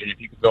advantage and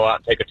if you can go out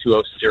and take a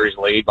 2-0 series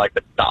lead,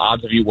 the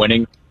odds of you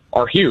winning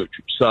are huge.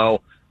 So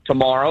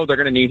tomorrow they're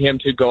going to need him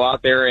to go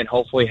out there and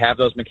hopefully have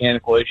those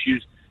mechanical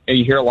issues. And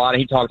you hear a lot,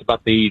 he talked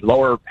about the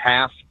lower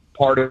half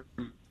part of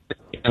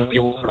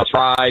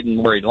stride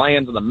and where he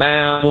lands on the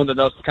mound and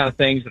those kind of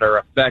things that are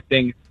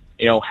affecting,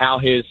 how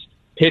his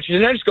pitches.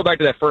 And I just go back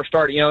to that first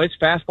start. His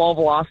fastball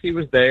velocity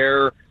was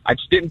there. I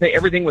just didn't think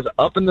everything was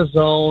up in the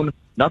zone.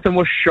 Nothing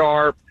was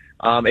sharp.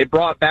 It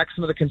brought back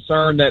some of the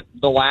concern that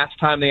the last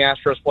time the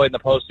Astros played in the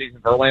postseason,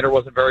 Verlander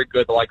wasn't very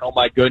good. They're like, oh,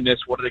 my goodness,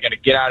 what are they going to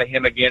get out of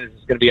him again? Is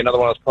this going to be another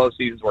one of those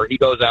postseasons where he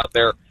goes out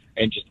there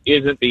and just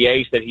isn't the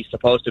ace that he's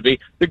supposed to be?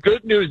 The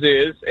good news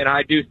is, and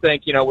I do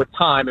think, with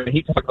time, and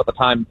he talked about the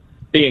time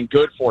being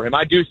good for him,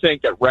 I do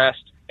think that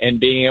rest and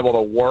being able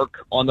to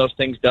work on those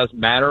things does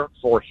matter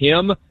for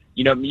him.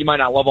 You might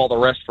not love all the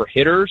rest for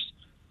hitters,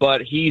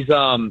 but he's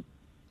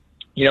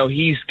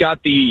he's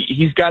got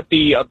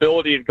the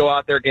ability to go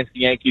out there against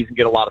the Yankees and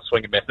get a lot of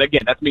swing and miss. And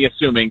again, that's me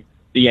assuming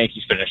the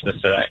Yankees finish this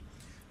today.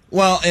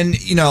 Well, and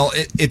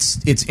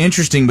it's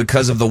interesting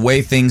because of the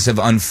way things have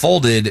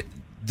unfolded.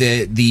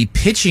 The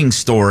pitching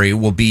story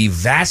will be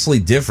vastly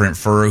different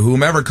for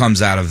whomever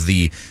comes out of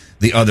the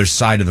other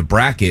side of the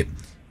bracket.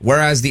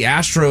 Whereas the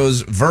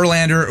Astros,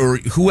 Verlander, or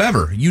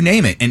whoever, you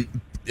name it, and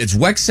as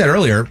Wex said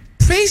earlier,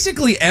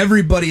 basically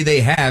everybody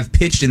they have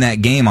pitched in that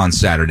game on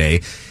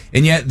Saturday,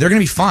 and yet they're going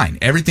to be fine.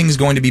 Everything's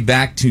going to be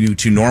back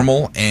to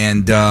normal,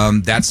 and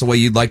that's the way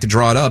you'd like to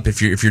draw it up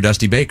if you're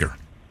Dusty Baker.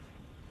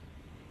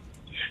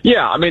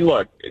 Yeah, I mean,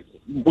 look,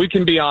 we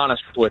can be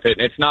honest with it.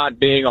 It's not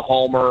being a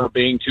homer or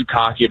being too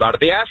cocky about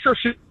it. The Astros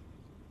should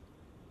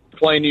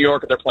play New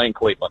York, or they're playing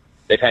Cleveland.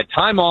 They've had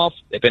time off.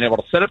 They've been able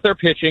to set up their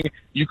pitching.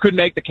 You could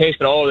make the case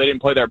that, they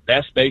didn't play their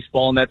best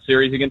baseball in that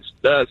series against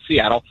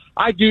Seattle.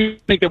 I do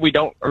think that we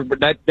don't, or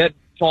that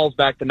falls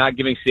back to not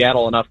giving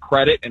Seattle enough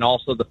credit, and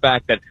also the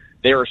fact that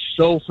they are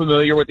so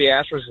familiar with the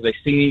Astros because they've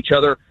seen each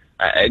other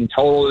in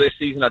total this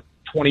season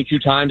 22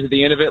 times at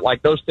the end of it.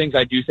 Like, those things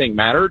I do think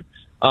mattered.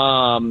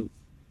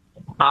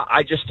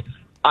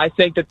 I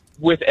think that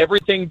with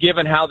everything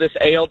given how this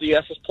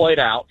ALDS has played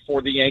out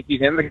for the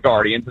Yankees and the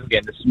Guardians,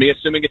 again, this is me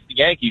assuming it's the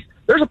Yankees,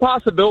 there's a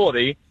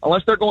possibility,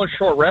 unless they're going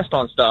short rest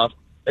on stuff,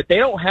 that they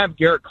don't have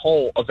Garrett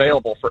Cole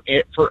available for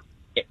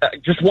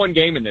just one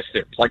game in this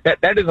series. Like,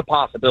 that is a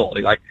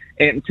possibility. Like,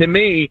 and to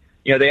me,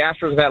 the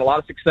Astros have had a lot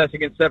of success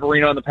against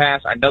Severino in the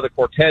past. I know that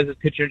Cortez is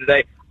pitching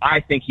today. I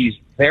think he's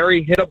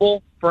very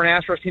hittable for an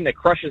Astros team that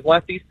crushes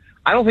lefties.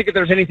 I don't think that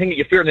there's anything that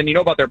you fear. And then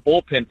about their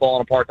bullpen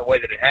falling apart the way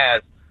that it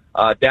has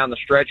down the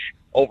stretch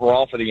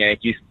overall for the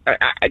Yankees.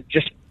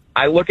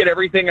 I look at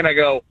everything and I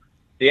go,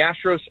 the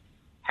Astros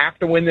have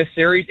to win this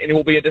series, and it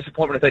will be a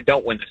disappointment if they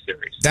don't win this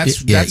series.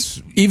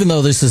 That's even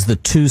though this is the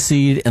 2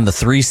 seed and the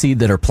 3 seed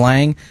that are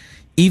playing,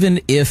 even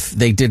if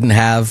they didn't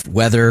have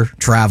weather,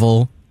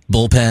 travel,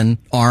 bullpen,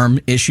 arm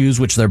issues,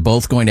 which they're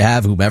both going to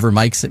have, whomever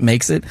makes it,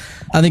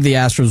 I think the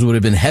Astros would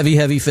have been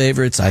heavy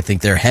favorites. I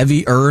think they're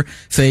heavier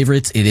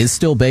favorites. It is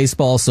still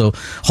baseball, so a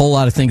whole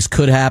lot of things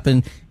could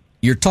happen.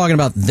 You're talking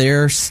about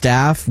their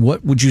staff.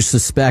 What would you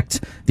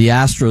suspect the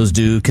Astros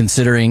do,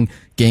 considering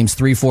games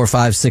 3, 4,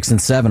 5, 6,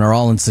 and 7 are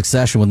all in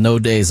succession with no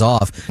days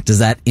off? Does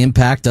that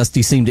impact?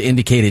 Dusty seemed to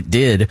indicate it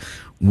did.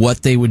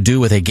 What they would do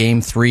with a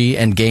game 3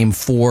 and game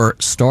 4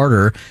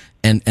 starter,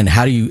 and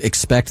how do you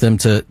expect them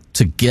to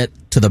get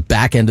to the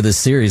back end of this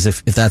series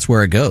if that's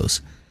where it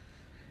goes?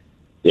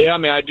 Yeah, I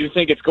mean, I do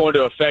think it's going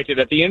to affect it.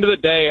 At the end of the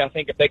day, I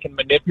think if they can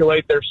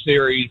manipulate their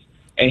series.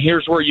 And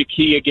here's where you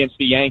key against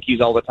the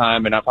Yankees all the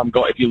time. And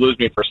if you lose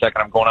me for a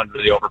second, I'm going under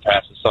the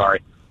overpasses.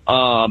 Sorry.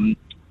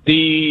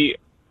 The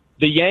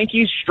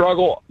Yankees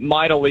struggle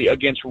mightily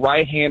against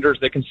right-handers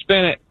that can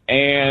spin it,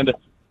 and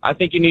I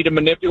think you need to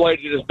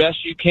manipulate it as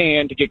best you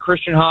can to get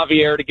Christian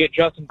Javier, to get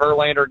Justin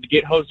Verlander, to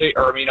get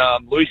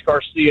Luis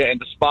Garcia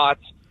into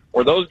spots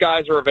where those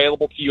guys are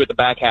available to you at the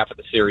back half of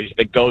the series if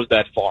it goes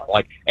that far.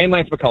 And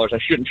Lance McCullers, I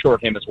shouldn't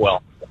short him as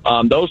well.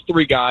 Those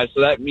 3 guys.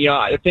 So that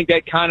I think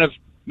that kind of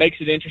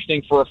makes it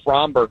interesting for a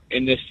Fromberg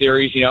in this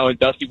series, and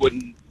Dusty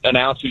wouldn't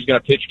announce who's going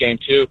to pitch game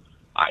 2.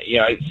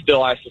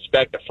 I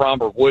suspect that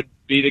Fromberg would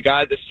be the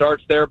guy that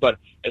starts there, but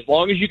as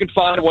long as you can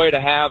find a way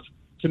to have,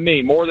 to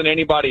me, more than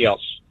anybody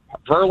else,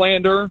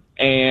 Verlander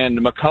and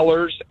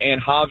McCullers and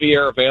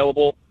Javier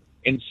available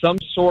in some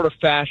sort of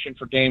fashion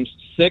for games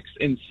 6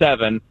 and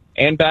 7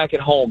 and back at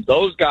home,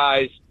 those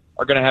guys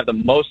are going to have the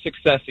most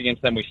success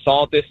against them. We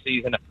saw it this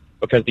season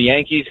because the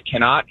Yankees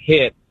cannot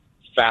hit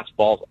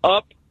fastballs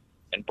up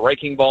and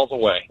breaking balls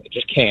away. It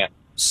just can't.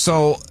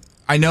 So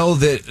I know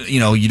that,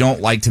 you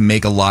don't like to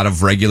make a lot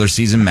of regular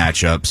season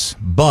matchups,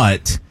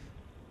 but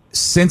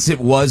since it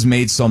was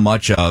made so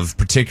much of,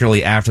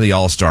 particularly after the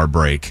All-Star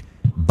break,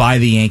 by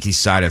the Yankees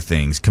side of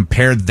things,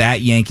 compare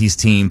that Yankees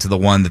team to the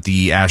one that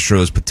the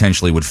Astros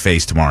potentially would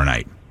face tomorrow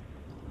night.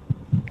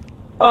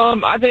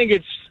 I think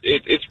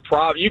it's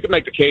probably, you could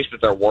make the case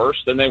that they're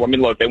worse than they. I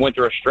mean, look, they went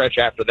through a stretch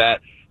after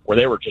that where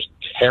they were just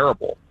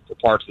terrible for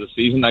parts of the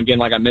season. Again,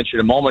 like I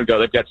mentioned a moment ago,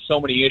 they've got so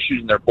many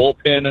issues in their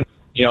bullpen.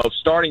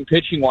 Starting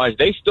pitching wise,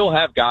 they still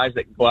have guys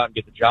that can go out and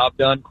get the job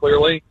done.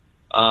 Clearly,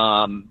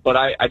 but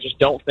I just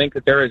don't think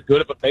that they're as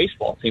good of a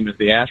baseball team as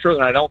the Astros,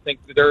 and I don't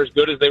think that they're as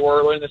good as they were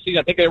early in the season.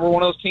 I think they were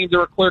one of those teams that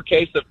were a clear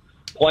case of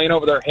playing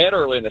over their head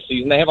early in the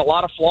season. They have a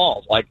lot of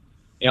flaws. I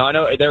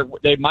know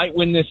they might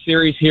win this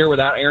series here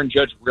without Aaron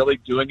Judge really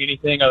doing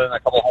anything other than a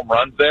couple of home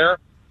runs there.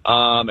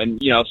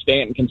 And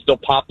Stanton can still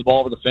pop the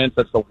ball over the fence.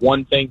 That's the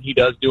one thing he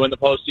does do in the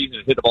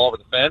postseason is hit the ball over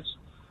the fence.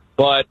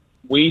 But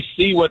we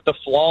see what the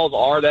flaws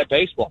are of that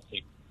baseball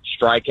team.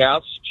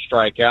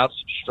 strikeouts,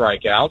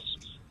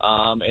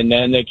 and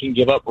then they can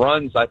give up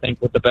runs, I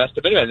think, with the best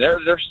of it. And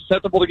they're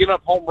susceptible to giving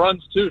up home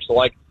runs, too. So,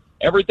 like,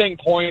 everything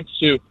points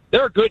to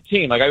they're a good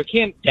team. Like, I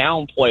can't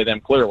downplay them,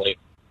 clearly.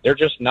 They're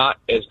just not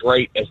as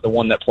great as the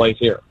one that plays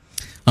here.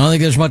 I don't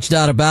think there's much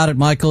doubt about it,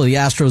 Michael. The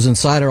Astros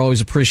Insider,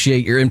 always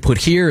appreciate your input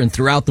here and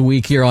throughout the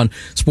week here on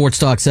Sports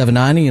Talk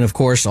 790. And, of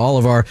course, all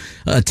of our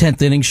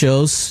 10th inning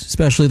shows,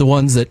 especially the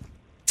ones that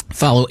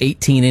follow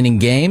 18-inning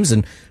games.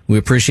 And we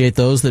appreciate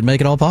those that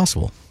make it all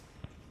possible.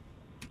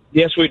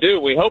 Yes, we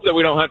do. We hope that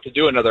we don't have to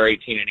do another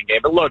 18-inning game.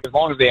 But, look, as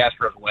long as the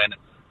Astros win,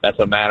 that's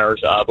what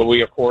matters. But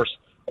we, of course,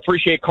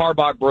 appreciate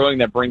Carbach Brewing.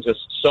 That brings us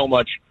so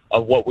much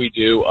of what we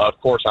do. Of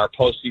course, our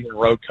postseason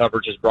road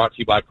coverage is brought to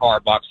you by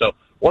Carbach. So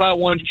what I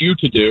want you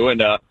to do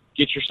and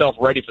get yourself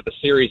ready for the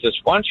series is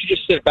why don't you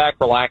just sit back,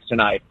 relax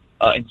tonight,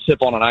 and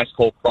sip on an ice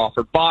cold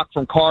Crawford Bock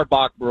from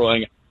Carbach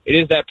Brewing. It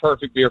is that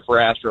perfect beer for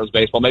Astros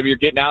baseball. Maybe you're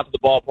getting out to the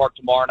ballpark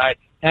tomorrow night.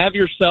 Have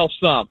yourself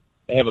some.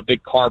 They have a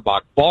big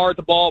Carbach bar at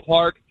the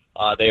ballpark.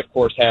 They, of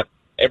course, have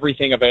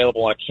everything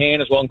available in a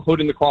can as well,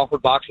 including the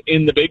Crawford box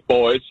in the big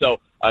boys. So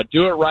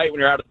do it right when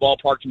you're out at the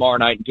ballpark tomorrow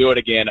night and do it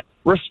again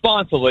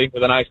responsibly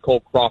with an ice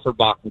cold Crawford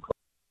box from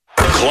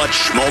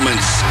Clutch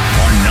moments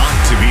are not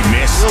to be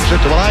missed.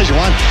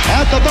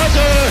 At the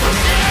buzzer!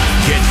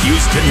 Get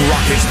Houston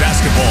Rockets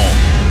basketball.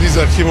 This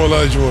is Akeem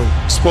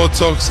Olajuwon. Sport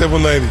Talk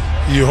 790.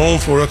 Your home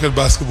for Rocket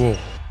basketball.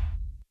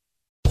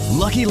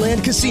 Lucky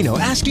Land Casino,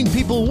 asking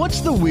people, what's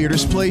the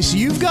weirdest place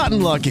you've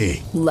gotten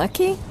lucky?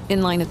 Lucky?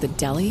 In line at the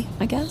deli,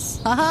 I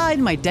guess? Aha,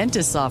 in my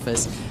dentist's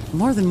office.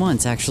 More than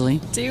once,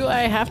 actually. Do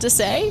I have to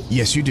say?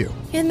 Yes, you do.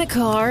 In the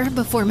car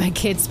before my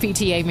kids'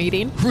 PTA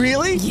meeting.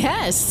 Really?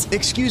 Yes.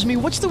 Excuse me,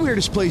 what's the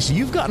weirdest place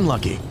you've gotten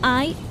lucky?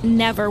 I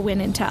never win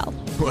and tell.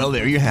 Well,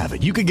 there you have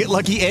it. You can get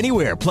lucky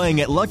anywhere,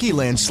 playing at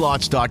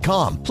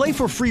LuckyLandSlots.com. Play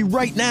for free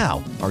right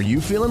now. Are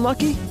you feeling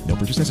lucky? No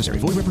purchase necessary.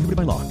 Void where prohibited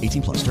by law.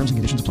 18+. Terms and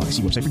conditions apply.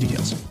 See website for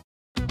details.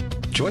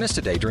 Join us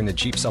today during the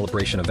Jeep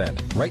Celebration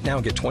event. Right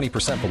now, get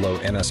 20% below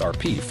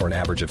MSRP for an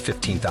average of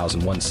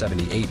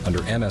 $15,178 under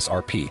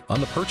MSRP on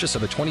the purchase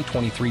of a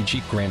 2023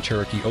 Jeep Grand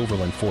Cherokee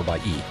Overland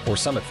 4xE or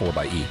Summit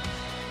 4xE.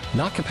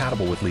 Not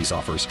compatible with lease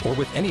offers or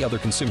with any other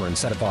consumer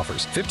incentive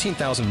offers.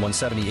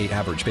 $15,178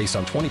 average based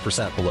on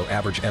 20% below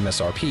average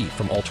MSRP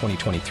from all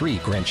 2023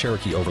 Grand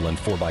Cherokee Overland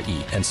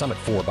 4xE and Summit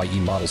 4xE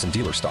models in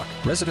dealer stock.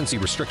 Residency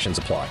restrictions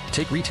apply.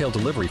 Take retail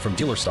delivery from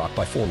dealer stock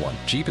by 4/1.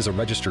 Jeep is a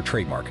registered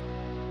trademark.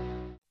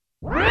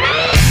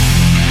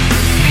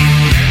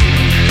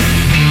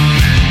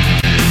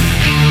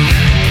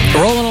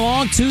 Rolling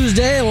along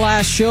Tuesday,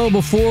 last show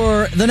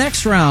before the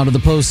next round of the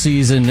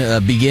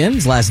postseason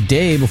begins, last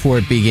day before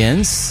it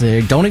begins.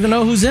 They don't even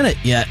know who's in it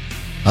yet.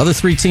 Other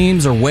three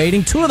teams are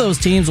waiting. Two of those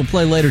teams will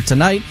play later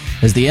tonight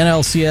as the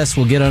NLCS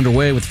will get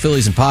underway with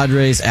Phillies and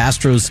Padres.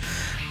 Astros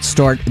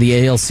start the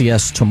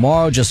ALCS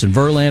tomorrow. Justin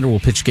Verlander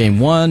will pitch game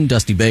one.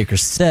 Dusty Baker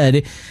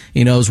said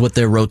he knows what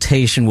their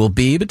rotation will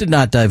be, but did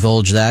not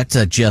divulge that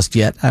just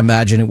yet. I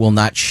imagine it will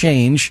not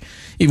change,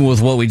 even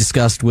with what we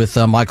discussed with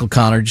Michael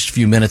Connor just a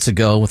few minutes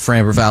ago, with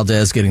Framber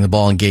Valdez getting the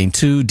ball in game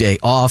two, day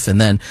off,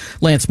 and then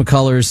Lance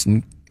McCullers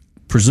and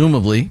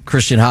presumably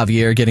Christian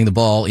Javier getting the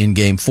ball in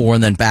game four,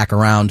 and then back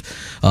around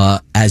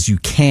as you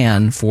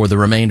can for the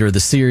remainder of the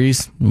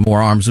series. More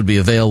arms would be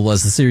available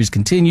as the series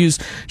continues,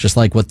 just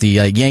like what the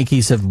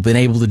Yankees have been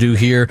able to do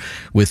here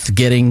with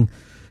getting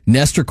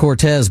Nestor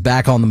Cortez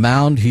back on the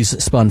mound. He's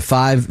spun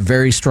 5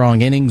 very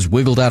strong innings,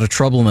 wiggled out of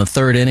trouble in the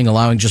third inning,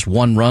 allowing just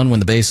 1 run when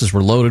the bases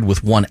were loaded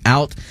with 1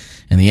 out.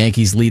 And the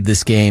Yankees lead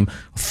this game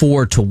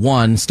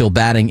 4-1, still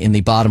batting in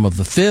the bottom of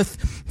the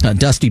 5th.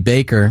 Dusty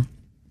Baker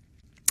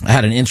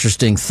had an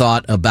interesting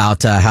thought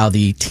about how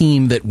the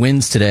team that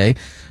wins today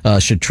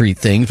should treat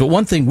things. But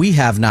one thing we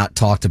have not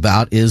talked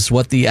about is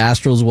what the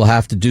Astros will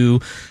have to do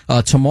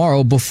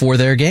tomorrow before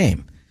their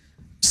game.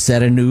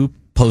 Set a new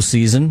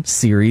postseason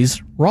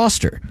series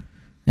roster.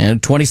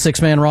 And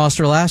 26-man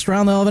roster last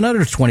round, they'll have another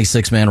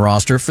 26-man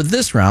roster for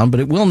this round, but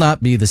it will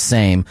not be the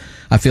same.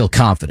 I feel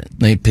confident.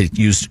 They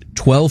used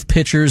 12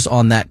 pitchers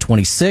on that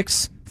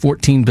 26,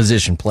 14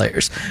 position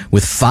players.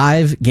 With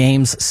 5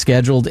 games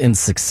scheduled in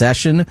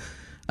succession,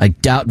 I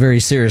doubt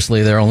very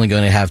seriously they're only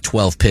going to have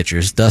 12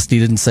 pitchers. Dusty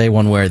didn't say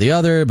one way or the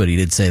other, but he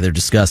did say they're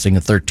discussing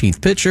a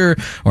 13th pitcher,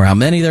 or how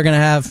many they're going to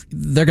have.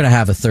 They're going to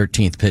have a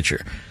 13th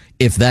pitcher.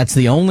 If that's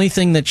the only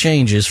thing that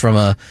changes from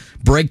a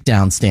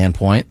breakdown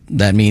standpoint,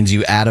 that means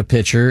you add a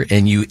pitcher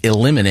and you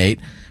eliminate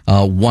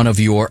one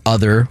of your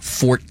other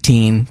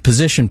 14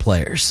 position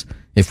players.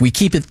 If we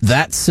keep it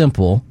that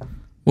simple,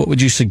 what would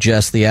you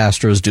suggest the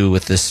Astros do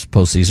with this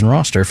postseason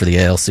roster for the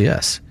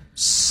ALCS?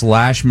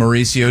 Slash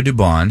Mauricio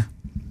Dubon.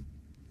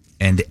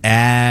 And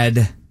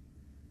add...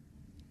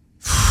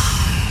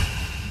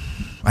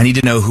 I need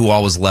to know who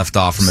all was left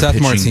off from the Seth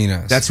pitching.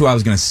 Martinez. That's who I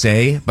was going to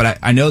say, but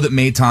I know that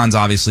Maton's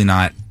obviously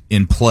not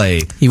in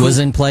play. He was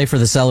in play for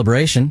the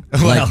celebration,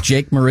 like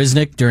Jake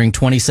Marisnick during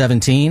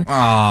 2017.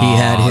 Oh, he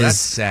had his that's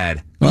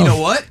sad. You know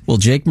what? Well,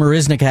 Jake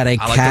Marisnik had a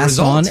cast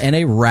on and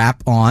a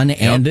wrap on,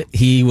 and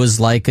he was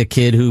like a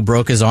kid who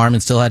broke his arm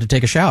and still had to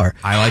take a shower.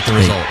 I like the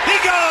result.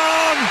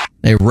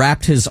 They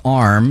wrapped his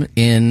arm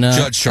in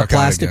a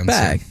plastic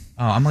bag.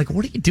 Oh, I'm like,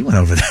 what are you doing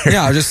over there?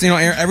 Yeah, just,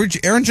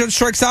 Aaron Judge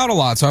strikes out a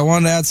lot, so I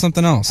wanted to add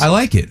something else. I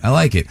like it.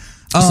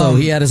 So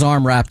he had his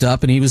arm wrapped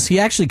up, and he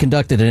actually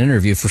conducted an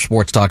interview for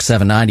Sports Talk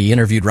 790. He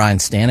interviewed Ryan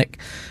Stanek.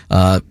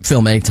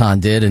 Phil Maton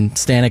did, and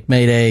Stanek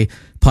made a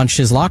punch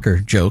his locker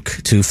joke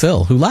to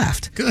Phil, who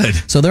laughed. Good.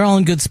 So they're all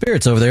in good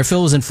spirits over there.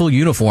 Phil was in full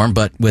uniform,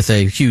 but with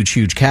a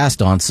huge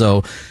cast on.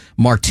 So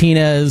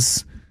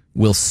Martinez,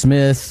 Will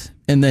Smith,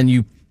 and then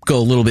you go a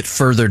little bit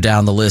further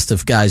down the list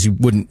of guys you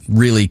wouldn't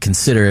really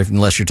consider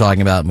unless you're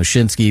talking about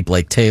Mushinski,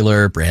 Blake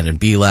Taylor, Brandon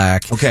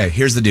Belak. Okay,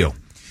 here's the deal.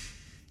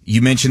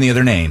 You mentioned the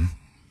other name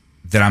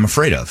that I'm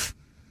afraid of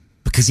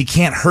because he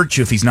can't hurt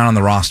you if he's not on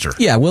the roster.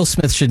 Yeah, Will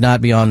Smith should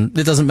not be on.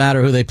 It doesn't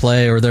matter who they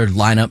play or their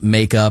lineup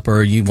makeup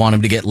or you want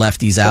him to get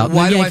lefties out.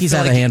 The Yankees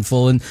have a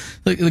handful and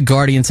the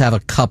Guardians have a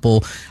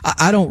couple.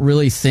 I don't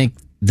really think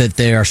that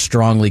they are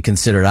strongly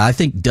considered. I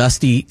think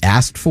Dusty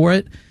asked for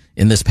it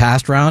in this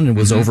past round and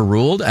was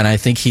overruled, and I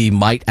think he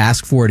might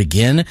ask for it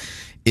again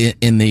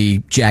in the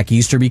Jack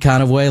Easterby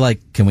kind of way,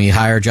 like, can we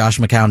hire Josh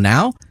McCown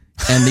now?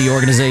 And the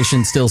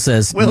organization still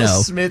says Will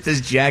no. Smith is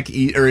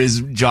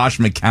is Josh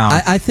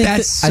McCown. I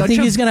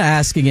think he's going to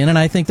ask again, and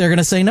I think they're going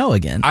to say no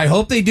again. I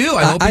hope they do.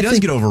 I hope he does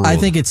get overruled. I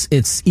think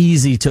it's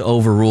easy to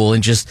overrule,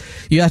 and you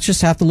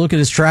just have to look at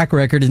his track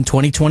record in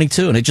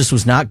 2022, and it just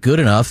was not good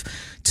enough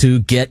to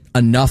get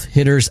enough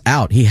hitters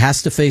out. He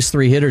has to face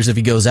 3 hitters if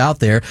he goes out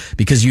there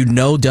because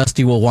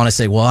Dusty will want to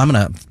say, well, I'm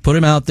going to put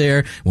him out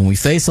there when we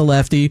face a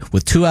lefty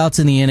with 2 outs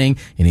in the inning,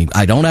 and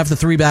I don't have the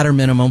 3-batter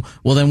minimum.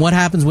 Well, then what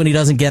happens when he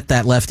doesn't get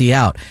that lefty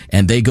out?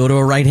 And they go to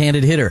a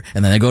right-handed hitter,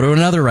 and then they go to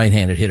another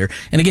right-handed hitter.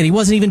 And again, he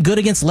wasn't even good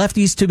against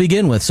lefties to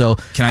begin with. So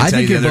can I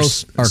tell think you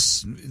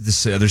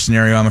this other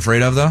scenario I'm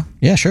afraid of, though?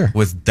 Yeah, sure.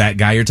 With that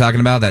guy you're talking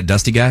about, that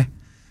Dusty guy,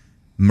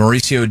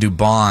 Mauricio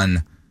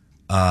Dubon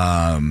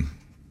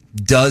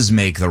does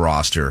make the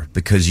roster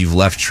because you've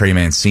left Trey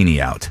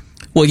Mancini out.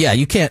 Well, yeah,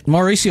 you can't.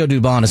 Mauricio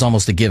Dubon is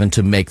almost a given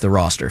to make the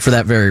roster for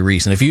that very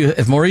reason. If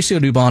Mauricio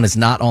Dubon is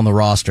not on the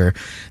roster,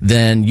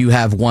 then you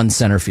have one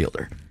center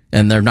fielder,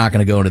 and they're not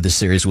going to go into this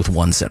series with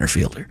one center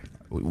fielder.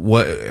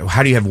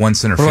 How do you have one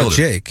center fielder? What about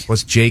Jake?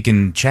 What's Jake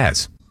and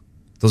Chaz?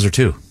 Those are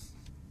 2.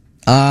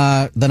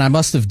 Then I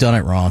must have done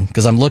it wrong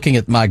because I'm looking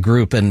at my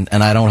group and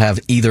I don't have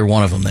either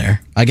one of them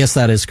there. I guess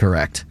that is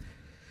correct.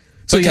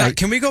 So yeah,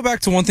 can we go back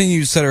to one thing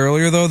you said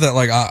earlier though that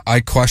like I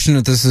question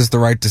if this is the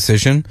right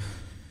decision?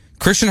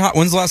 When's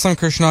the last time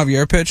Christian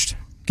Javier pitched?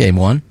 Game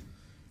 1.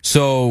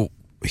 So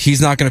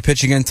he's not going to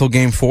pitch again until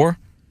Game 4.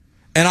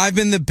 And I've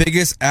been the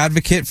biggest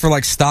advocate for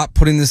like stop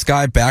putting this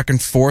guy back and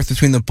forth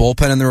between the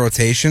bullpen and the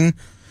rotation.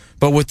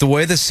 But with the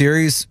way the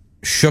series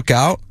shook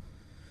out,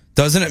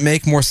 doesn't it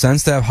make more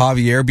sense to have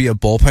Javier be a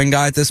bullpen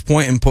guy at this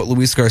point and put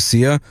Luis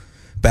Garcia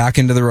back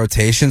into the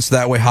rotation so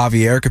that way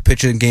Javier could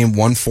pitch in Game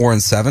 1, 4,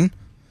 and 7?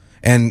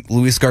 And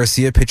Luis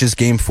Garcia pitches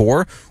Game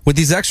 4. With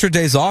these extra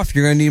days off,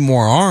 you're going to need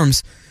more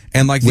arms.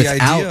 And like the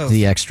idea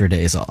the extra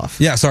days off.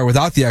 Yeah, sorry,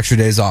 without the extra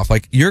days off.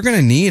 Like you're going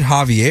to need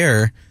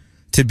Javier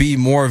to be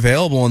more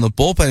available in the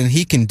bullpen, and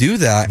he can do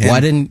that.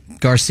 Why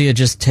didn't Garcia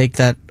just take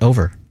that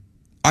over?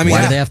 I mean,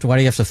 why do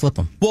you have to flip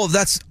him? Well,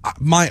 that's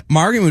my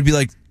argument would be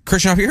like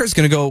Christian Javier is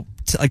going to go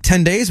like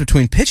 10 days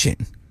between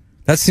pitching.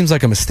 That seems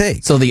like a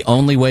mistake. So the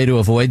only way to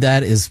avoid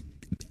that is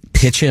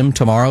pitch him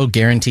tomorrow,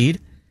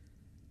 guaranteed?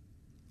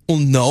 Well,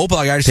 no, but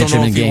like I just pitch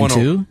don't know him if in you want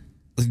Game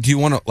 2. Do you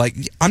want to like?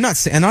 I'm not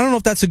saying, and I don't know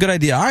if that's a good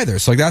idea either.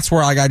 So like that's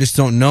where like I just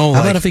don't know.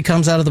 How about if he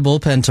comes out of the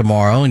bullpen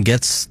tomorrow and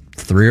gets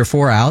 3 or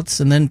 4 outs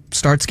and then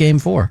starts Game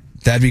 4?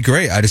 That'd be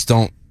great. I just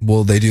don't.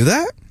 Will they do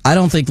that? I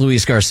don't think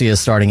Luis Garcia is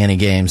starting any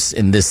games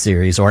in this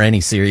series or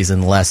any series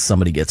unless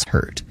somebody gets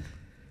hurt.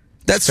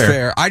 That's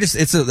fair.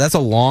 That's a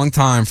long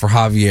time for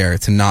Javier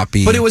to not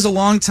be. But it was a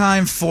long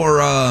time for.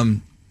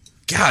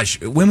 Gosh,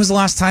 when was the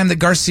last time that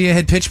Garcia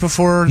had pitched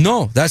before?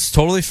 No, that's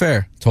totally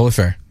fair. Totally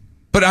fair.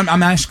 But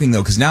I'm asking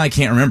though because now I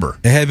can't remember.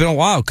 It had been a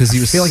while because he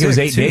was. I feel like it was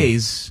 8 too.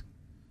 days.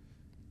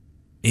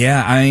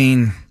 Yeah, I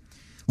mean,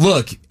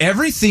 look,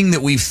 everything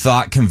that we've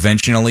thought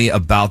conventionally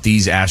about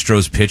these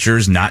Astros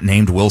pitchers, not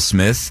named Will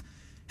Smith,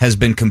 has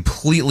been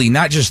completely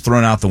not just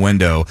thrown out the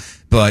window,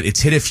 but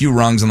it's hit a few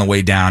rungs on the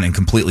way down and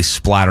completely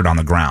splattered on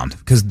the ground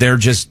because they're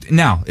just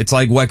now. It's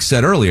like Wex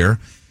said earlier.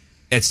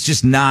 It's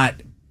just not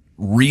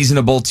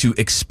reasonable to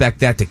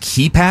expect that to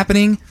keep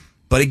happening.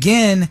 But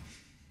again,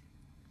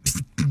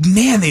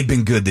 man, they've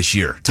been good this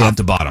year, top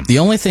to bottom. The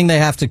only thing they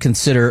have to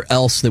consider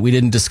else that we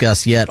didn't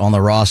discuss yet on the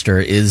roster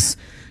is,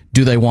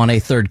 do they want a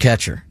third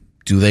catcher?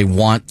 Do they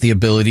want the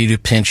ability to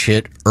pinch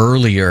hit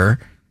earlier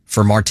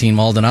for Martin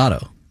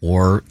Maldonado?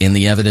 Or in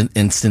the evident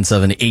instance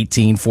of an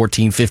 18,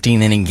 14,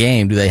 15 inning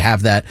game, do they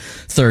have that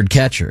third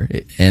catcher?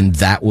 And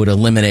that would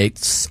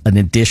eliminate an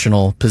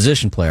additional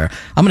position player.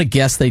 I'm going to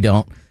guess they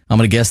don't. I'm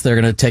going to guess they're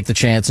going to take the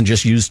chance and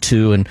just use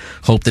 2 and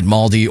hope that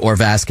Maldi or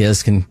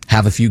Vasquez can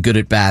have a few good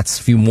at-bats,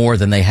 a few more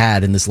than they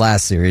had in this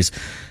last series.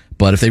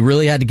 But if they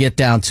really had to get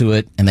down to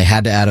it and they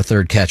had to add a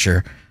third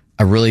catcher,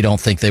 I really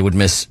don't think they would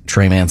miss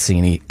Trey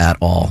Mancini at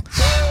all.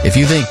 If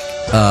you think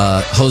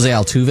Jose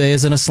Altuve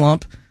is in a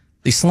slump,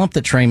 the slump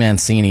that Trey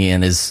Mancini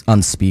in is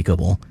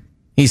unspeakable.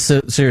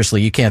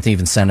 Seriously, you can't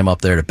even send him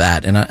up there to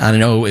bat. And I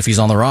know if he's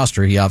on the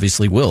roster, he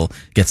obviously will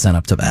get sent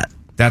up to bat.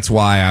 That's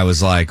why I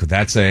was like,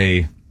 that's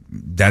a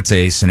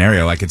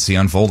scenario I could see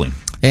unfolding.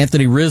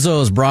 Anthony Rizzo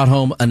has brought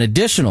home an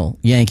additional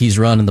Yankees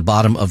run in the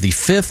bottom of the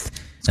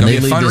fifth. And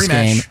they lead this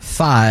game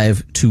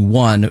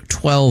 5-1,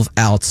 12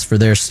 outs for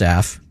their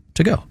staff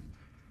to go.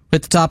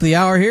 At the top of the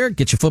hour here,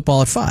 get you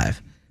football at 5.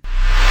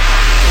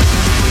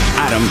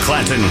 Adam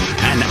Clanton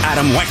and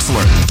Adam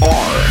Wexler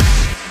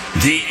are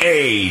the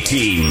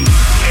A-Team.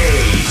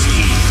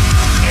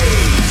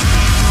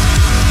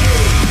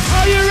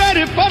 Are you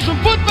ready for some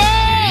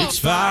football? It's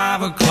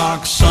 5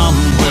 o'clock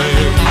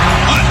somewhere.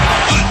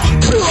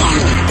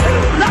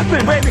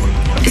 Nothing, baby.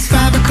 It's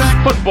 5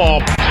 o'clock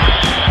football.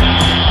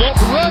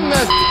 Run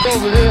that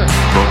over here.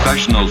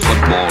 Professional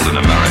football in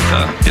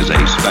America is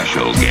a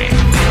special game.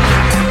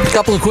 A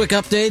couple of quick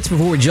updates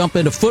before we jump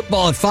into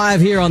football at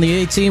 5 here on the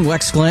A-Team.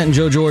 Wex Clanton,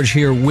 Joe George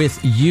here with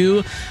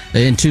you.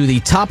 Into the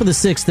top of the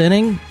 6th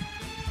inning,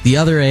 the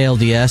other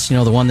ALDS,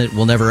 the one that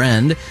will never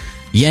end.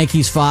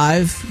 Yankees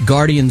 5,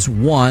 Guardians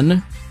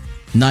 1.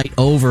 Night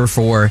over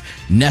for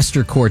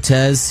Nestor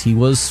Cortez. He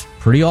was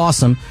pretty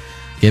awesome.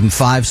 Gave him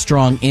 5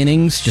 strong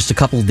innings just a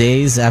couple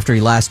days after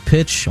he last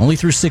pitched. Only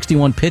threw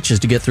 61 pitches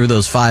to get through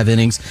those 5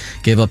 innings.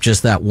 Gave up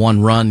just that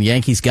 1 run. The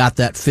Yankees got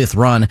that 5th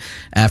run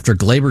after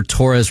Gleyber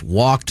Torres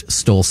walked,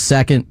 stole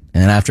second.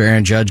 And after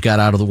Aaron Judge got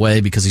out of the way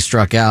because he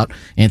struck out,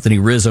 Anthony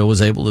Rizzo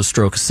was able to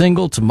stroke a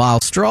single to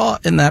Miles Straw,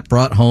 and that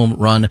brought home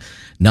run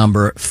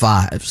number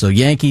 5. So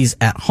Yankees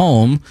at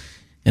home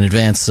in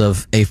advance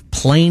of a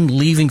plane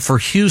leaving for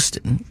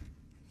Houston.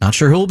 Not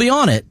sure who will be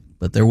on it,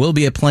 but there will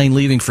be a plane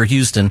leaving for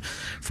Houston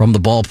from the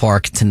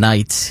ballpark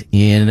tonight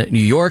in New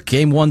York.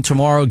 Game 1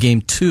 tomorrow,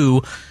 Game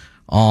 2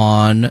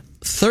 on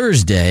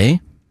Thursday.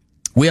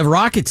 We have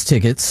Rockets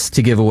tickets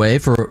to give away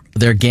for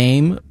their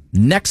game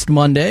next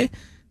Monday,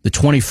 the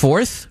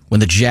 24th,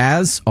 when the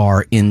Jazz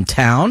are in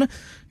town.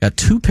 Got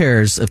 2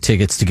 pairs of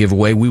tickets to give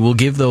away. We will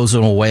give those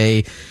away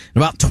in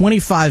about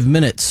 25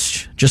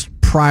 minutes, just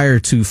prior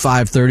to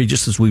 5:30,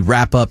 just as we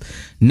wrap up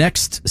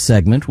next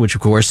segment, which,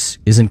 of course,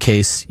 is in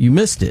case you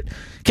missed it.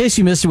 In case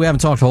you missed it, we haven't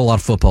talked a whole lot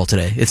of football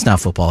today. It's not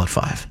football at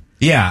 5.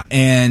 Yeah,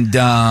 and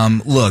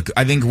look,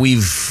 I think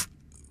we've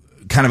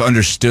kind of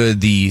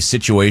understood the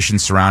situation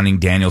surrounding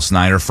Daniel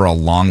Snyder for a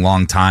long,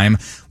 long time.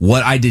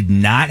 What I did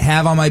not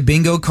have on my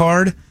bingo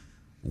card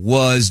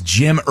was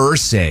Jim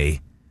Irsay,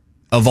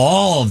 of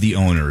all of the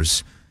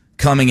owners,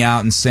 coming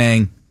out and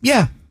saying,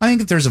 yeah, I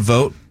think if there's a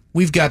vote,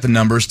 we've got the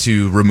numbers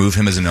to remove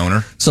him as an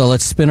owner. So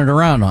let's spin it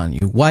around on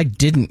you. Why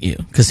didn't you?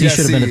 Because he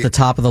should have been at the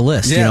top of the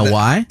list. Yeah, you know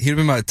why? He'd have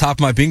been at the top of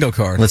my bingo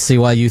card. Let's see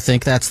why you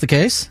think that's the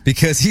case.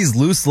 Because he's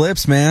loose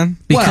lips, man.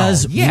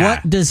 Because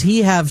what does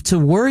he have to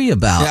worry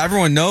about? Yeah,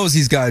 everyone knows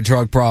he's got a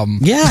drug problem.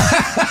 Yeah.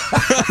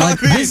 Like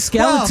his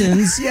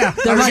skeletons. Are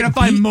we going to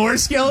find more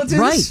skeletons?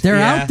 Right. They're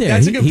out there.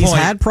 That's a good point. He's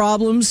had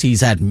problems.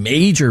 He's had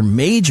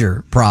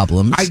major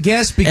problems. I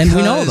guess because... And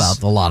we know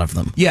about a lot of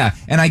them. Yeah.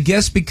 And I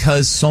guess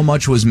because so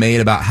much was made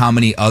about how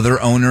many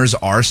other owners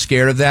are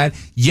scared of that.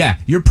 Yeah,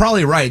 you're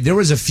probably right. There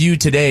was a few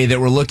today that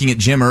were looking at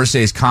Jim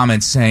Irsay's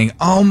comments saying,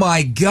 oh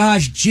my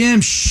gosh, Jim,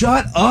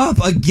 shut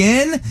up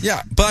again.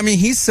 Yeah, but I mean,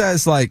 he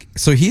says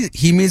so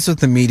he meets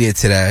with the media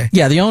today.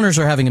 Yeah, the owners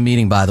are having a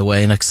meeting, by the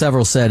way, and like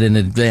several said in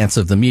advance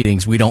of the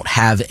meetings, we don't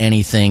have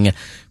anything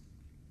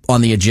on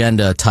the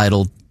agenda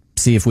titled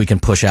see if we can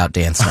push out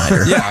Dan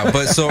Snyder. Yeah,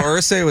 but so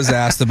Irsay was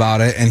asked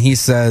about it, and he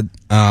said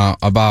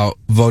about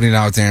voting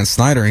out Dan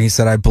Snyder, and he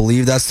said, I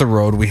believe that's the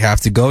road we have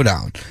to go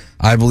down.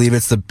 I believe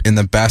it's in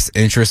the best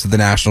interest of the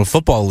National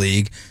Football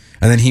League.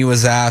 And then he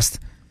was asked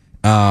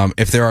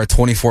if there are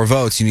 24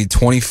 votes, you need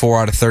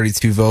 24 out of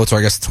 32 votes, or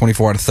I guess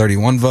 24 out of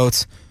 31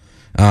 votes.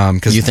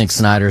 Because you think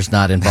Snyder's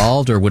not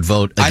involved or would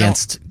vote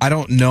against? I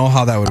don't know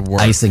how that would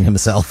work. Icing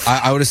himself.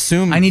 I would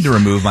assume I need to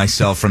remove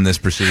myself from this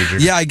procedure.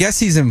 Yeah, I guess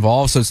he's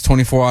involved, so it's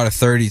 24 out of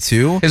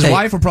 32. His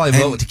wife will probably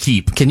vote to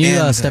keep. Can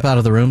you step out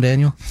of the room,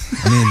 Daniel?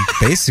 I mean,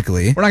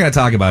 basically, we're not going to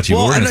talk about you,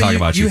 but we're going to talk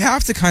about you. You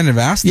have to kind of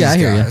ask these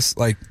guys.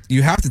 Like,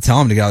 you have to tell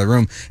him to get out of the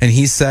room. And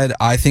he said,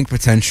 I think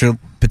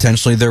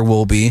potentially there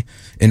will be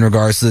in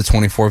regards to the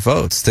 24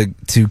 votes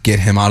to get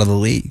him out of the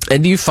league.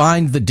 And do you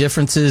find the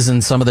differences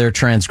in some of their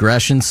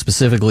transgressions,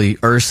 specifically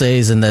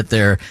Irsay's, in that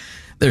they're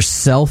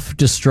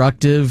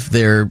self-destructive,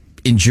 they're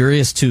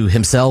injurious to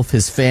himself,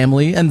 his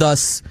family, and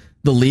thus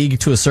the league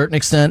to a certain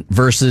extent,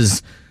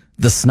 versus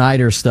the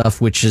Snyder stuff,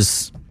 which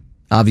is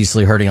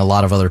obviously hurting a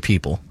lot of other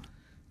people?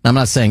 I'm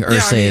not saying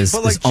Irsay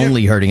is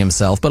only hurting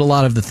himself, but a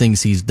lot of the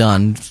things he's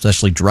done,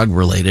 especially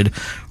drug-related,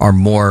 are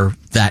more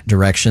that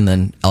direction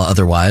than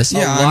otherwise.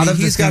 Yeah, a lot of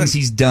the things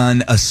he's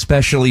done,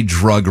 especially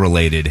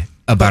drug-related,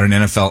 about an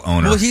NFL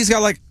owner. Well, he's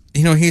got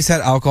he's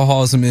had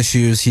alcoholism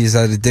issues. He's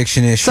had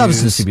addiction issues.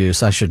 Substance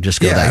abuse. I should just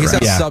go that he's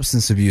route. had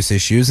substance abuse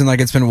issues, and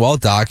it's been well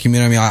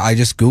documented. I mean, I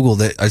just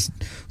Googled it. I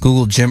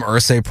Googled Jim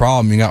Irsay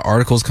problem. You got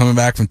articles coming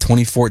back from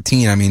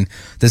 2014. I mean,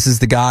 this is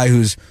the guy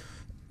who's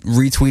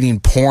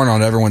retweeting porn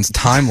on everyone's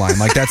timeline.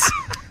 That's...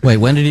 Wait,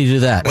 when did he do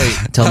that? Wait,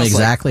 tell me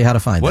exactly how to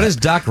find what that. What does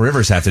Doc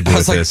Rivers have to do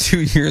with this?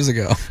 2 years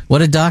ago. What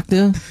did Doc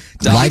do?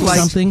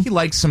 Something? He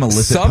liked some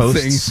illicit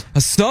posts.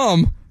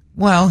 Some.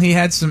 Well, he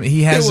has It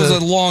was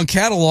a long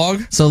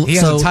catalog. So he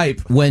has a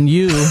type. When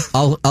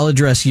I'll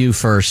address you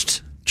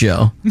first,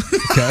 Joe.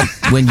 Okay.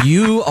 When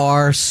you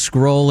are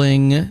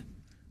scrolling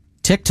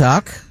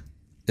TikTok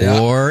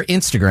or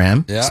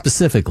Instagram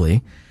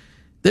specifically,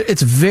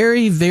 it's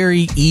very,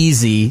 very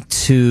easy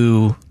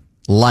to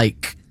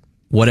like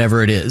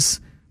whatever it is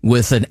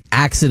with an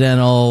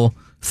accidental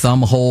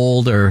thumb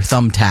hold or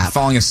thumb tap.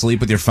 Falling asleep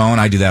with your phone,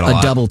 I do that a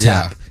lot. A double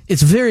tap. Yeah.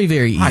 It's very,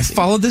 very easy. I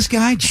followed this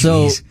guy?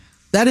 Jeez. So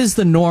that is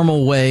the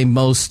normal way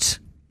most,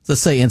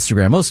 let's say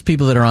Instagram, most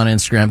people that are on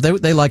Instagram,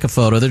 they like a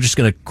photo, they're just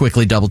going to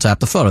quickly double tap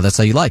the photo. That's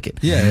how you like it.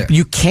 Yeah.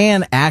 You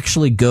can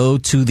actually go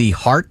to the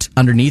heart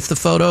underneath the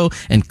photo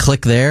and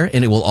click there,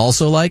 and it will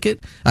also like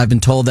it. I've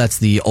been told that's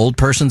the old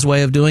person's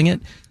way of doing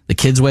it. The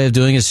kid's way of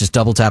doing it is just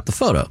double tap the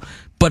photo.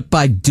 But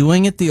by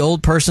doing it the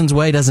old person's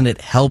way, doesn't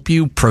it help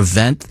you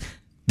prevent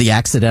the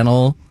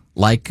accidental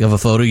like of a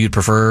photo you'd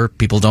prefer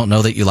people don't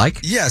know that you like?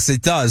 Yes,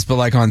 it does.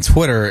 But on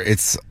Twitter,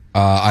 it's,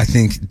 I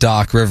think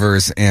Doc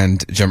Rivers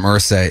and Jim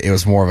Irsay, it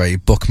was more of a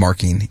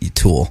bookmarking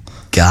tool.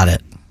 Got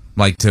it.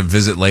 Like to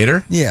visit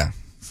later? Yeah.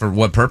 For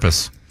what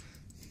purpose?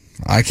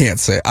 I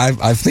can't say.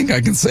 I think I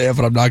can say it,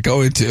 but I'm not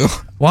going to.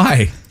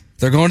 Why?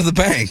 They're going to the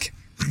bank.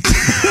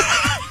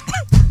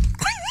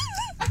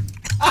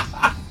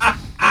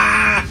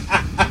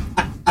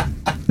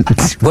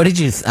 What did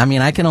you?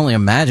 I can only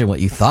imagine what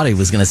you thought he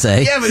was going to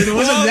say. Yeah, but it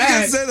wasn't I that.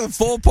 can't say the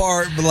full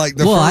part, but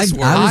the first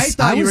word. I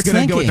thought you were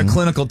going to go with the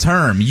clinical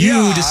term.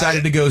 You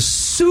decided to go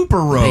super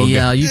rogue.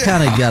 Yeah, you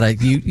kind of got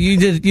it. You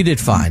did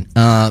fine.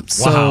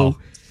 So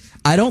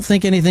I don't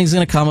think anything's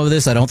going to come of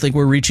this. I don't think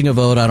we're reaching a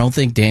vote. I don't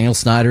think Daniel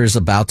Snyder is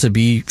about to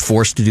be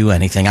forced to do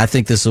anything. I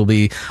think this will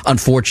be,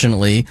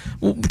 unfortunately,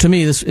 to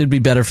me, it'd be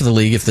better for the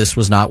league if this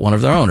was not one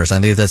of their owners. I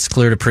think that's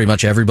clear to pretty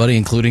much everybody,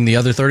 including the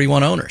other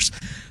 31 owners.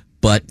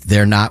 But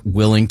they're not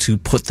willing to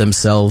put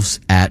themselves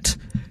at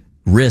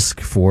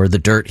risk for the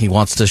dirt he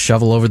wants to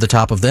shovel over the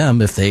top of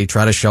them if they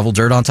try to shovel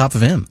dirt on top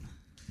of him.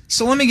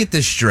 So let me get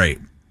this straight.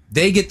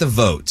 They get the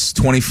votes,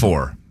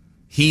 24.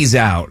 He's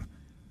out.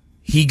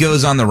 He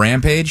goes on the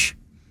rampage?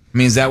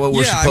 Is that what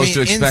we're supposed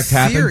to expect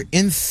happen?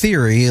 In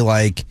theory,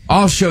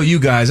 I'll show you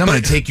guys. I'm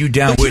going to take you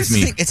down with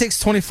me. It takes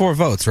 24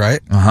 votes,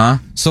 right? Uh-huh.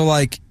 So,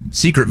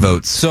 secret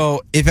votes.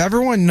 So, if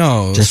everyone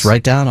knows... Just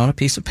write down on a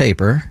piece of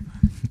paper...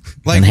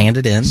 and hand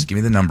it in. Just give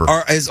me the number.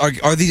 Are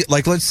these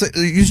let's say,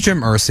 use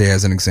Jim Irsay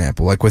as an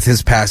example, with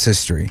his past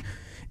history.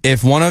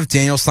 If one of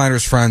Daniel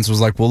Snyder's friends was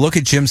well, look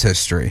at Jim's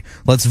history,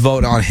 let's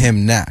vote on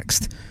him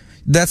next.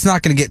 That's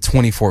not going to get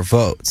 24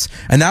 votes.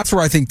 And that's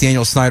where I think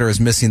Daniel Snyder is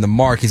missing the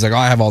mark. He's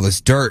I have all this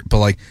dirt,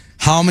 but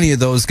how many of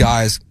those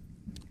guys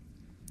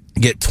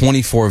get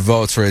 24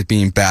 votes for it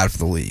being bad for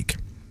the league?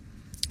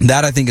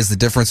 That, I think, is the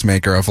difference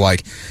maker of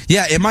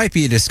it might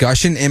be a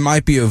discussion, it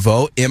might be a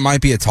vote, it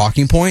might be a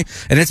talking point,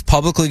 and it's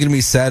publicly going to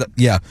be said,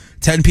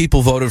 10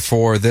 people voted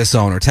for this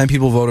owner, 10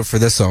 people voted for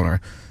this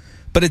owner.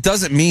 But it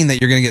doesn't mean that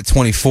you're going to get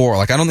 24.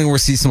 I don't think we're going to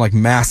see some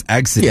mass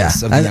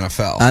exodus of the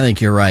NFL. I think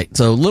you're right.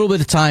 So a little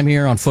bit of time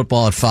here on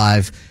Football at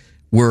 5.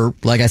 We're,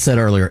 like I said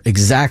earlier,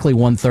 exactly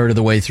 1/3 of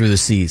the way through the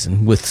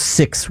season, with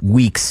 6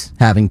 weeks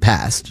having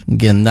passed.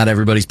 Again, not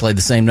everybody's played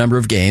the same number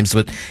of games,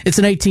 but it's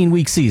an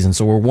 18-week season,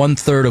 so we're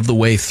 1/3 of the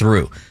way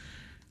through.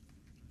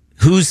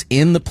 Who's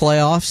in the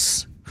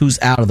playoffs? Who's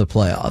out of the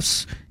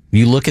playoffs?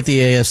 You look at the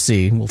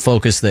AFC, we'll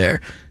focus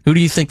there. Who do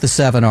you think the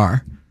 7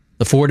 are?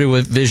 The 4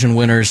 division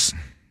winners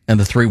and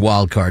the 3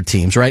 wildcard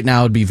teams. Right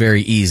now, it'd be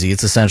very easy.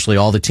 It's essentially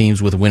all the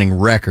teams with winning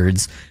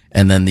records,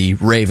 and then the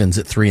Ravens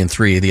at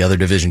 3-3, the other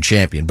division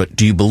champion. But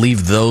do you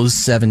believe those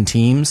 7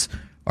 teams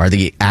are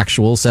the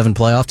actual 7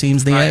 playoff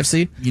teams in the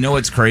AFC? You know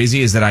what's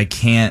crazy is that I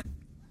can't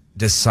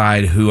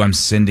decide who I'm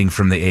sending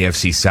from the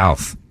AFC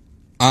South.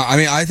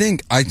 I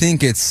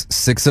think it's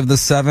 6 of the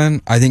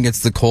 7. I think it's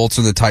the Colts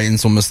or the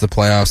Titans will miss the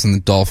playoffs, and the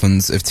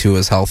Dolphins, if Tua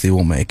is healthy,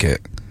 will make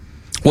it.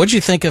 What'd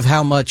you think of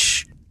how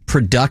much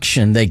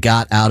production they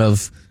got out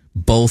of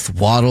both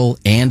Waddle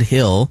and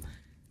Hill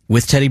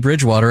with Teddy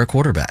Bridgewater a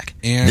quarterback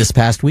this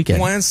past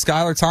weekend? And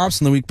Skylar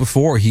Thompson the week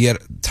before,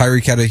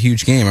 Tyreek had a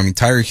huge game.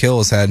 Tyreek Hill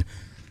has had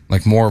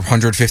more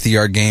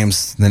 150-yard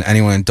games than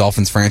anyone in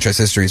Dolphins franchise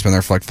history. He's been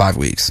there for 5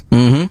 weeks.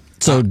 Mm-hmm.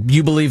 So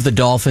you believe the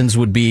Dolphins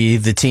would be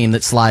the team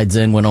that slides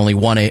in when only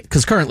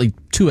because currently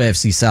 2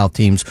 AFC South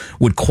teams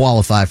would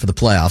qualify for the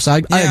playoffs. I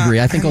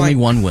agree. I think only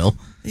one will.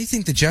 Do you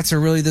think the Jets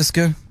are really this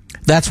good?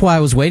 That's why I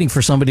was waiting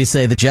for somebody to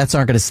say the Jets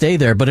aren't going to stay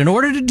there. But in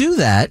order to do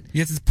that, you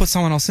have to put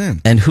someone else in.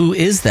 And who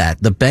is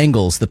that? The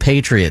Bengals, the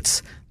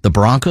Patriots, the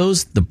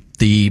Broncos,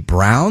 the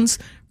Browns.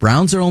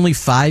 Browns are only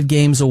 5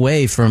 games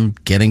away from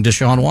getting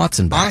Deshaun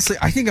Watson back. Honestly,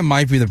 I think it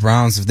might be the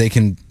Browns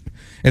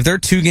if they're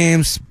 2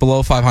 games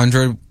below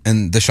 500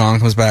 and Deshaun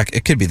comes back,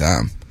 it could be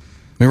them.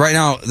 I mean, right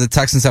now the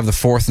Texans have the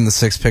 4th and the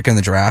 6th pick in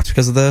the draft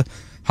because of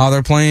how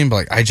they're playing.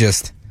 But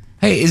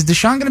hey, is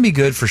Deshaun going to be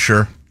good for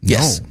sure?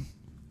 Yes. No.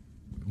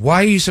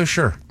 Why are you so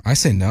sure? I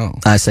say no.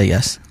 I say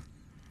yes.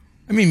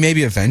 I mean,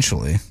 maybe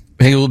eventually.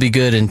 I think it will be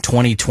good in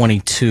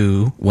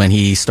 2022 when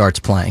he starts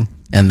playing,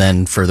 and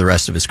then for the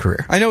rest of his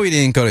career. I know he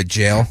didn't go to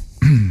jail.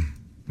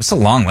 It's a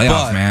long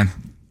layoff, man.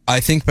 I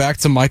think back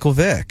to Michael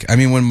Vick. I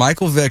mean, when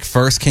Michael Vick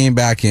first came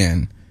back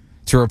in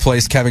to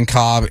replace Kevin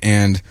Kolb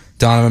and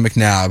Donovan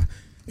McNabb,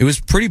 it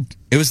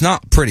was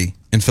not pretty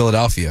in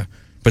Philadelphia.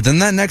 But then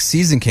that next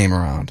season came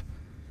around,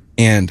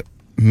 and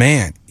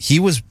man, he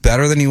was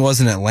better than he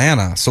was in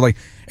Atlanta. So,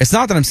 it's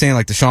not that I'm saying,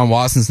 Deshaun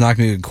Watson's not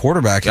going to be a good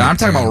quarterback. Yeah, I'm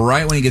talking about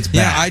right when he gets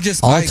back. Yeah,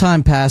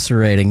 all-time passer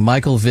rating,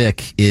 Michael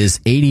Vick is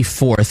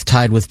 84th,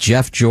 tied with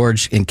Jeff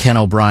George and Ken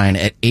O'Brien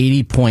at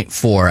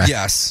 80.4.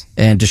 Yes.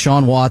 And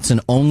Deshaun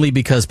Watson, only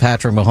because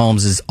Patrick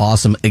Mahomes is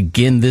awesome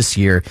again this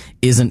year,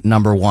 isn't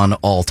number 1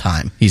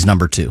 all-time. He's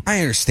number 2.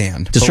 I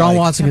understand. Deshaun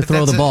Watson can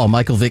throw the ball.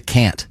 Michael Vick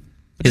can't.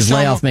 His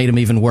layoff made him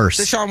even worse.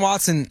 Deshaun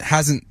Watson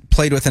hasn't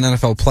played with an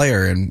NFL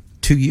player in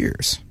 2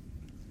 years.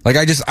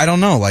 I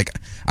don't know.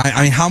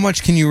 I mean, how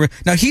much can you...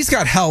 Now, he's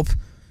got help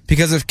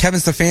because if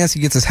Kevin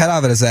Stefanski gets his head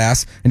out of his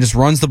ass and just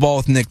runs the ball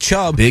with Nick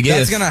Chubb,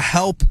 that's going to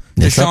help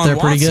Deshaun Watson.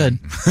 Pretty good.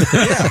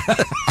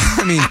 Yeah.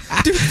 I mean,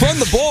 dude, run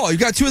the ball. You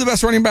got 2 of the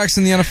best running backs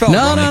in the NFL.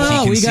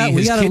 No.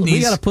 We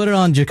got to put it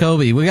on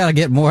Jacoby. We got to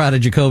get more out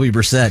of Jacoby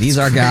Brissett. He's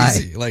our guy.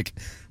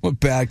 What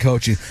bad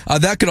coaching.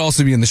 That could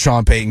also be in the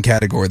Sean Payton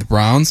category, the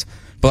Browns.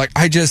 But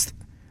I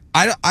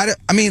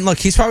mean, look,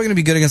 he's probably going to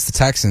be good against the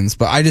Texans,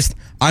 but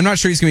I'm not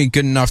sure he's going to be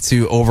good enough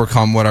to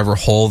overcome whatever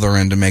hole they're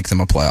in to make them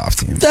a playoff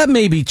team. That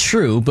may be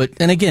true,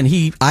 and again,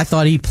 I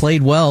thought he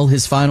played well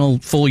his final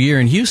full year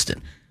in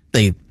Houston.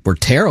 They were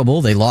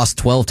terrible. They lost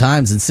 12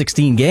 times in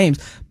 16 games,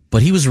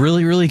 but he was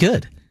really, really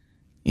good.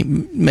 He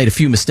made a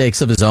few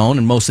mistakes of his own,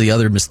 and most of the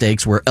other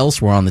mistakes were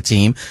elsewhere on the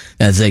team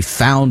as they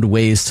found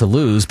ways to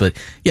lose. But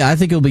yeah, I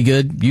think it'll be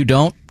good. You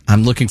don't.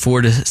 I'm looking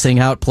forward to seeing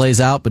how it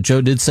plays out. But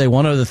Joe did say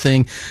one other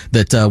thing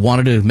that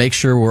wanted to make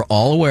sure we're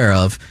all aware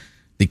of.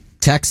 The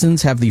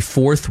Texans have the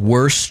 4th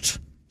worst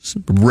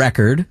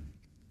record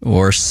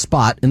or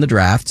spot in the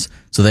drafts.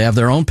 So they have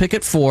their own pick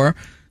at 4.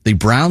 The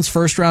Browns'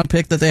 first-round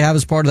pick that they have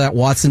as part of that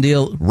Watson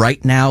deal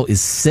right now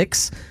is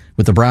 6,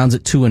 with the Browns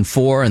at 2 and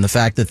 4, and the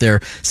fact that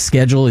their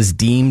schedule is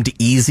deemed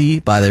easy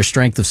by their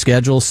strength of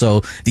schedule.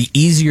 So the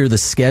easier the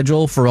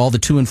schedule for all the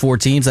 2 and 4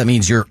 teams, that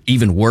means you're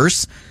even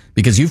worse,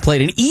 because you've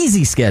played an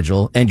easy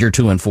schedule and you're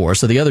 2 and 4.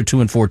 So the other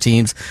 2 and 4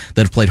 teams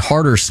that have played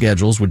harder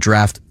schedules would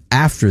draft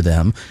after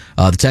them.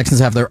 The Texans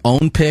have their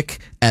own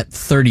pick at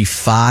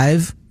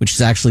 35, which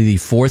is actually the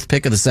 4th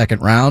pick of the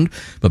second round.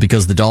 But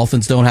because the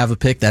Dolphins don't have a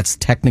pick, that's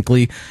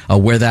technically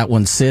where that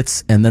one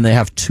sits. And then they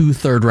have 2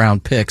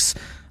 third-round picks.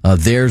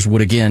 Theirs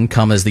would again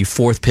come as the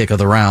 4th pick of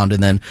the round,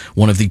 and then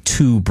one of the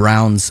 2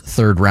 Browns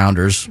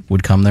third-rounders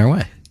would come their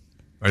way.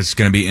 It's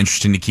going to be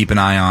interesting to keep an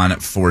eye on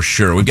for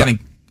sure. We're getting...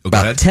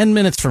 About 10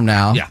 minutes from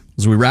now,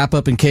 as we wrap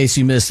up, in case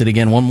you missed it,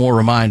 again, one more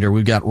reminder,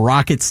 we've got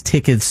Rockets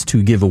tickets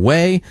to give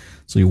away,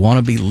 so you want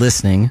to be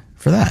listening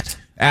for that.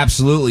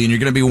 Absolutely, and you're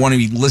going to be wanting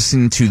to be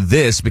listening to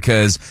this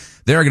because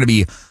there are going to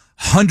be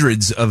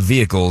hundreds of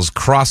vehicles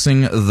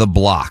crossing the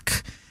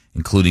block,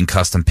 including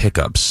custom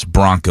pickups,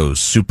 Broncos,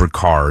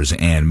 supercars,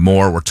 and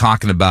more. We're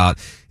talking about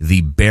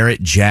the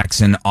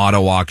Barrett-Jackson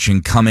Auto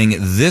Auction coming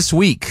this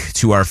week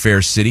to our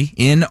fair city.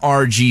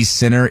 NRG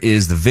Center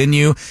is the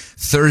venue.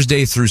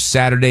 Thursday through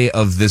Saturday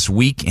of this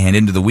week and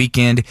into the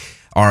weekend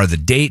are the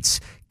dates.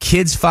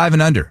 Kids 5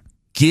 and under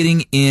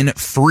getting in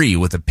free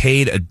with a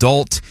paid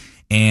adult.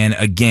 And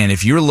again,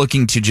 if you're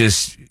looking to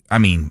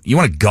you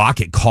want to gawk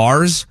at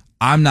cars,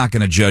 I'm not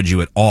going to judge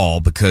you at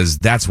all because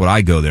that's what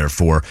I go there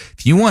for.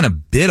 If you want to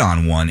bid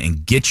on one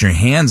and get your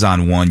hands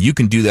on one, you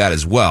can do that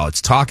as well.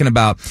 It's talking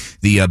about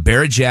the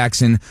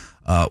Barrett-Jackson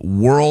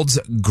World's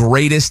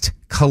Greatest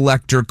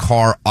Collector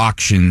Car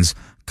Auctions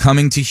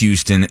coming to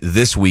Houston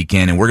this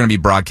weekend, and we're going to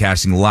be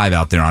broadcasting live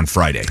out there on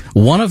Friday.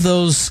 One of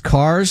those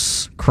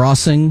cars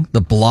crossing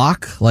the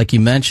block, like you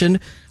mentioned,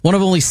 one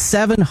of only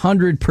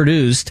 700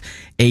 produced,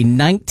 a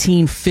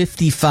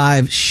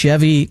 1955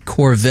 Chevy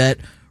Corvette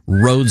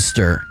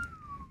Roadster.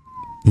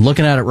 I'm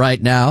looking at it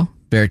right now.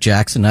 Barrett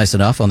Jackson, nice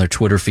enough, on their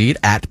Twitter feed,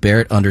 at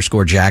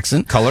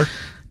Barrett_Jackson. Color?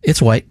 It's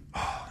white.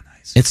 Oh,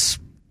 nice.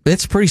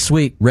 It's pretty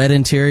sweet. Red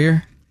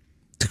interior.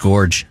 It's a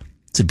gorge.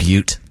 It's a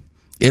beaut.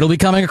 It'll be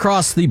coming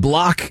across the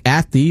block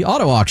at the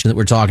auto auction that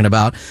we're talking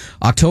about.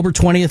 October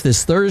 20th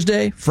is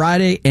Thursday,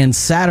 Friday, and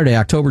Saturday.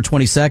 October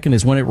 22nd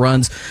is when it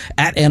runs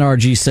at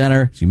NRG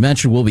Center. As you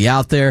mentioned, we'll be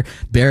out there.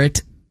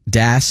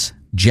 Barrett-Jackson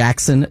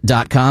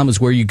BarrettJackson.com is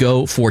where you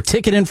go for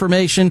ticket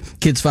information.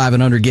 Kids 5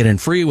 and under get in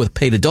free with a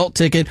paid adult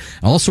ticket.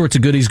 All sorts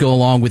of goodies go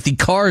along with the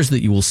cars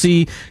that you will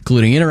see,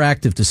 including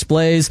interactive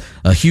displays,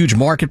 a huge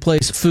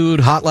marketplace, food,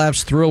 hot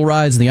laps, thrill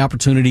rides, and the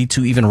opportunity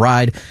to even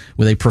ride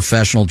with a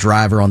professional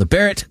driver on the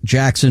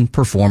Barrett-Jackson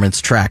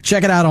Performance Track.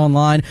 Check it out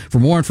online for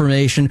more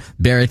information,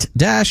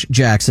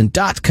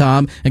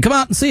 Barrett-Jackson.com, and come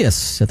out and see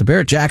us at the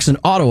Barrett-Jackson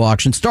Auto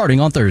Auction starting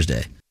on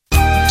Thursday.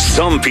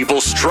 Some people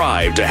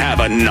strive to have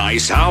a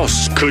nice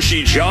house,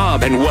 cushy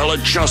job, and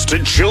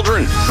well-adjusted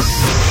children.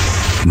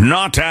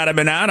 Not Adam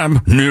and Adam.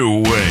 No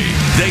way.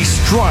 They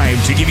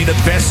strive to give you the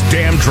best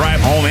damn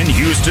drive home in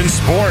Houston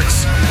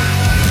sports.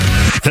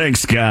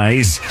 Thanks,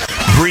 guys.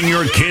 Bring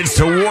your kids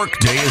to work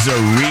day is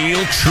a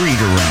real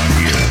treat around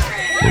here.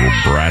 Little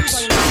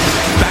brats.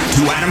 Back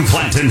to Adam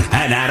Clanton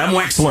and Adam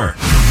Wexler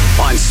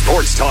on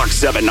Sports Talk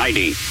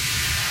 790.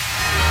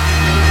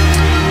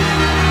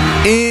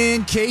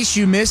 In case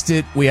you missed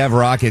it, we have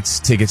Rockets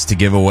tickets to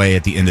give away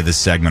at the end of this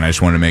segment. I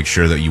just wanted to make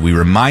sure that we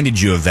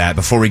reminded you of that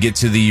before we get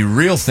to the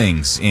real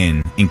things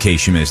in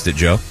case you missed it,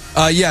 Joe.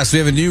 Yes, we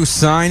have a new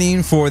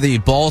signing for the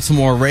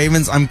Baltimore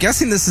Ravens. I'm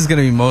guessing this is going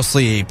to be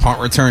mostly a punt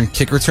return,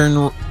 kick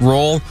return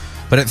role.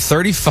 But at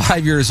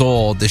 35 years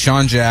old,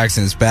 Deshaun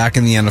Jackson is back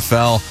in the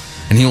NFL,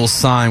 and he will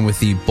sign with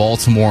the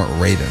Baltimore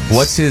Ravens.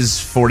 What's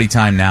his 40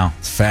 time now?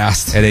 It's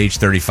fast. At age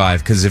 35.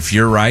 Because if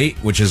you're right,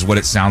 which is what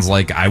it sounds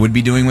like I would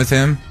be doing with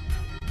him,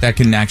 that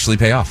can actually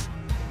pay off.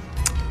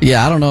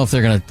 Yeah, I don't know if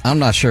they're going to... I'm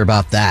not sure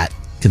about that,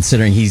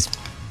 considering he's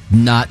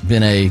not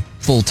been a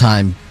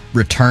full-time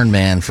return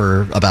man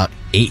for about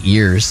 8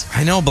 years.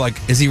 I know, but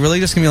is he really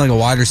just going to be like a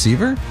wide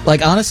receiver?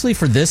 Honestly,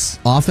 for this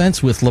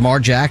offense with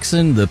Lamar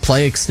Jackson, the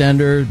play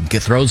extender,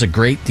 throws a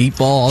great deep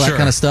ball, all that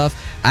kind of stuff,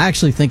 I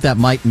actually think that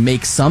might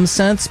make some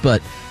sense,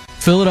 but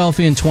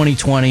Philadelphia in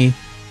 2020,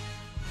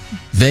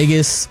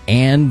 Vegas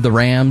and the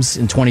Rams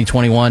in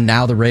 2021,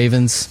 now the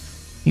Ravens...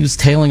 He was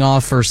tailing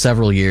off for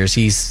several years.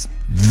 He's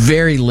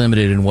very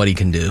limited in what he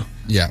can do.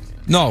 Yeah.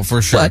 No,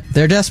 for sure. But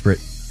they're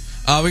desperate.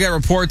 We got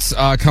reports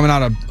coming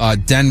out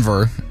of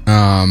Denver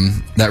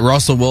that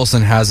Russell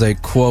Wilson has a,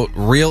 quote,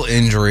 real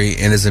injury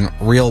and is in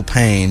real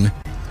pain,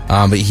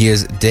 but he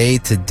is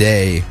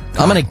day-to-day.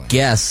 I'm going to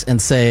guess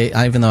and say,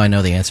 even though I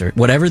know the answer,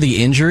 whatever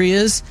the injury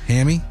is,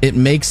 hammy, it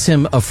makes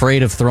him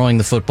afraid of throwing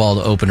the football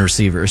to open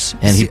receivers,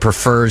 and he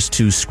prefers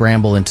to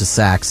scramble into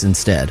sacks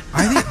instead.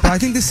 I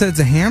think they said it's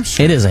a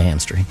hamstring. It is a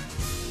hamstring.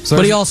 So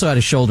but he also had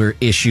a shoulder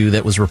issue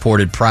that was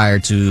reported prior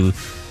to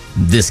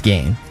this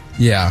game.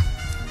 Yeah.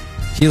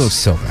 He looks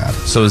so bad.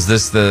 So is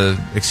this the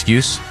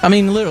excuse? I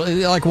mean,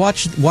 literally,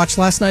 watch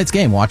last night's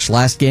game. Watch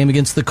last game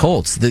against the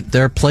Colts.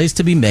 There are plays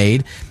to be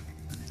made.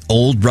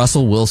 Old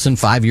Russell Wilson,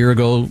 5 years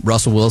ago,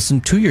 Russell Wilson,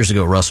 2 years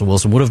ago, Russell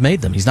Wilson would have made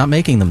them. He's not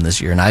making them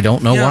this year, and I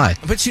don't know why.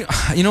 But you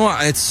know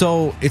what? It's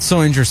so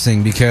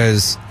interesting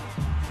because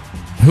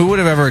who would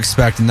have ever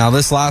expected? Now,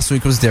 this last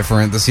week was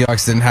different. The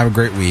Seahawks didn't have a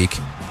great week.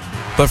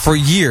 But for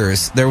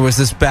years, there was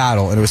this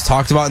battle, and it was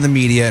talked about in the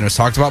media, and it was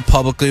talked about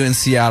publicly in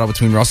Seattle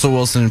between Russell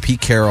Wilson and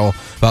Pete Carroll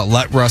about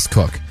let Russ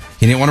cook.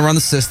 He didn't want to run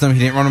the system. He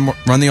didn't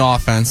run the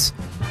offense.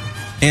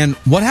 And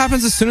what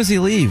happens as soon as he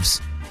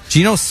leaves?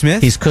 Geno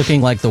Smith? He's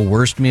cooking like the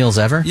worst meals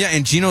ever? Yeah,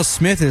 and Geno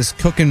Smith is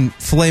cooking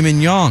filet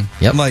mignon.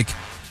 Yep.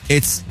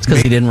 It's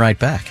because he didn't write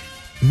back.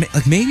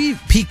 Maybe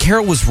Pete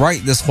Carroll was right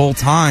this whole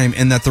time,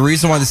 and that the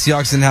reason why the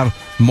Seahawks didn't have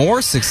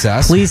more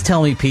success. Please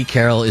tell me Pete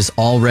Carroll is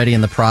already in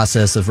the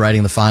process of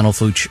writing the final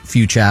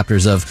few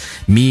chapters of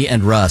Me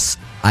and Russ.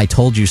 I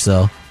told you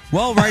so.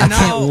 Well, right now, I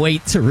can't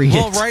wait to read it.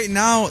 Well, right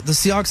now, the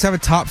Seahawks have a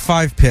top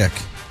 5 pick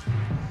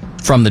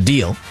from the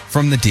deal.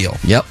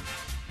 Yep.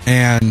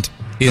 And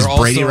is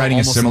Brady writing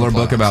a similar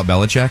book about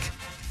Belichick?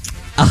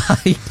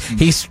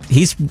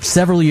 He's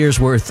several years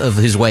worth of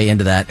his way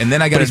into that, and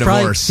then I got a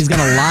divorce. He's going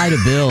to lie to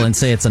Bill and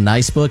say it's a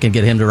nice book and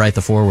get him to write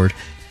the foreword.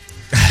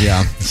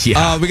 Yeah.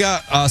 We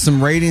got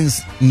some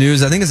ratings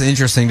news. I think it's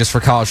interesting just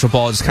for college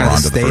football, just kind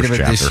of the state of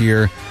it this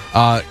year.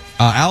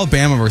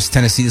 Alabama versus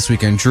Tennessee this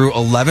weekend drew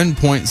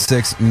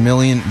 11.6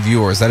 million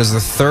viewers. That is the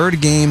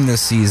third game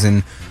this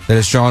season that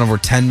has drawn over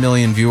 10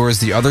 million viewers.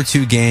 The other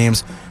two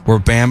games were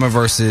Bama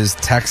versus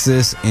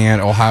Texas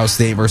and Ohio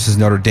State versus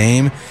Notre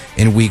Dame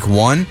in week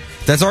 1.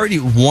 That's already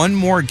one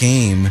more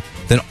game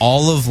than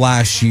all of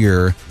last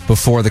year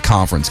before the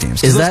conference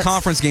games. Because those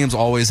conference games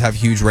always have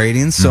huge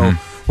ratings, so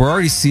we're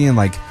already seeing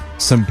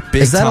some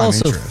big. Is that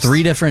also interest.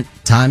 3 different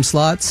time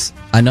slots?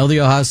 I know the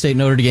Ohio State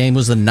Notre Dame game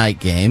was the night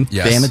game.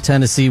 Yes. Bama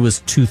Tennessee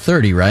was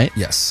 2:30, right?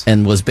 Yes.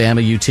 And was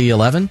Bama UT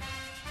 11?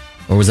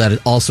 Or was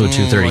that also a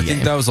 2:30 game? I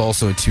think that was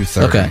also a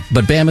 2:30. Okay,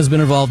 but Bama's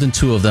been involved in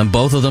 2 of them,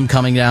 both of them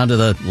coming down to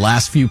the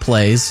last few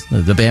plays.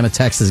 The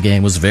Bama-Texas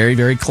game was very,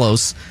 very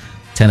close.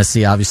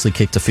 Tennessee obviously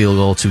kicked a field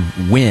goal to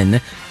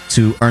win,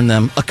 to earn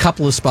them a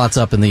couple of spots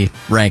up in the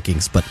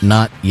rankings, but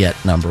not yet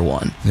number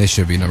 1. They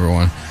should be number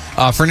 1.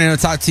 Fernando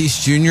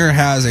Tatis Jr.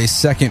 has a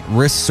second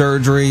wrist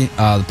surgery.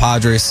 The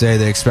Padres say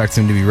they expect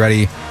him to be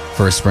ready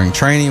for spring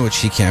training, which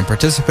he can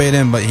participate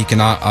in, but he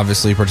cannot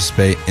obviously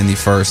participate in the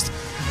first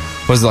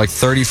Was it like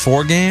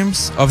 34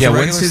 games of the regular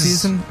when's his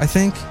season, I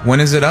think? When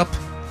is it up?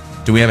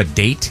 Do we have a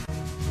date?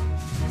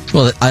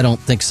 Well, I don't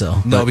think so.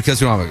 No,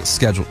 because we don't have a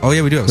schedule. Oh,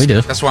 yeah, we do have a We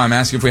do. That's why I'm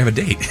asking if we have a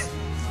date.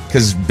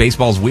 Because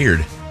baseball's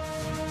weird.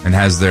 And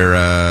has their...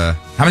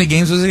 how many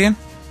games was it again?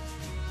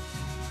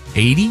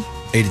 80?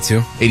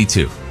 82.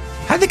 82.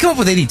 How'd they come up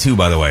with 82,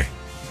 by the way?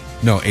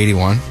 No,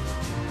 81.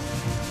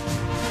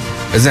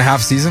 Isn't it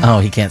half season? Oh,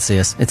 he can't see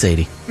us. It's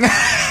 80.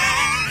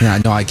 Yeah,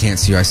 no, I can't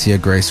see you. I see a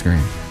gray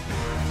screen.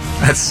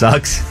 That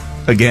sucks.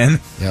 Again?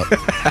 Yep.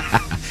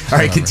 All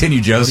right,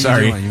 continue, Joe. What are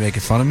Sorry. you doing? You making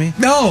fun of me?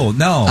 No.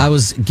 I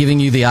was giving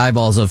you the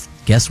eyeballs of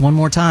guess one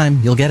more time.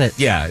 You'll get it.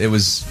 Yeah, it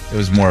was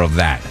more of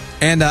that.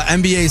 And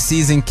NBA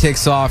season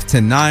kicks off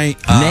tonight.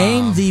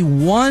 Name the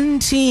one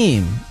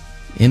team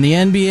in the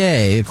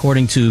NBA,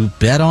 according to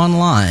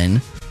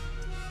BetOnline,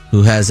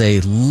 who has a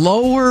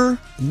lower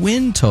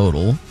win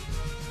total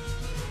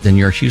than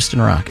your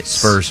Houston Rockets.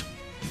 Spurs.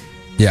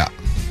 Yeah.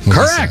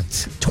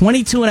 Correct.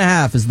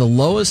 22.5 is the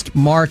lowest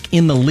mark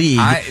in the league.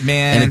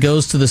 And it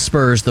goes to the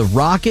Spurs. The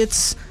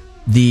Rockets,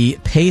 the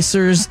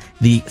Pacers,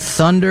 the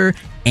Thunder,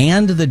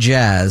 and the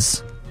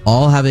Jazz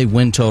all have a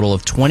win total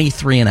of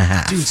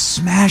 23.5. Dude,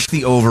 smash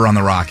the over on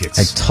the Rockets.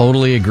 I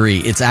totally agree.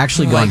 It's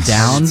actually gone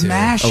down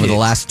over the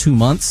last 2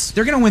 months.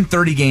 They're going to win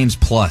 30 games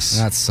plus.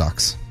 That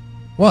sucks.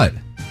 What?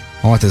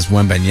 I want this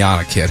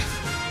Wembanyama kid.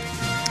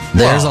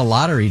 There's a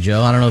lottery,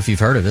 Joe. I don't know if you've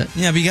heard of it.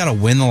 Yeah, but you got to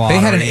win the lottery.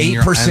 They had an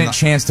 8%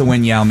 chance to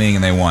win Yao Ming,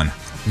 and they won.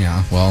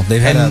 Yeah, well, they've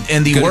had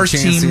and the worst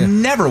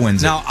team never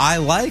wins it. Now, I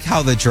like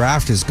how the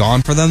draft has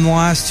gone for them the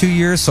last 2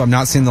 years, so I'm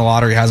not saying the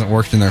lottery hasn't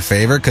worked in their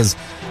favor, because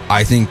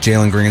I think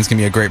Jalen Green's going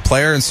to be a great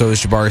player, and so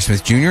is Jabari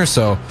Smith Jr.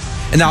 So,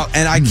 and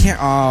I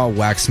can't,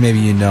 Wax, maybe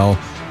you know.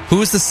 Who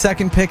was the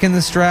second pick in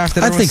this draft?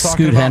 That I think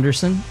Scoot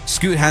Henderson.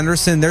 Scoot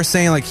Henderson. They're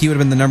saying like he would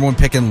have been the number one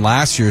pick in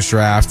last year's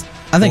draft.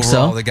 I think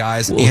so. All the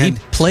guys. Well, he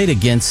played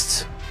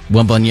against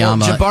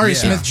Wembanyama. Jabari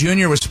Smith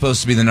Jr. was supposed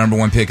to be the number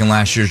one pick in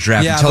last year's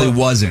draft until he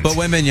wasn't. But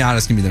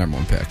Wembanyama's going to be the number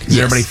one pick. Is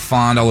everybody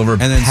fond all over?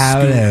 And then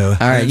Paolo. All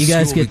right, you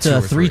guys get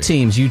three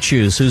teams. You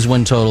choose. Whose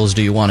win totals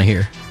do you want to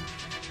hear?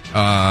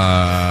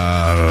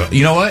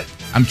 You know what?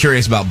 I'm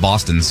curious about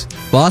Boston's.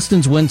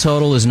 Boston's win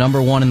total is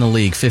number one in the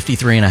league,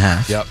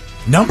 53.5. Yep.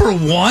 Number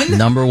one?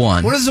 Number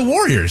one. What is the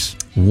Warriors?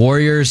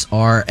 Warriors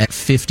are at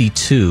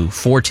 52.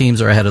 4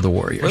 teams are ahead of the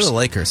Warriors. What are the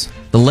Lakers?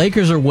 The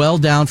Lakers are well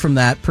down from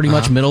that, pretty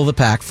much middle of the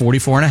pack,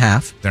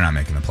 44.5. They're not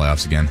making the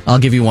playoffs again. I'll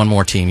give you one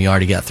more team. You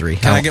already got 3.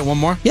 Can I get one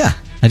more? Yeah,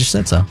 I just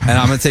said so. And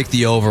I'm going to take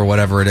the over,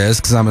 whatever it is,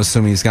 because I'm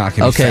assuming he's not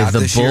going to be fat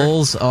this year. Okay, the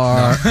Bulls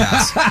are...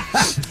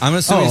 I'm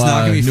assuming he's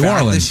not going to be New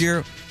fat Orleans this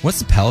year. What's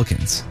the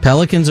Pelicans?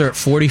 Pelicans are at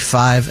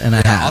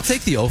 45.5. Yeah, I'll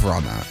take the over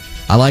on that.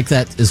 I like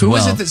that as Who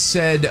well. was it that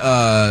said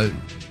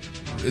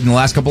in the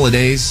last couple of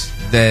days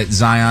that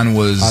Zion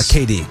was...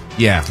 KD.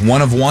 Yeah,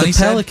 one of one, The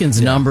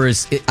Pelicans number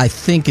is, I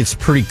think it's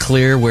pretty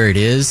clear where it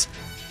is.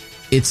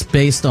 It's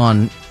based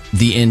on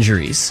the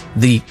injuries.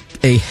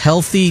 A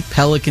healthy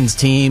Pelicans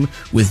team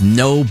with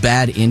no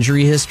bad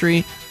injury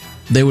history,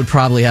 they would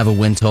probably have a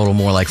win total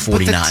more like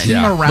 49. But the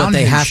team around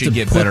him should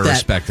get better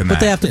respect than that.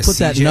 But they have to put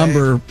that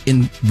number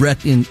in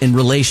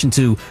relation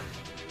to,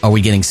 are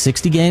we getting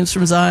 60 games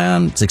from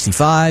Zion?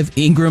 65?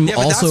 Ingram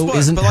also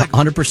isn't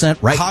 100%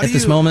 right at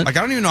this moment. Like, I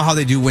don't even know how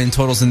they do win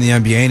totals in the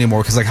NBA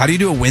anymore, because like, how do you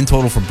do a win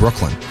total for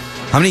Brooklyn?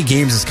 How many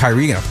games is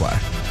Kyrie going to play?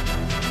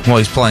 Well,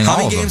 he's playing all of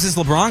them. How many games is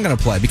LeBron going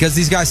to play? Because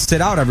these guys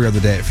sit out every other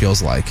day, it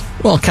feels like.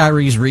 Well,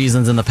 Kyrie's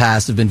reasons in the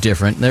past have been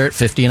different. They're at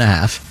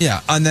 50.5. Yeah,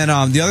 and then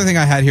the other thing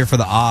I had here for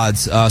the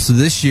odds, so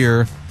this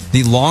year,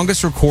 the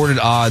longest recorded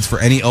odds for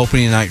any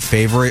opening night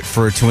favorite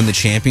to win the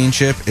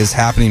championship is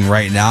happening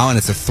right now, and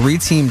it's a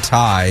 3-team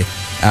tie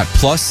at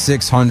plus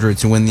 600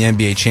 to win the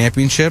NBA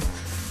championship.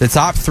 The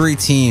top 3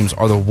 teams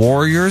are the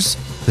Warriors,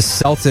 the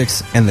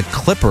Celtics, and the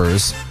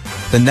Clippers.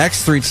 The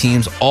next 3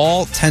 teams,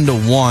 all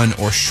 10-1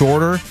 or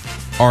shorter,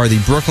 are the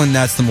Brooklyn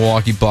Nets, the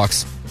Milwaukee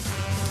Bucks,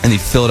 and the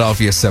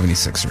Philadelphia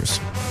 76ers.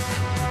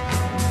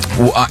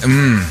 Well,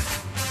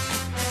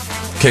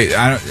 okay,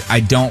 I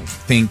don't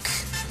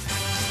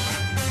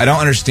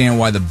understand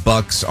why the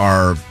Bucks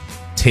are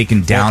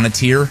taken down a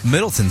tier.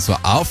 Middleton's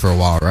out for a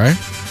while, right?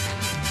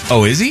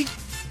 Oh, is he?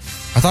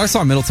 I thought I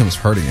saw Middleton was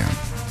hurt again.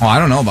 Oh, I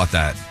don't know about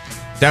that.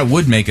 That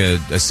would make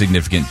a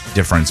significant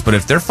difference. But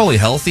if they're fully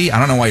healthy, I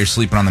don't know why you're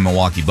sleeping on the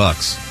Milwaukee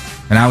Bucks.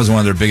 And I was one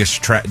of their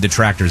biggest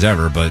detractors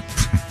ever, but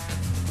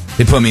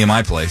they put me in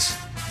my place.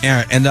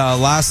 Yeah, and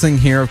last thing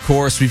here, of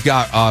course, we've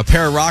got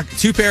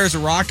 2 pairs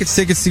of Rockets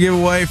tickets to give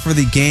away for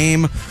the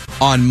game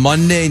on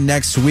Monday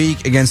next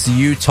week against the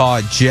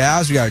Utah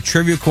Jazz. We got a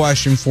trivia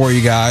question for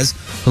you guys.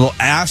 A little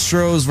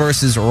Astros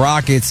versus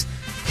Rockets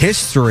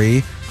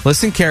history.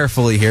 Listen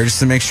carefully here just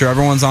to make sure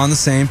everyone's on the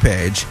same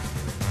page.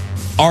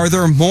 Are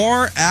there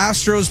more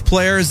Astros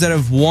players that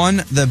have won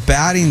the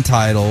batting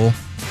title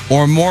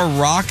or more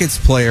Rockets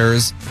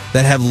players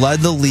that have led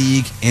the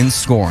league in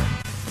scoring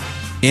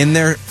in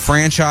their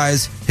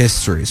franchise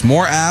histories?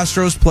 More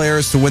Astros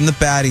players to win the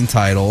batting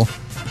title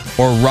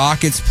or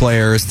Rockets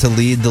players to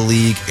lead the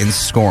league in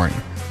scoring?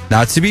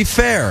 Now, to be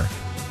fair,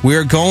 We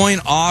are going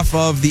off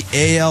of the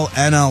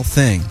AL-NL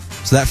thing.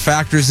 So that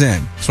factors in.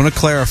 Just want to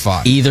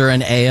clarify. Either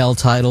an AL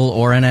title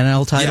or an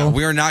NL title? Yeah,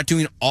 we are not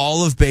doing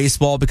all of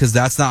baseball because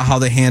that's not how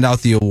they hand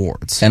out the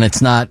awards. And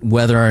it's not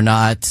whether or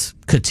not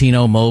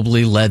Coutinho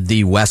Mobley led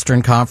the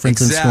Western Conference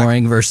in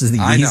scoring versus the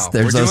East.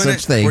 There's no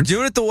such thing. We're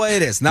doing it the way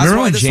it is. And that's Remember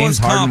why when this James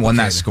one's Harden won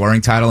that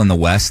scoring title in the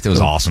West? It was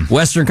awesome.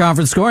 Western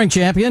Conference scoring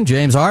champion,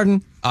 James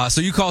Harden.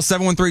 So you call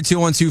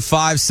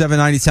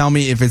 713-212-5790. Tell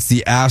me if it's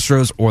the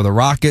Astros or the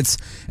Rockets,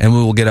 and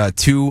we will get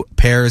 2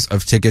 pairs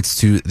of tickets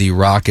to the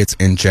Rockets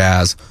and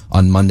Jazz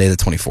on Monday the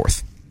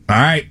 24th. All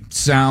right,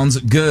 sounds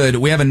good.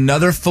 We have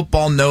another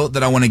football note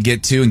that I want to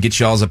get to and get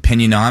y'all's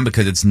opinion on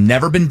because it's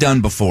never been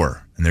done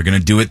before, and they're going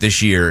to do it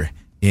this year,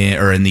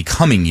 or in the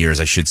coming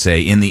years, I should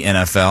say, in the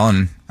NFL,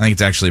 and I think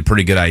it's actually a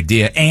pretty good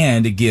idea,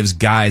 and it gives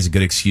guys a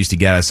good excuse to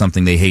get out of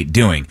something they hate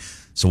doing.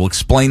 So we'll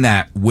explain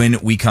that when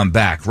we come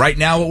back. Right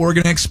now, what we're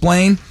going to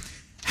explain,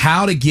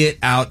 how to get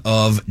out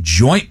of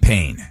joint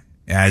pain,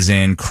 as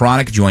in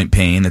chronic joint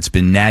pain that's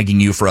been nagging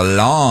you for a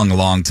long,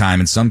 long time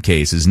in some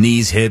cases,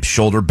 knees, hips,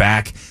 shoulder,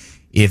 back.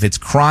 If it's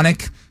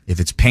chronic, if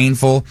it's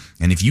painful,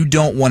 and if you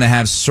don't want to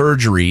have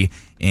surgery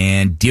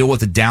and deal with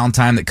the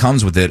downtime that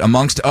comes with it,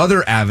 amongst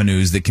other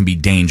avenues that can be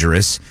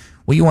dangerous,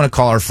 well, you want to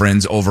call our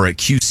friends over at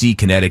QC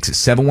Kinetics at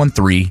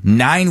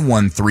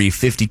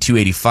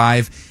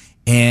 713-913-5285.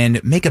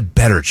 And make a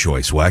better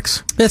choice,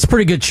 Wex. That's a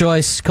pretty good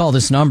choice. Call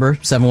this number,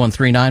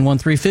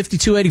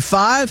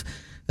 713-913-5285.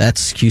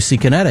 That's QC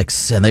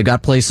Kinetics. And they've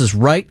got places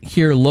right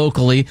here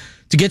locally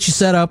to get you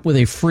set up with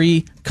a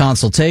free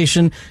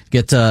consultation,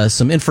 get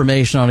some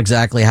information on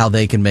exactly how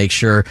they can make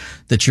sure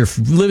that you're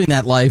living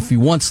that life you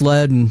once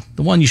led and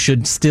the one you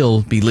should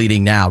still be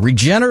leading now.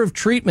 Regenerative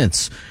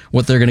treatments,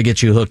 what they're going to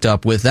get you hooked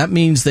up with. That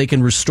means they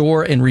can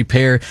restore and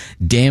repair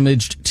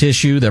damaged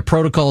tissue. Their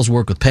protocols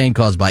work with pain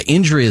caused by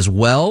injury as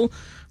well,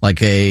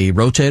 like a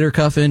rotator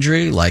cuff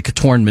injury, like a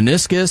torn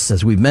meniscus,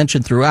 as we've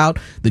mentioned throughout,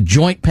 the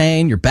joint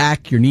pain, your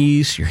back, your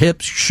knees, your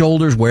hips, your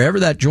shoulders, wherever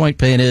that joint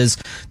pain is.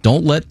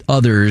 Don't let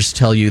others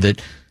tell you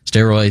that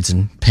steroids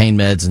and pain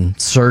meds and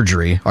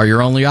surgery are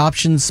your only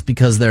options,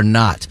 because they're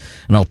not.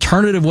 An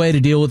alternative way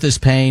to deal with this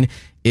pain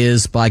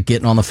is by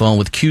getting on the phone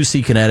with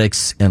QC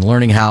Kinetics and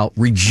learning how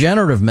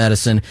regenerative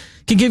medicine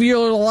can give you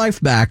your life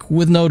back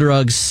with no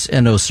drugs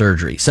and no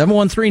surgery.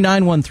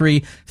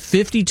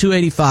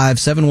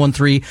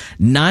 713-913-5285,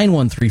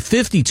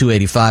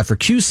 713-913-5285 for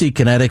QC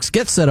Kinetics.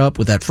 Get set up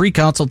with that free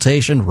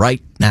consultation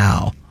right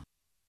now.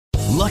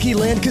 Lucky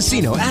Land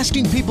Casino,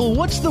 asking people,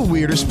 what's the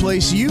weirdest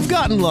place you've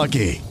gotten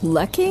lucky?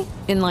 Lucky?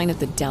 In line at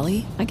the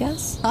deli, I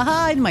guess?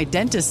 Aha, in my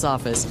dentist's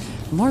office.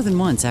 More than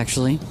once,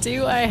 actually.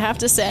 Do I have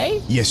to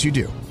say? Yes, you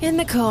do. In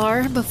the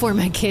car before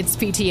my kids'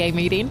 PTA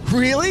meeting.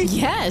 Really?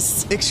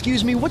 Yes.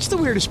 Excuse me, what's the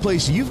weirdest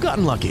place you've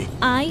gotten lucky?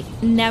 I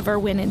never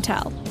win and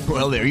tell.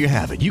 Well, there you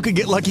have it. You can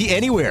get lucky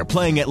anywhere,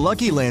 playing at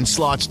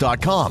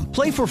LuckyLandSlots.com.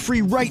 Play for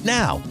free right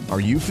now. Are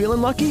you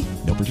feeling lucky?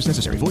 No purchase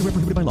necessary. Void where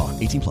prohibited by law.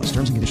 18 plus.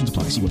 Terms and conditions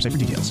apply. See website for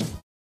details.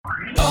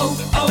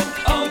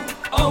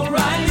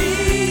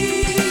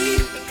 O'Reilly.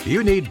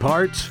 You need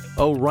parts?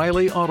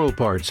 O'Reilly Auto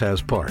Parts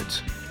has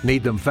parts.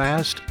 Need them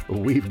fast?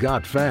 We've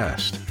got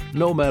fast.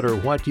 No matter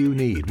what you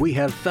need, we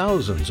have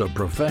thousands of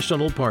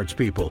professional parts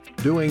people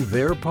doing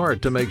their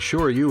part to make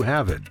sure you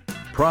have it.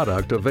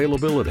 Product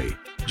availability.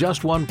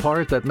 Just one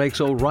part that makes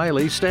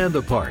O'Reilly stand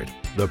apart.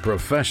 The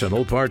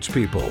professional parts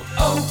people.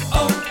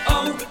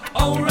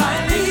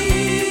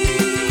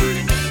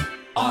 O'Reilly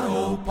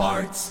Auto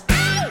Parts.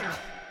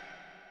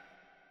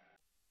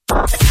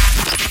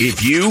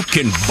 If you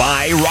can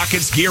buy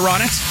Rockets gear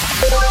on it,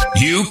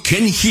 you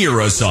can hear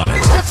us on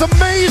it. That's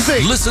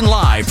amazing! Listen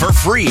live for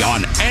free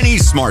on any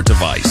smart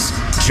device.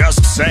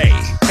 Just say,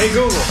 "Hey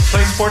Google,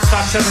 play Sports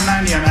Talk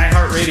 790 on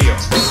iHeartRadio."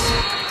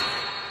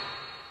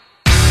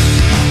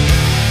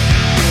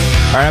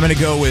 All right, I'm going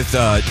to go with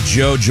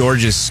Joe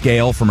George's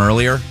scale from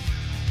earlier.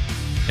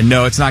 And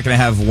no, it's not going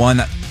to have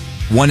one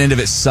end of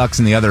it sucks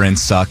and the other end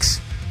sucks.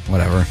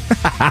 Whatever.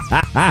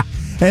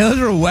 Hey, those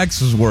are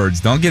Wex's words.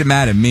 Don't get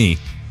mad at me.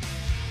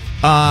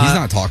 He's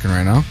not talking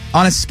right now.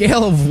 On a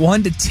scale of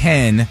 1 to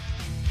 10,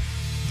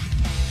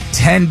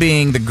 10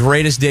 being the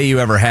greatest day you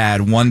ever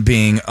had, 1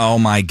 being, oh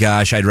my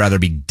gosh, I'd rather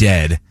be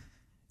dead.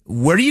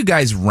 Where do you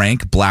guys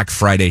rank Black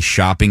Friday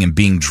shopping and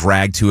being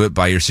dragged to it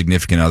by your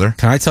significant other?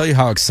 Can I tell you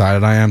how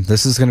excited I am?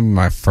 This is going to be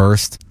my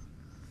first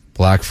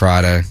Black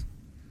Friday.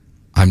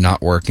 I'm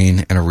not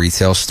working in a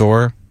retail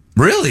store.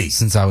 Really?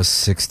 Since I was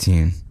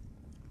 16.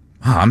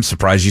 Oh, I'm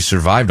surprised you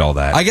survived all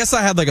that. I guess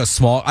I had like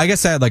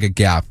a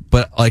gap,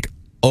 but like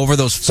over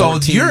those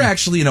 14... So you're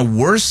actually in a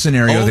worse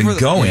scenario than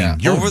going. Yeah,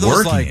 you're over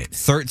those working like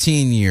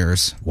 13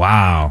 years.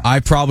 Wow.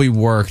 I probably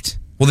worked...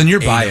 Well, then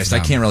you're biased. I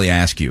can't really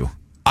ask you.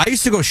 I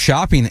used to go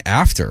shopping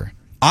after.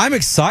 I'm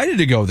excited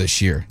to go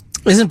this year.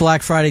 Isn't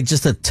Black Friday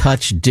just a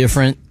touch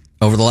different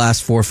over the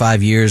last 4 or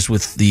 5 years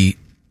with the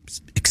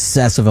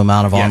excessive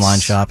amount of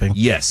online shopping?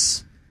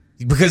 Yes.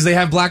 Because they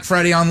have Black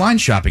Friday online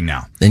shopping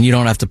now. Then you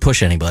don't have to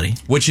push anybody.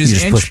 Which is you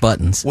just push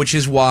buttons. Which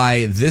is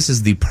why this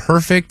is the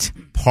perfect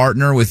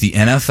partner with the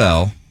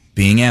NFL,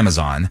 being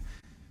Amazon,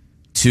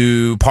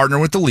 to partner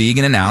with the league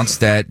and announce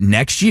that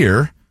next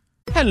year...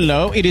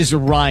 Hello, it is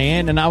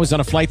Ryan, and I was on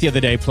a flight the other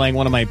day playing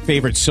one of my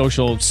favorite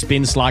social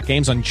spin slot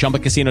games on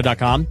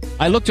ChumbaCasino.com.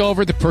 I looked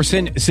over at the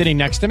person sitting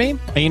next to me,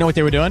 and you know what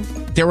they were doing?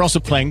 They were also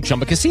playing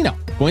Chumba Casino.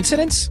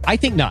 Coincidence? I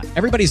think not.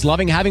 Everybody's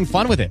loving having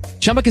fun with it.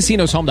 Chumba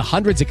Casino is home to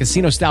hundreds of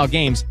casino-style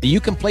games that you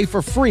can play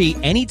for free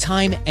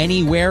anytime,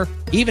 anywhere,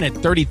 even at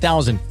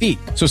 30,000 feet.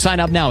 So sign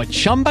up now at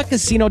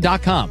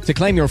ChumbaCasino.com to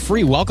claim your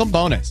free welcome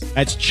bonus.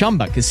 That's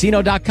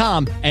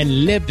ChumbaCasino.com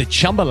and live the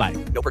Chumba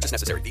life. No purchase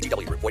necessary.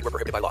 VGW. Void where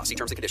prohibited by law. See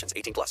terms and conditions.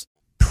 18+.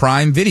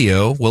 Prime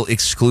Video will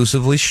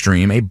exclusively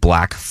stream a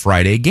Black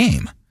Friday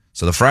game.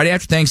 So the Friday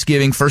after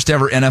Thanksgiving, first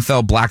ever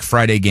NFL Black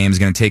Friday game is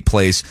going to take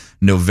place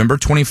November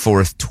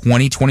 24th,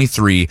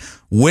 2023,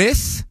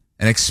 with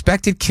an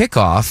expected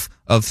kickoff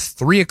of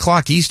 3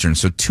 o'clock Eastern.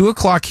 So 2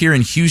 o'clock here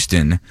in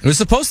Houston. It was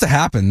supposed to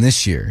happen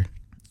this year.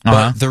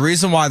 But the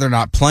reason why they're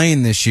not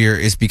playing this year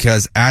is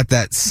because at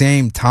that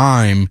same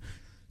time,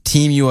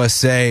 Team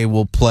USA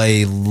will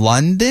play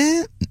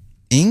London,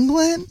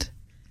 England?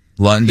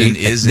 London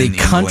is the in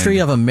country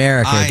England. of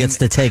America gets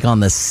to take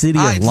on the city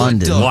of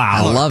London.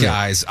 Wow. I love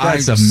guys, it.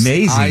 That's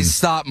amazing. I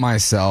stopped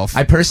myself.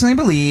 I personally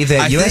believe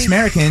that U.S.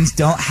 Americans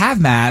don't have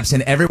maps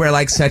and everywhere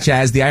like such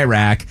as the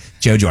Iraq.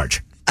 Joe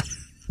George.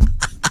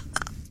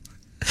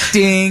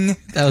 Ding.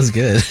 That was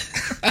good.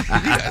 You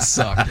guys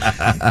suck.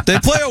 They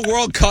play a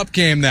World Cup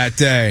game that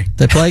day.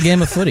 They play a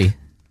game of footy.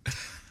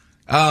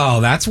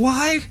 Oh, that's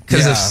why?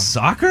 Because of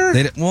soccer?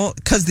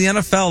 Because the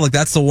NFL, like,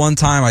 that's the one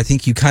time I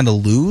think you kind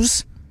of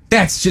lose.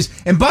 That's just,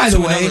 and by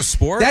the way, another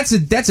sport?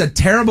 that's a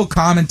terrible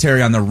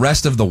commentary on the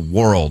rest of the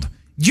world.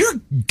 Your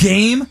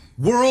game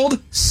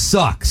world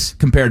sucks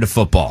compared to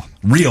football,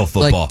 real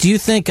football. Like, do you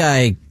think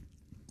I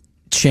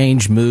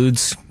change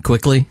moods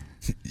quickly?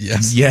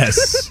 Yes.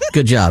 Yes.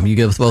 Good job.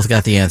 You both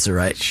got the answer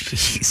right.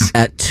 Jeez.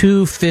 At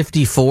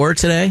 2:54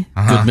 today,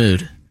 good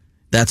mood.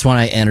 That's when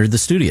I entered the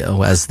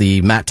studio as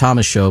the Matt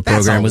Thomas Show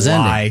program was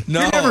ending.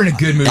 No, you're never in a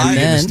good mood in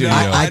the studio.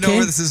 I know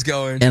where this is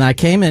going. And I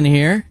came in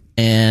here,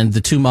 and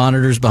the two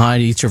monitors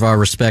behind each of our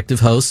respective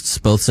hosts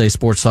both say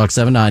Sports Talk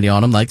 790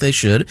 on them, like they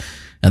should.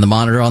 And the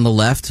monitor on the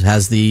left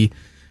has the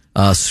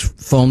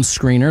phone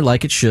screener,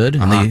 like it should.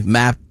 And the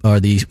map or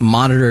the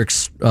monitor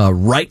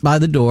right by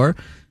the door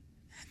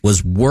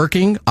was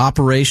working,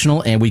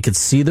 operational, and we could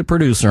see the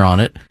producer on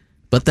it.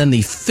 But then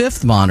the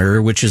fifth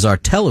monitor, which is our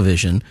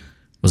television,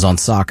 was on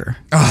soccer.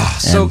 Oh,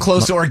 so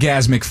close to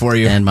orgasmic for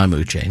you. And my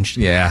mood changed.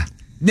 Yeah.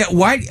 Now,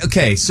 why?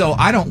 Okay, so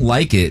I don't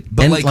like it,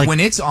 but like when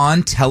it's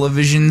on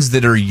televisions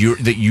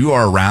that you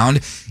are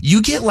around,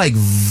 you get like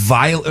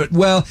violent.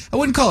 Well, I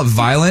wouldn't call it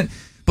violent,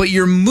 but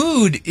your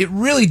mood, it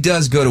really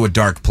does go to a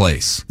dark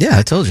place. Yeah,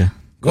 I told you.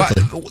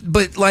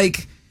 But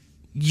like,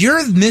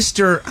 you're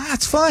Mr.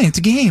 It's fine. It's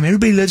a game.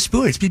 Everybody loves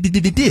sports.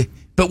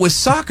 But with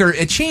soccer,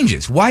 it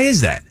changes. Why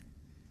is that?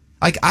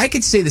 Like, I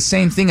could say the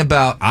same thing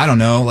about, I don't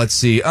know, let's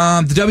see,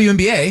 the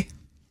WNBA,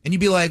 and you'd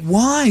be like,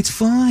 why? It's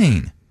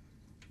fine.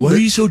 Why are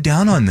you so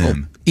down on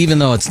them? Well, even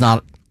though it's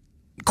not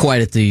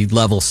quite at the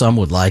level some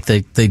would like,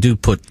 they do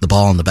put the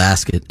ball in the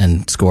basket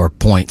and score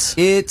points.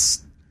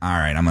 It's, all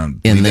right, I'm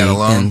going to leave that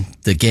alone. In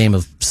the game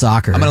of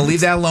soccer. I'm going to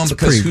leave that alone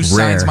because who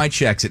signs my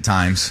checks at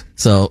times?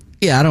 So,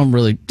 yeah,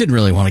 didn't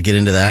really want to get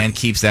into that. And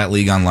keeps that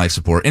league on life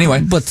support.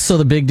 Anyway. But so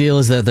the big deal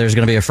is that there's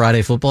going to be a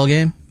Friday football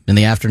game in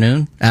the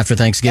afternoon after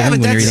Thanksgiving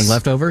when you're eating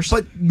leftovers.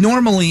 But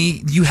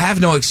normally you have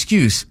no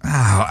excuse.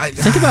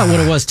 Think about what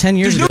it was 10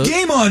 years ago. There's no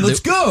game on. Let's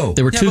go.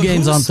 There were two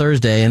games on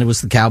Thursday, and it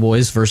was the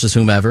Cowboys versus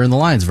whomever and the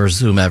Lions versus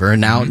whomever. And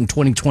now in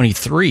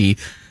 2023,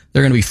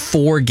 there are going to be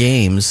 4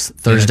 games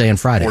Thursday and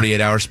Friday.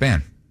 48-hour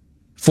span.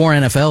 4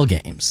 NFL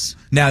games.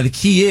 Now, the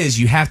key is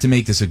you have to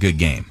make this a good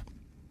game.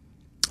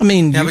 I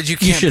mean, but you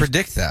can't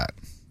predict that.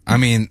 I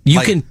mean,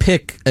 you can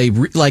pick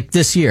like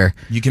this year.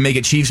 You can make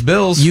it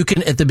Chiefs-Bills. You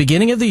can, at the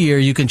beginning of the year,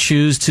 you can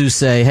choose to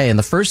say, hey, in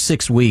the first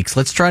 6 weeks,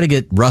 let's try to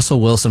get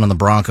Russell Wilson and the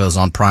Broncos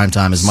on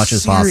primetime as much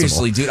as possible.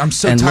 Seriously, dude, I'm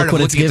so tired of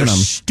looking at their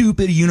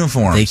stupid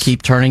uniforms. They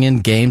keep turning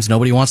in games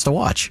nobody wants to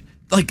watch.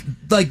 Like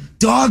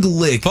dog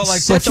lick. But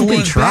like,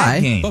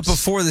 but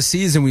before the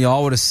season, we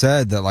all would have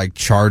said that like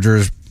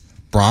Chargers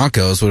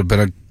Broncos would have been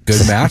a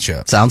good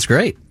matchup. Sounds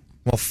great.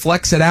 Well,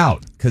 flex it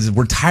out because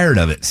we're tired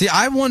of it. See,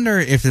 I wonder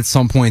if at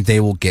some point they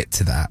will get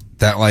to that.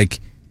 That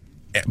like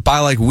by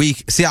like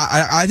week. See,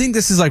 I think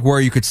this is like where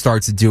you could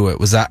start to do it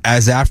was that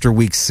as after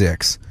week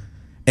 6.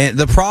 And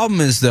the problem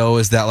is though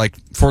is that like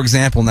for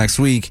example next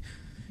week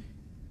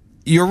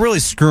you're really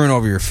screwing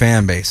over your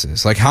fan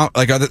bases. Like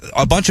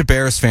a bunch of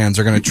Bears fans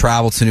are going to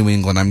travel to New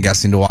England, I'm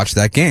guessing, to watch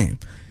that game.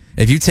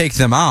 If you take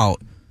them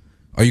out,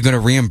 are you going to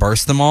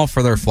reimburse them all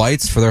for their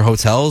flights, for their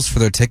hotels, for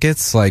their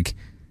tickets? Like,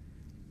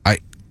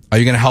 are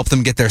you going to help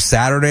them get there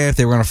Saturday if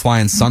they were going to fly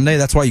in Sunday?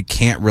 That's why you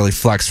can't really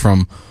flex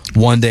from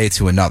one day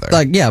to another.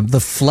 Like, yeah, the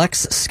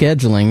flex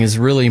scheduling is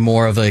really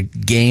more of a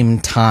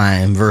game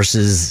time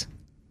versus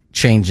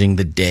changing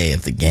the day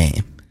of the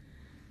game.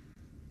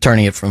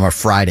 Turning it from a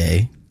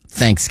Friday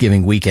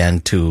Thanksgiving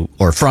weekend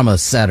or from a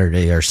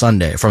Saturday or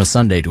Sunday, from a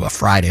Sunday to a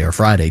Friday or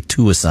Friday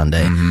to a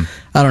Sunday. Mm-hmm.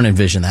 I don't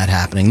envision that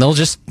happening.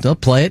 They'll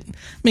play it. I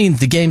mean,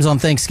 the games on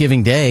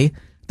Thanksgiving Day,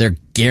 they're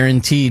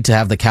guaranteed to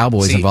have the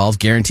Cowboys involved,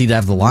 guaranteed to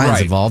have the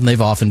Lions involved, and they've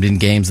often been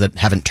games that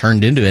haven't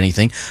turned into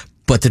anything.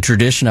 But the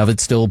tradition of it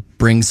still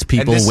brings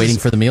people waiting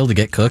for the meal to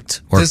get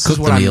cooked or this cook is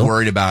what the I'm meal.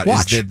 worried about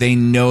Watch. is that they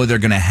know they're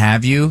going to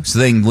have you, so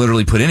they can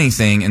literally put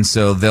anything, and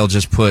so they'll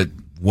just put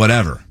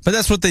whatever. But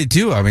that's what they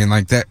do. I mean,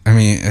 like that. I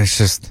mean, it's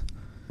just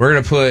we're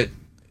going to put.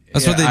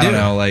 That's what they do. I don't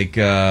know, like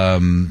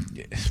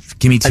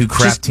give me two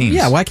crap teams.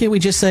 Yeah, why can't we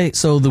just say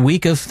so? The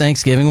week of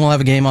Thanksgiving, we'll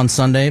have a game on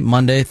Sunday,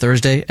 Monday,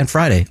 Thursday, and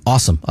Friday.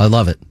 Awesome, I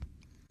love it.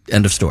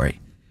 End of story.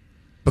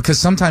 Because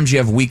sometimes you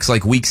have weeks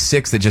like week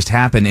 6 that just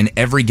happen, and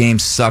every game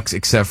sucks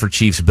except for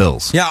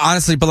Chiefs-Bills. Yeah,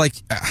 honestly, but like,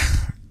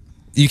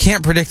 you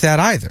can't predict that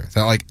either.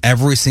 That like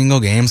every single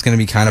game is going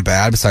to be kind of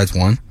bad besides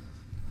one.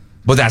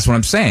 But that's what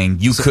I'm saying.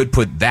 You could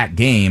put that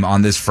game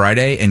on this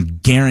Friday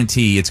and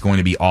guarantee it's going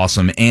to be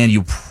awesome, and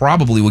you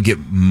probably will get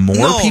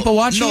more people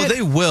watching it. No,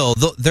 they will.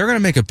 They're going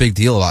to make a big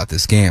deal about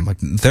this game. Like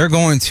they're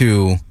going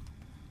to,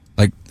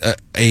 like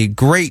a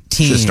great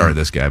team. Should have started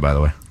this guy, by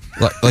the way.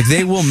 Like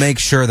they will make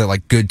sure that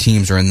like good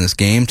teams are in this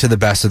game to the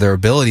best of their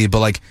ability. But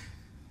like,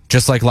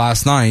 just like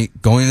last night,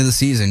 going into the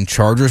season,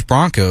 Chargers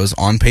Broncos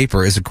on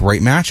paper is a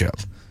great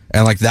matchup,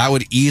 and like that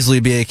would easily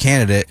be a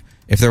candidate.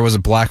 If there was a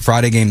Black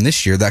Friday game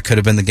this year, that could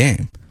have been the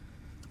game.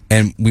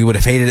 And we would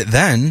have hated it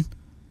then,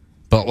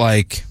 but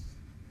like,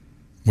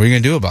 what are you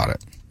going to do about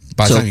it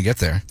by the time you get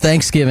there?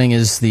 Thanksgiving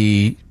is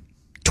the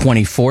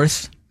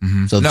 24th.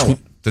 Mm-hmm. So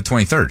the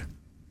 23rd.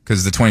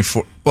 Because the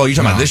 24th. Well, you're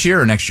talking about this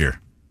year or next year?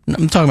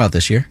 I'm talking about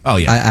this year. Oh,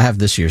 yeah. I have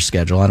this year's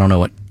schedule. I don't know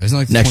what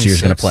next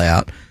year's going to play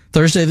out.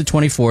 Thursday the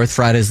 24th,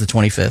 Friday's the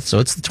 25th, so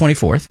it's the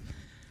 24th.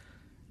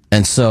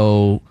 And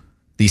so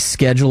the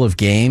schedule of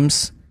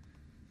games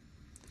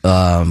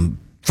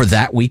for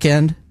that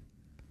weekend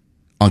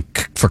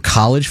for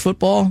college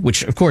football,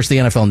 which of course the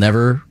NFL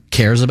never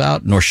cares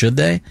about, nor should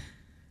they,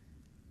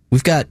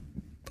 we've got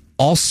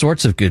all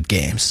sorts of good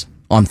games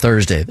on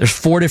Thursday. There's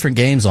 4 different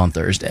games on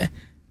Thursday.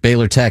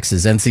 Baylor,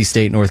 Texas, NC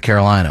State, North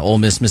Carolina, Ole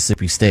Miss,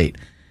 Mississippi State.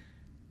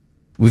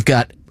 We've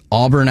got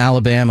Auburn,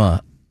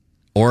 Alabama,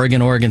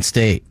 Oregon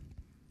State,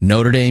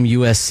 Notre Dame,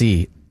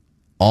 USC,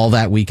 all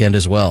that weekend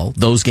as well.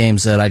 Those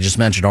games that I just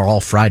mentioned are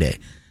all Friday.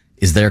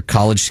 Is their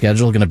college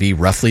schedule going to be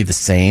roughly the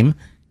same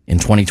in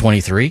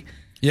 2023?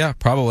 Yeah,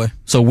 probably.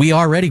 So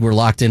we're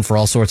locked in for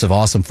all sorts of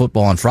awesome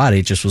football on Friday.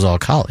 It just was all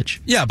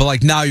college. Yeah, but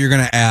like now you're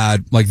going to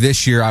add, like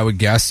this year I would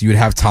guess you would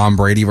have Tom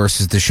Brady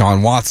versus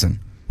Deshaun Watson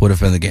would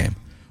have been the game.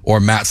 Or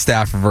Matt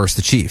Stafford versus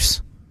the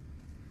Chiefs.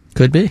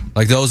 Could be.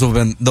 Like those would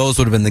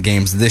have been the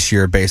games this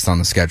year based on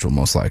the schedule,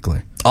 most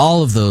likely.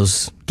 All of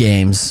those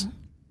games,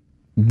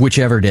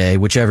 whichever day,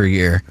 whichever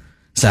year,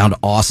 sound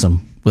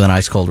awesome with an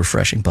ice cold,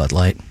 refreshing Bud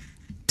Light.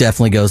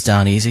 Definitely goes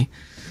down easy.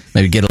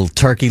 Maybe get a little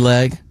turkey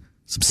leg,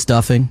 some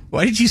stuffing.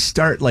 Why did you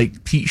start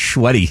like Pete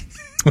Schwetty?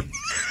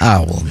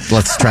 Oh, well,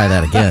 let's try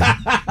that again.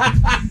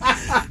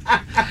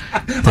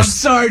 I'm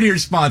sorry to your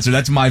sponsor.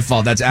 That's my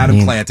fault. That's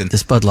Adam Clanton.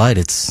 This Bud Light,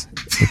 it's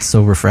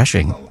so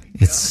refreshing.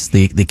 It's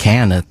the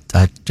can that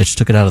I just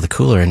took it out of the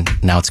cooler and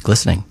now it's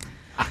glistening.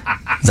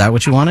 Is that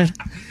what you wanted?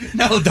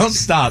 No, don't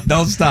stop.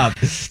 Don't stop.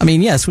 I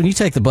mean, yes, when you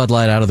take the Bud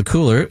Light out of the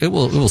cooler, it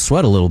will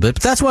sweat a little bit,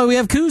 but that's why we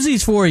have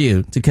koozies for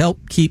you to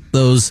help keep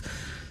those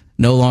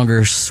no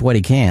longer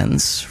sweaty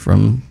cans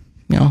from,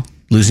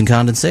 losing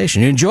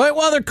condensation. You enjoy it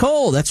while they're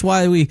cold. That's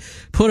why we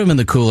put them in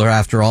the cooler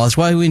after all. That's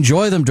why we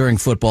enjoy them during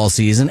football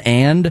season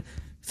and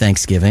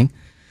Thanksgiving.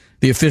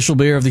 The official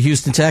beer of the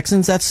Houston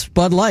Texans, that's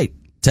Bud Light.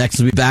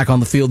 Texans will be back on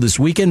the field this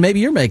weekend. Maybe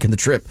you're making the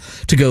trip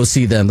to go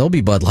see them. There'll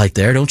be Bud Light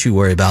there. Don't you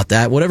worry about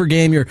that. Whatever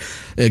game you're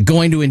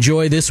going to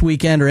enjoy this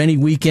weekend or any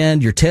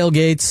weekend, your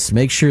tailgates,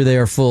 make sure they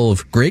are full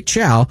of great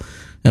chow.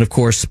 And, of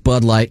course,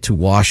 Bud Light to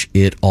wash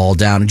it all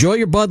down. Enjoy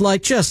your Bud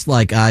Light just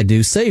like I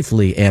do,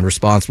 safely and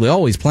responsibly.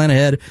 Always plan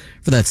ahead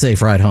for that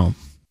safe ride home.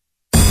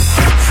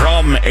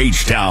 From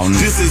H-Town.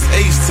 This is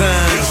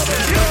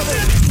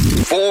H-Town.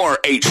 For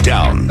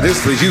H-Town.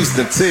 This for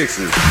Houston,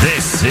 Texas.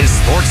 This is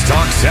Sports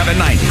Talk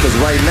 790. Because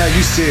right now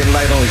you shedding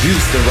light on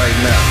Houston right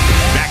now.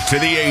 Back to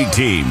the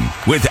A-Team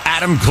with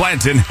Adam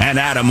Clanton and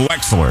Adam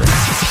Wexler.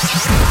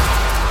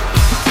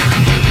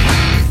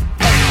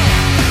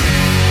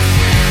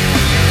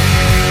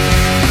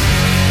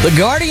 The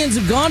Guardians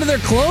have gone to their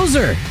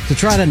closer to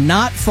try to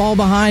not fall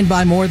behind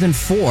by more than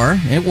 4.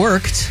 It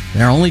worked.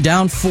 They're only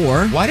down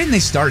 4. Why didn't they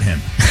start him?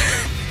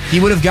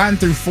 He would have gotten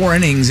through 4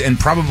 innings and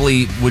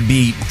probably would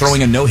be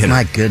throwing a no-hitter.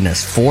 My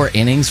goodness, 4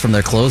 innings from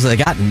their closer. They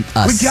got we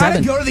got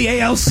to go to the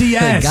ALCS.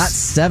 They got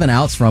 7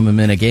 outs from him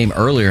in a game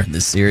earlier in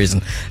this series,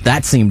 and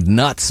that seemed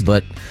nuts,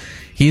 but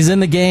he's in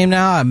the game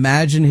now. I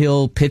imagine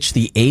he'll pitch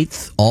the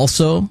 8th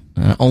also.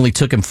 Only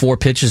took him 4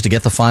 pitches to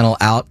get the final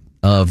out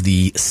of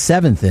the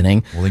 7th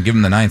inning. Well, then give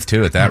him the 9th,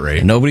 too, at that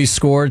rate. Nobody's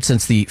scored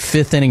since the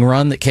 5th inning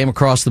run that came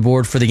across the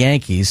board for the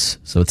Yankees,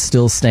 so it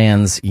still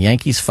stands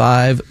Yankees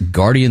 5,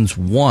 Guardians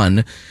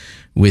 1,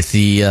 with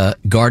the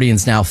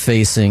Guardians now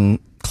facing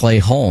Clay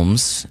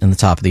Holmes in the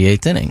top of the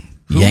 8th inning.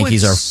 The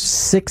Yankees are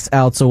 6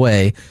 outs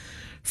away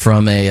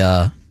from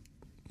a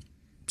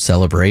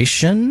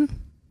celebration.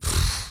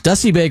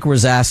 Dusty Baker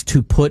was asked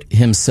to put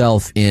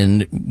himself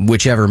in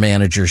whichever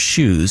manager's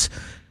shoes,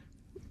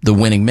 the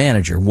winning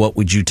manager. What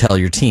would you tell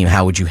your team?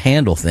 How would you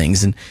handle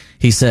things? And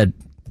he said,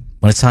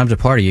 when it's time to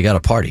party, you got to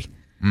party.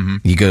 Mm-hmm.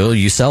 You go,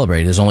 you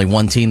celebrate. There's only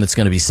one team that's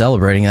going to be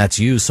celebrating, and that's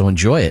you, so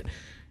enjoy it.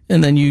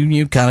 And then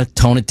you kind of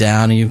tone it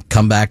down, and you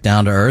come back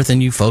down to earth,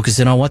 and you focus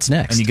in on what's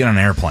next. And you get on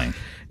an airplane.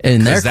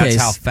 In their that's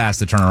case, how fast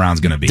the turnaround's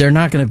going to be. They're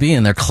not going to be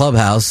in their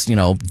clubhouse,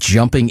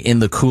 jumping in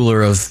the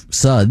cooler of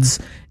suds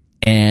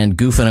and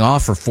goofing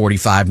off for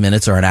 45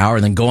 minutes or an hour,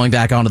 and then going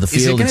back onto the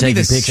field and taking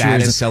pictures. Is it going to be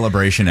the saddest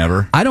celebration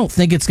ever? I don't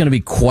think it's going to be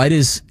quite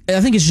as.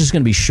 I think it's just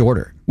going to be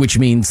shorter, which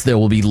means there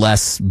will be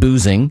less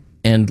boozing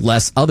and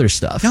less other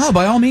stuff. No,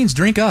 by all means,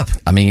 drink up.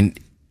 I mean,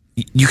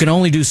 you can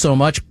only do so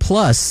much.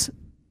 Plus,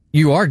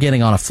 you are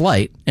getting on a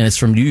flight, and it's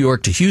from New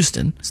York to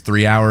Houston. It's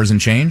 3 hours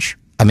and change.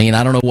 I mean,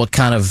 I don't know what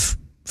kind of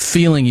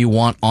feeling you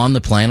want on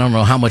the plane. I don't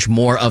know how much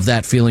more of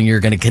that feeling you're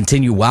going to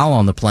continue while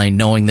on the plane,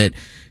 knowing that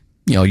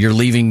you're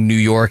leaving New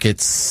York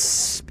at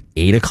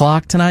 8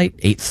 o'clock tonight,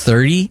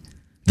 8:30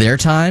 their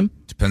time.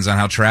 Depends on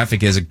how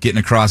traffic is getting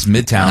across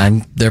Midtown.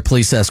 And their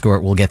police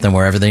escort will get them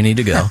wherever they need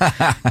to go.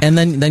 And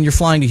then you're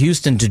flying to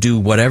Houston to do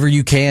whatever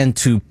you can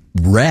to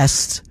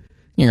rest.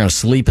 You're going to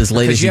sleep as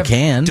late as you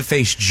can. To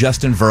face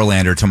Justin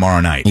Verlander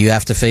tomorrow night. You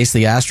have to face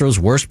the Astros'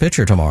 worst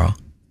pitcher tomorrow.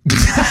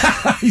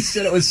 He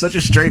said it with such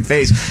a straight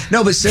face.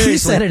 No, but seriously. He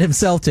said it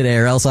himself today,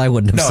 or else I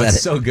wouldn't have said it. No,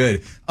 it's so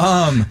good.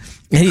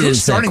 He didn't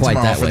say it quite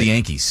that for way. The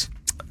Yankees?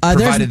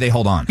 Provided they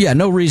hold on. Yeah,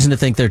 no reason to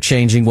think they're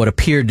changing what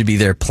appeared to be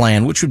their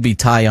plan, which would be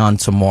Taillon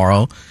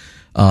tomorrow.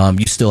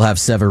 You still have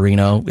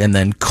Severino, and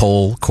then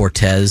Cole,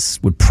 Cortez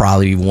would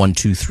probably be 1,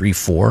 2, 3,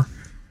 4.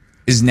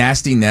 Is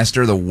Nasty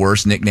Nestor the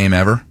worst nickname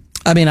ever?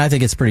 I mean, I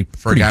think it's pretty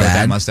for a guy bad, with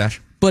that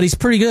mustache. But he's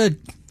pretty good.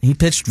 He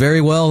pitched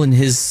very well in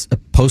his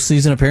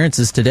postseason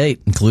appearances to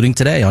date, including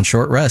today on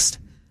short rest.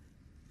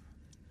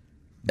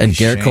 And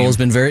Garrett Cole's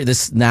been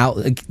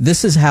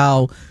this is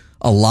how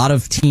a lot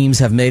of teams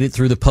have made it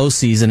through the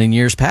postseason in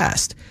years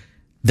past.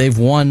 They've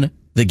won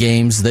the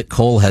games that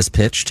Cole has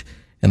pitched,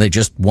 and they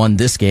just won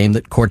this game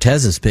that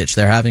Cortez has pitched.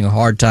 They're having a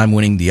hard time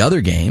winning the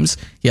other games.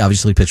 He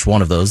obviously pitched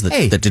one of those that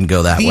didn't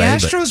go that way. The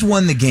Astros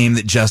won the game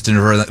that Justin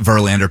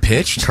Verlander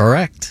pitched.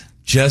 Correct.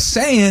 Just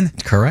saying.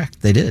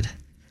 Correct. They did.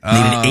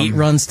 Needed 8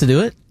 runs to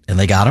do it, and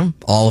they got them.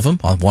 All of them.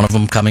 One of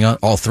them coming on.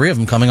 All 3 of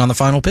them coming on the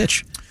final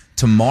pitch.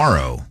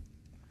 Tomorrow,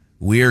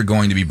 we are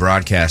going to be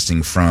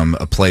broadcasting from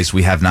a place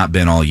we have not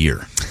been all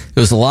year. It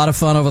was a lot of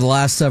fun over the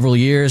last several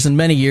years, and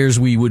many years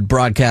we would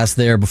broadcast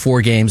there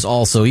before games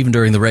also, even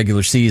during the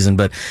regular season.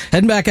 But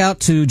heading back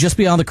out to just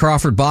beyond the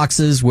Crawford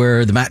boxes,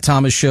 where the Matt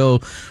Thomas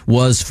Show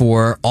was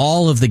for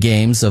all of the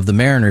games of the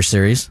Mariners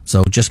series,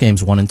 so just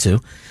games 1 and 2.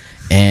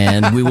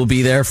 And we will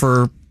be there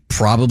for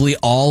probably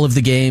all of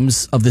the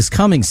games of this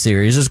coming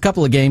series. There's a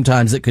couple of game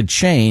times that could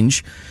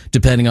change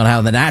depending on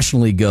how the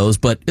National League goes,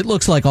 but it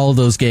looks like all of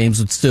those games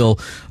would still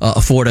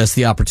afford us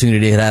the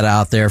opportunity to head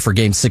out there for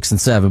games 6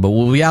 and 7. But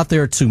we'll be out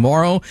there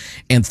tomorrow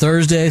and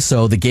Thursday,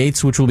 so the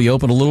gates, which will be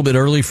open a little bit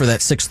early for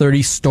that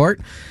 6:30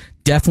 start,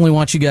 definitely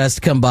want you guys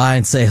to come by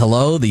and say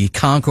hello. The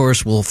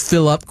concourse will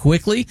fill up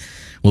quickly.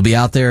 We'll be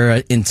out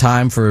there in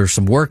time for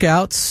some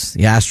workouts.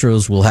 The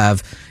Astros will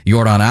have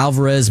Yordan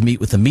Alvarez meet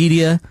with the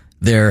media.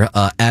 Their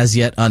as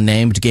yet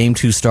unnamed Game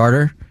 2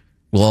 starter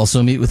will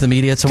also meet with the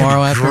media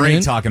tomorrow afternoon.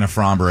 Great talking to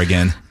Fromber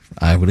again.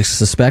 I would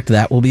suspect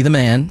that will be the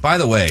man. By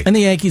the way. And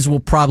the Yankees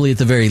will probably at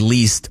the very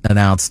least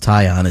announce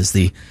Taillon as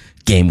the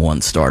Game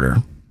 1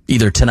 starter,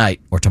 either tonight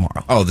or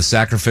tomorrow. Oh, the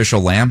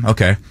sacrificial lamb?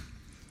 Okay.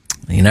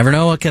 You never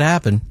know what could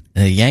happen.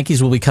 The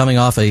Yankees will be coming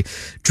off a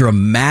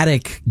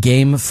dramatic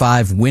Game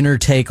 5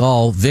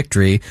 winner-take-all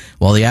victory,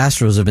 while the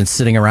Astros have been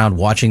sitting around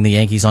watching the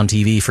Yankees on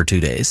TV for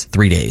 3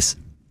 days.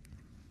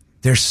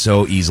 They're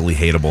so easily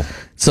hateable.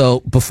 So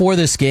before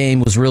this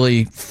game was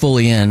really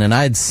fully in, and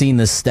I had seen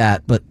this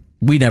stat, but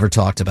we never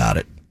talked about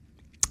it.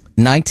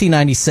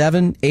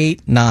 1997,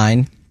 8,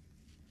 9,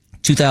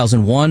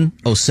 2001,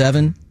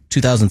 07,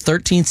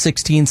 2013,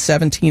 16,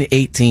 17,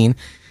 18,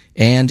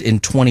 and in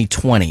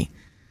 2020.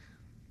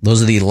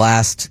 Those are the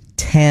last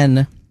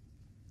 10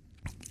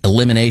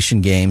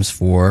 elimination games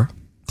for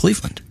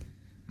Cleveland.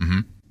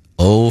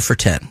 0 for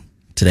 10.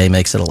 Today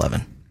makes it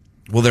 11.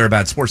 Well, they're a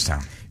bad sports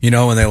town. You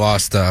know, when they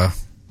lost a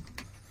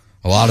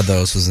lot of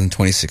those was in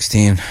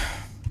 2016.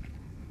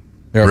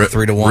 They're up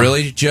 3-1.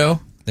 Really,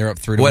 Joe? They're up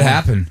 3-1. What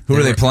happened? Who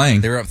were they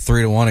playing? They were up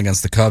 3-1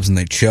 against the Cubs, and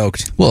they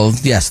choked. Well,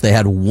 yes, they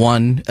had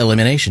one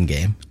elimination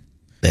game.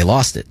 They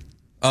lost it.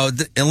 Oh,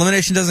 the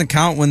elimination doesn't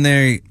count when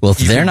they. Well, if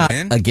they're not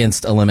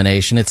against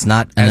elimination, it's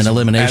not an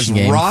elimination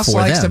game Ross for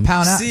likes them.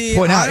 to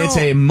point out, it's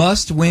a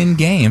must-win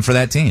game for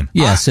that team.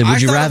 Yeah, so would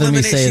you rather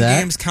me say that?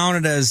 Elimination games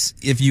counted as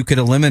if you could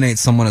eliminate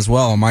someone as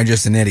well. Am I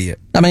just an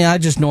idiot? I mean, I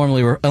just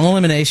normally an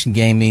elimination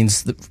game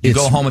means that you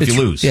go home if you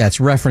lose. Yeah,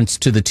 it's reference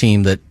to the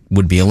team that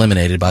would be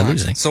eliminated by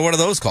losing. So what are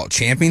those called?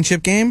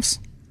 Championship games?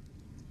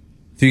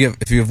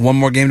 If you have one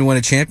more game to win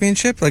a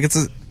championship, like it's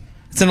an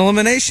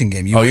elimination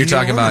game. You're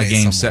talking about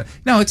game 7.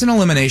 No, it's an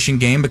elimination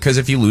game because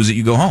if you lose it,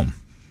 you go home.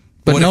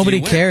 But nobody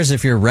cares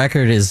if your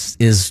record is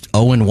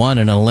 0-1 in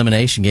an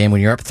elimination game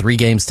when you're up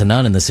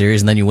 3-0 in the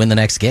series and then you win the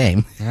next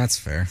game. That's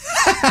fair.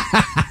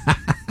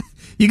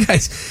 You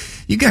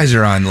guys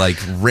are on like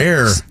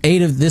rare.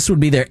 This would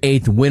be their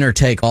 8th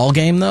winner-take-all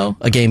game, though.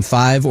 A game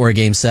 5 or a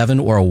game 7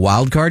 or a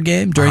wild card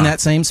game during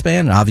that same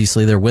span. And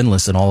obviously, they're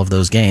winless in all of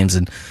those games.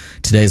 And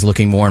today's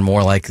looking more and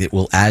more like it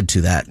will add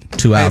to that.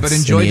 2 outs. But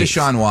enjoy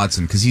Deshaun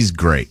Watson because he's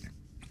great.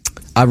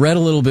 I read a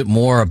little bit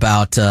more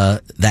about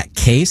that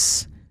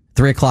case.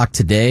 3 o'clock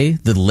today,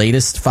 the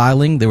latest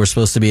filing. There was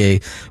supposed to be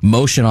a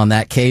motion on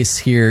that case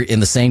here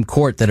in the same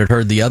court that had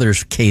heard the other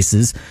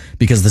cases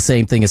because the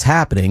same thing is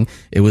happening.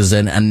 It was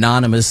an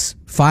anonymous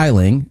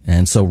filing,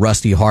 and so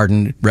Rusty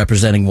Hardin,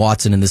 representing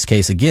Watson in this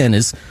case again,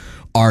 is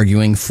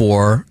arguing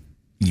for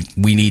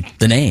we need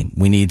the name.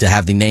 We need to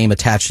have the name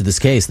attached to this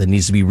case that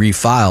needs to be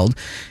refiled,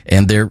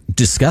 and they're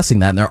discussing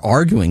that and they're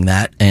arguing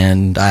that,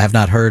 and I have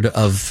not heard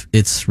of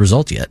its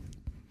result yet.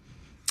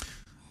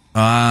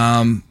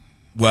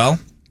 Well,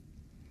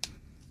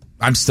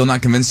 I'm still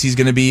not convinced he's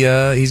going to be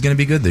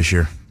good this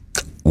year.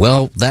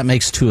 Well, that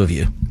makes 2 of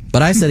you.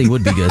 But I said he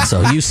would be good,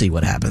 so you see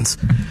what happens.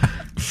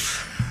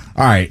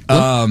 All right.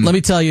 Let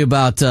me tell you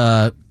about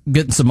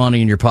getting some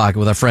money in your pocket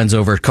with our friends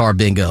over at Car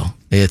Bingo.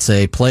 It's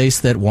a place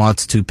that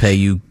wants to pay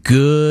you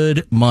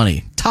good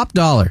money, top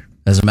dollar,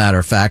 as a matter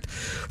of fact,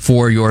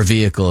 for your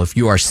vehicle. If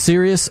you are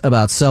serious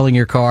about selling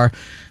your car,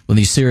 when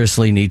you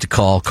seriously need to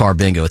call Car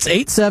Bingo. It's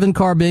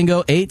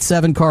 87-CAR-BINGO.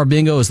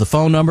 87-CAR-BINGO is the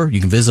phone number.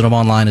 You can visit them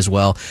online as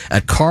well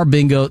at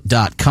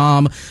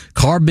carbingo.com.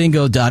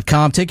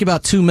 Carbingo.com. Take you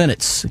about 2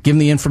 minutes. Give them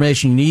the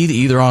information you need,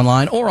 either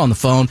online or on the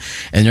phone,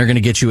 and they're going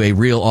to get you a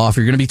real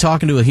offer. You're going to be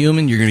talking to a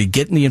human. You're going to be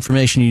getting the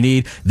information you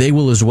need. They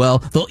will as well.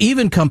 They'll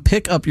even come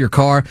pick up your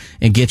car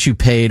and get you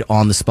paid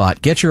on the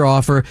spot. Get your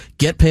offer.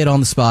 Get paid on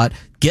the spot.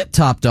 Get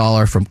top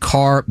dollar from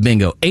Car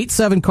Bingo.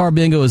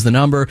 87-CAR-BINGO is the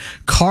number.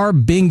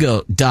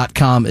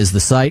 Carbingo.com is the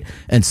site.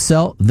 And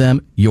sell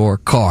them your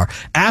car.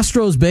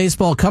 Astros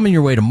baseball coming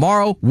your way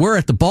tomorrow. We're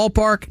at the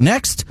ballpark.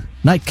 Next,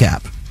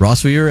 Nightcap.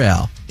 Ross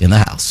Villarreal in the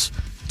house.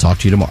 Talk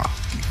to you tomorrow.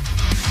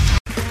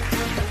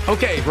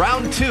 Okay,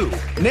 round 2.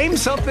 Name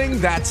something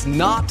that's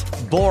not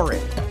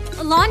boring.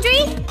 A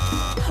laundry?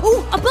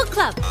 Ooh, a book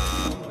club.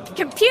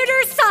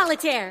 Computer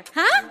solitaire,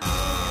 huh?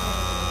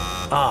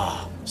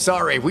 Ah.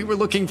 Sorry, we were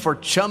looking for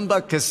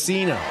Chumba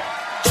Casino.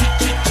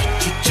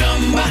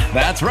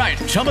 That's right.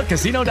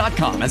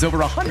 ChumbaCasino.com has over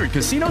 100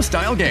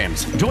 casino-style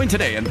games. Join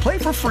today and play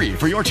for free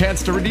for your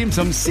chance to redeem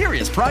some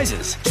serious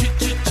prizes.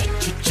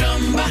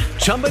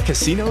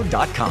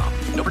 ChumbaCasino.com.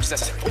 No purchase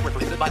necessary. Void where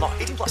prohibited by law.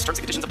 18+ terms and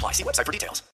conditions apply. See website for details.